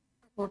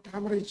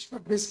hemorrhage,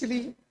 but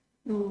basically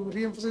you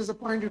re-emphasize the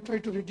point, you try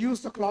to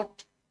reduce the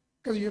clot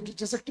because you're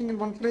dissecting in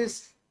one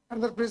place,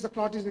 another place the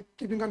clot is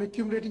keeping on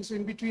accumulating, so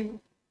in between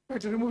try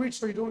to remove it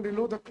so you don't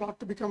allow the clot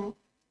to become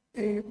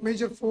a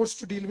major force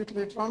to deal with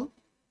later on.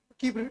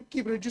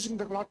 Keep reducing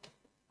the clot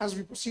as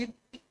we proceed,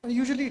 and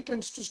usually it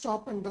tends to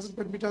stop and doesn't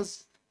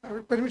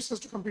permits us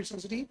to complete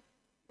surgery.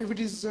 If it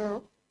is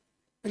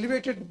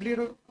elevated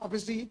bleeder,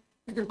 obviously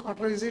you can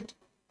cauterize it,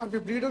 or if a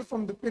bleeder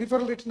from the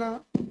peripheral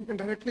retina, you can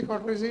directly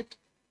cauterize it.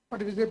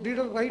 But if it's a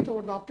bleeder right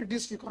over the optic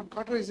disc, you can't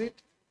cauterize it.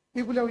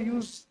 People have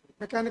used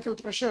mechanical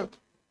pressure,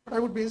 but I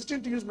would be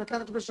hesitant to use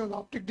mechanical pressure on the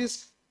optic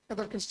disc, and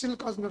that can still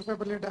cause nerve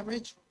fiber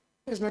damage.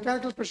 There's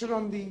mechanical pressure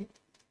on the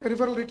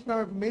peripheral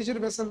retina, major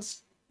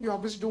vessels. You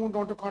obviously don't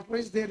want to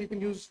cauterize. There you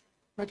can use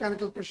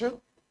mechanical pressure,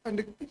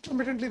 and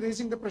intermittently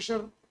raising the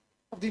pressure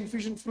of the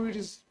infusion fluid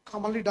is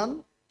commonly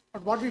done.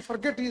 But what we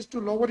forget is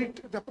to lower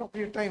it at the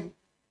appropriate time,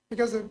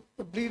 because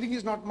the bleeding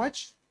is not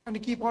much, and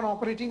you keep on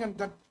operating, and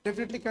that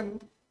definitely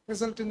can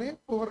result in a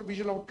poor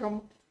visual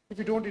outcome if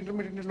you don't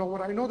intermittently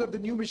lower. I know that the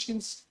new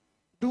machines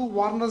do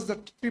warn us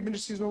that 3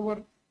 minutes is over,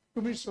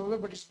 2 minutes is over,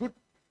 but it's good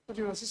that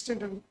your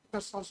assistant and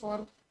that's also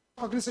are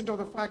cognizant of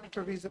the fact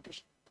to raise the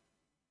pressure.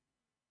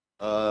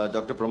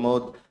 Dr.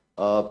 Pramod,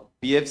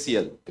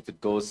 PFCL, if it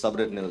goes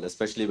subretinal,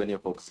 especially when you're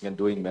focusing on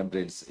doing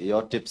membranes,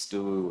 your tips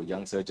to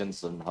young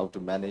surgeons on how to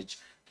manage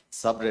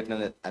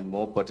subretinal and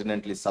more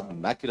pertinently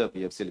submacular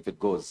PFCL if it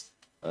goes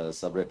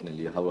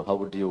subretinally, how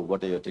would you,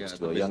 what are your tips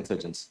to young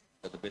surgeons?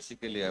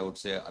 Basically, I would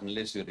say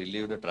unless you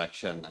relieve the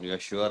traction and you are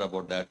sure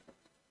about that,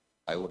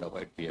 I would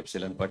avoid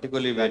PFCL, and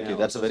particularly when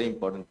that's a very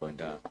important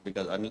point. Yeah,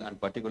 because and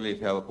particularly if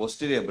you have a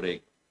posterior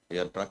break,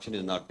 your traction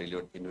is not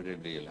really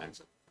immediately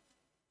enhanced.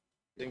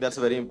 I think that's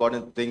a very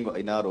important thing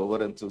in our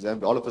over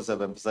enthusiasm. All of us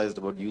have emphasized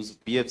about use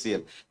of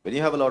PFCL. When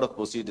you have a lot of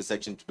posterior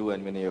dissection to do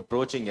and when you're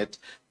approaching it,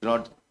 do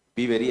not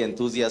be very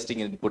enthusiastic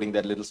in putting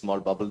that little small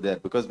bubble there,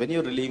 because when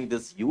you're relieving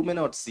this, you may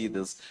not see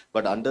this,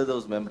 but under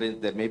those membranes,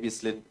 there may be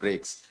slit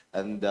breaks.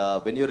 And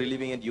when you're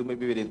relieving it, you may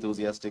be very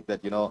enthusiastic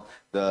that, you know,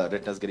 the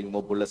retina is getting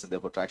more bullous and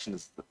therefore traction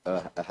is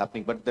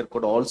happening. But there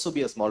could also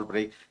be a small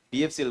break.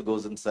 PFCL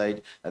goes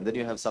inside, and then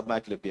you have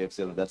submacular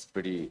PFCL, and that's a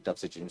pretty tough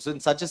situation. So in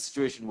such a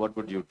situation, what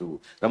would you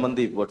do?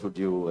 Ramandeep, what would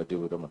you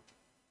do, Raman?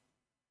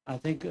 I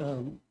think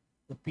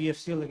the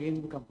PFCL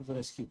again will come to the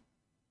rescue.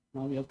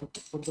 Now we have to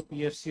put the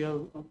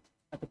PFCL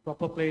at the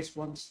proper place.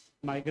 Once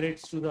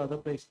migrates to the other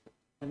place,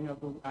 then you have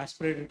to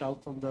aspirate it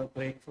out from the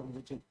break from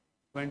which it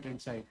went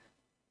inside.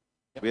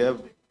 We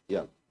have,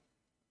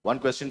 one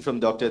question from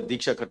Dr.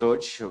 Diksha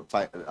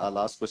Katoj, our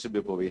last question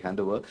before we hand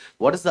over.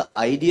 What is the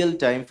ideal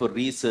time for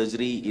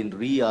re-surgery in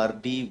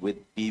re-RD with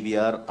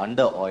PVR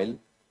under oil?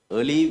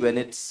 Early when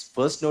it's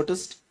first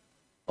noticed,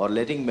 or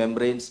letting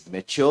membranes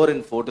mature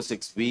in 4 to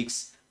 6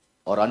 weeks,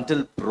 or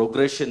until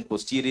progression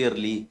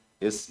posteriorly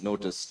is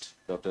noticed?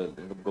 Dr.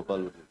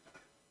 Gopal.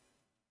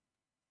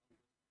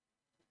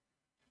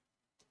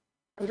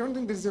 I don't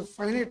think there's a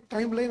finite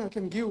timeline I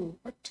can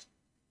give, but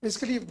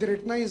basically if the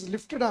retina is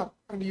lifted up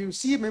and you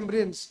see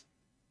membranes,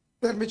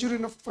 they're mature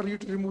enough for you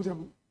to remove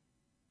them.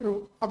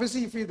 So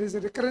obviously if there's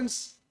a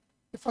recurrence,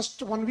 the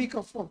first 1 week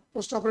of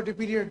post-operative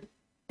period,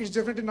 it's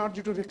definitely not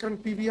due to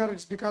recurrent PVR,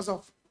 it's because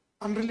of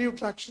unrelieved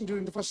traction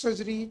during the first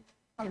surgery,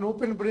 or an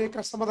open break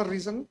or some other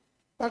reason.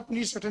 That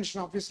needs attention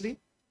obviously.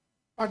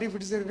 But if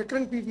it is a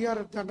recurrent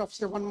PVR at the end of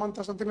say 1 month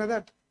or something like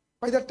that,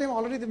 by that time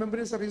already the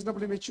membranes are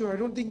reasonably mature. I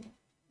don't think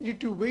you need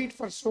to wait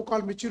for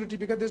so-called maturity,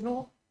 because there's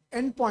no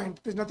end point.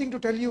 There's nothing to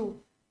tell you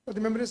that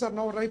the membranes are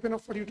now ripe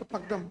enough for you to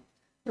pluck them.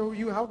 So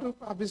you have to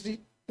obviously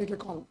take a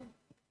call.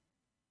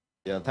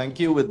 Yeah,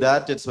 thank you. With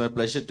that, it's my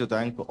pleasure to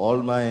thank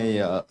all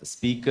my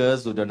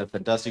speakers who've done a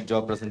fantastic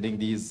job presenting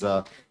these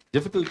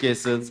difficult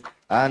cases,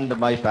 and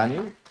my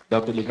panel,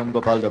 Dr. Likam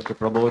Gopal, Dr.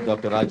 Prabodh,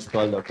 Dr.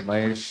 Rajpal, Dr.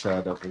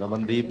 Mahesh, Dr.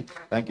 Ramandeep.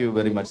 Thank you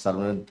very much,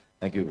 Saravanan.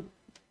 Thank you.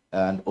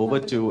 And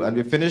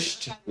we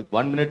finished with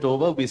 1 minute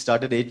over. We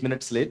started 8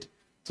 minutes late.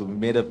 So we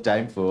made up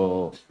time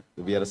for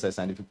the VRSI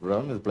scientific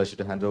program. It's a pleasure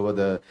to hand over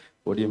the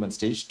podium and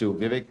stage to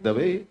Vivek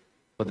Dave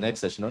for the next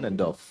session on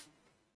end-off.